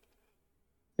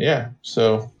 Yeah,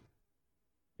 so,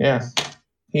 yeah.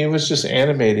 He was just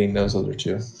animating those other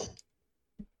two.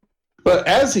 But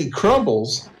as he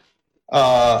crumbles,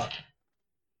 let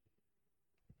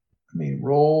me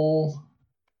roll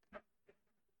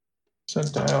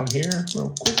set down here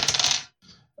real quick.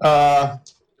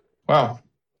 Wow.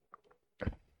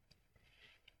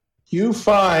 You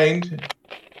find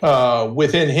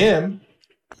within him,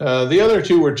 the other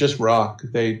two were just rock.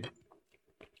 There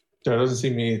doesn't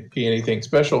seem to be anything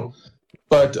special.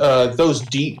 But those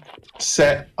deep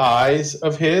set eyes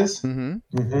of his,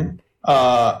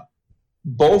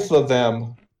 both of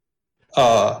them,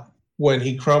 when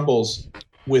he crumbles,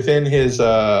 within his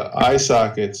eye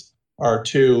sockets are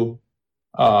two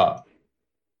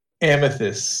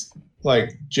amethysts,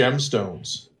 like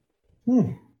gemstones.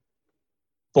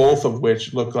 Both of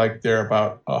which look like they're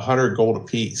about 100 gold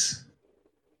apiece.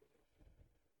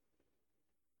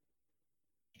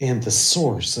 And the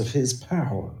source of his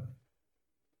power.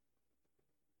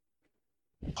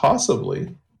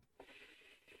 Possibly.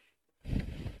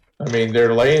 I mean,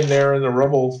 they're laying there in the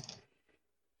rubble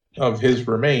of his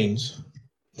remains.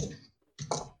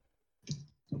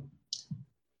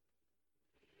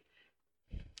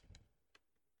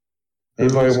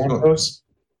 Anybody want those?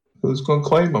 Who's going to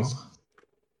claim them?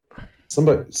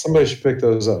 Somebody should pick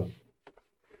those up.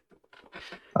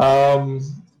 And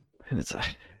it's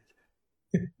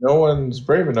If no one's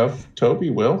brave enough, Toby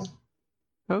will.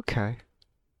 okay.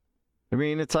 I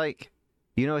mean, it's like,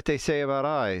 you know what they say about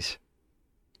eyes.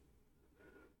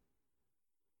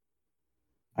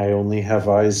 I only have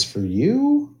eyes for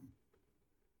you?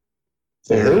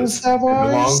 The They hills have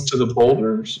belong eyes? to the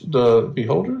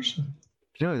beholders.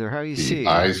 No, they're how you The see.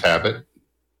 eyes have it.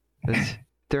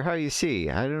 They're how you see.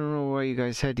 I don't know why you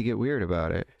guys had to get weird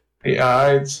about it. The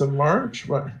Ides of March.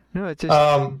 What? No, it's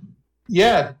just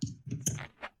Yeah.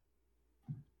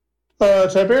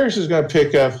 Tiberius is going to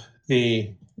pick up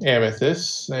the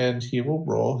amethyst, and he will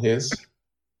roll his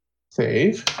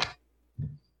save.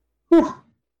 Whew.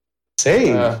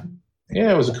 Save.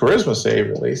 Yeah, it was a charisma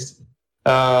save at least.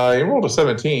 He rolled a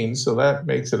 17, so that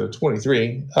makes it a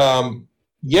 23.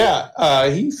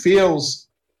 He feels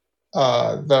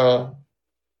the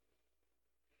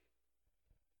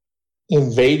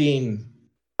invading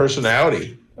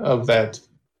personality of that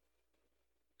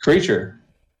creature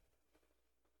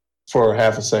for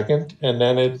half a second, and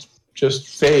then it just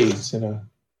fades in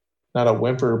not a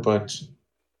whimper, but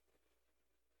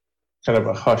kind of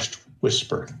a hushed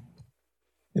whisper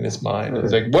in his mind.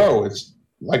 It's like, whoa, it's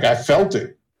like I felt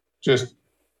it just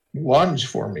lunge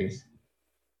for me.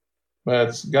 But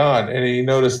it's gone. And he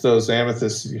noticed those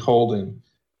amethysts holding.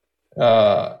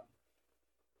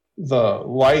 The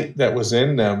light that was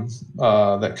in them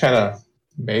that kind of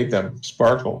made them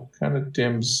sparkle kind of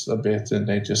dims a bit, and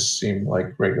they just seem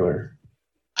like regular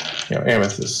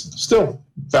amethysts. Still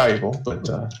valuable, but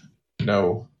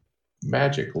no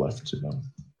magic left to them.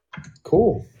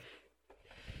 Cool.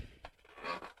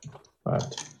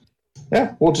 But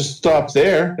yeah, we'll just stop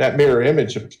there. That mirror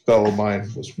image of fellow mine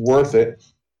was worth it.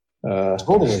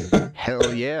 Totally.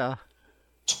 hell yeah.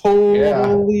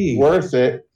 Totally. Worth it.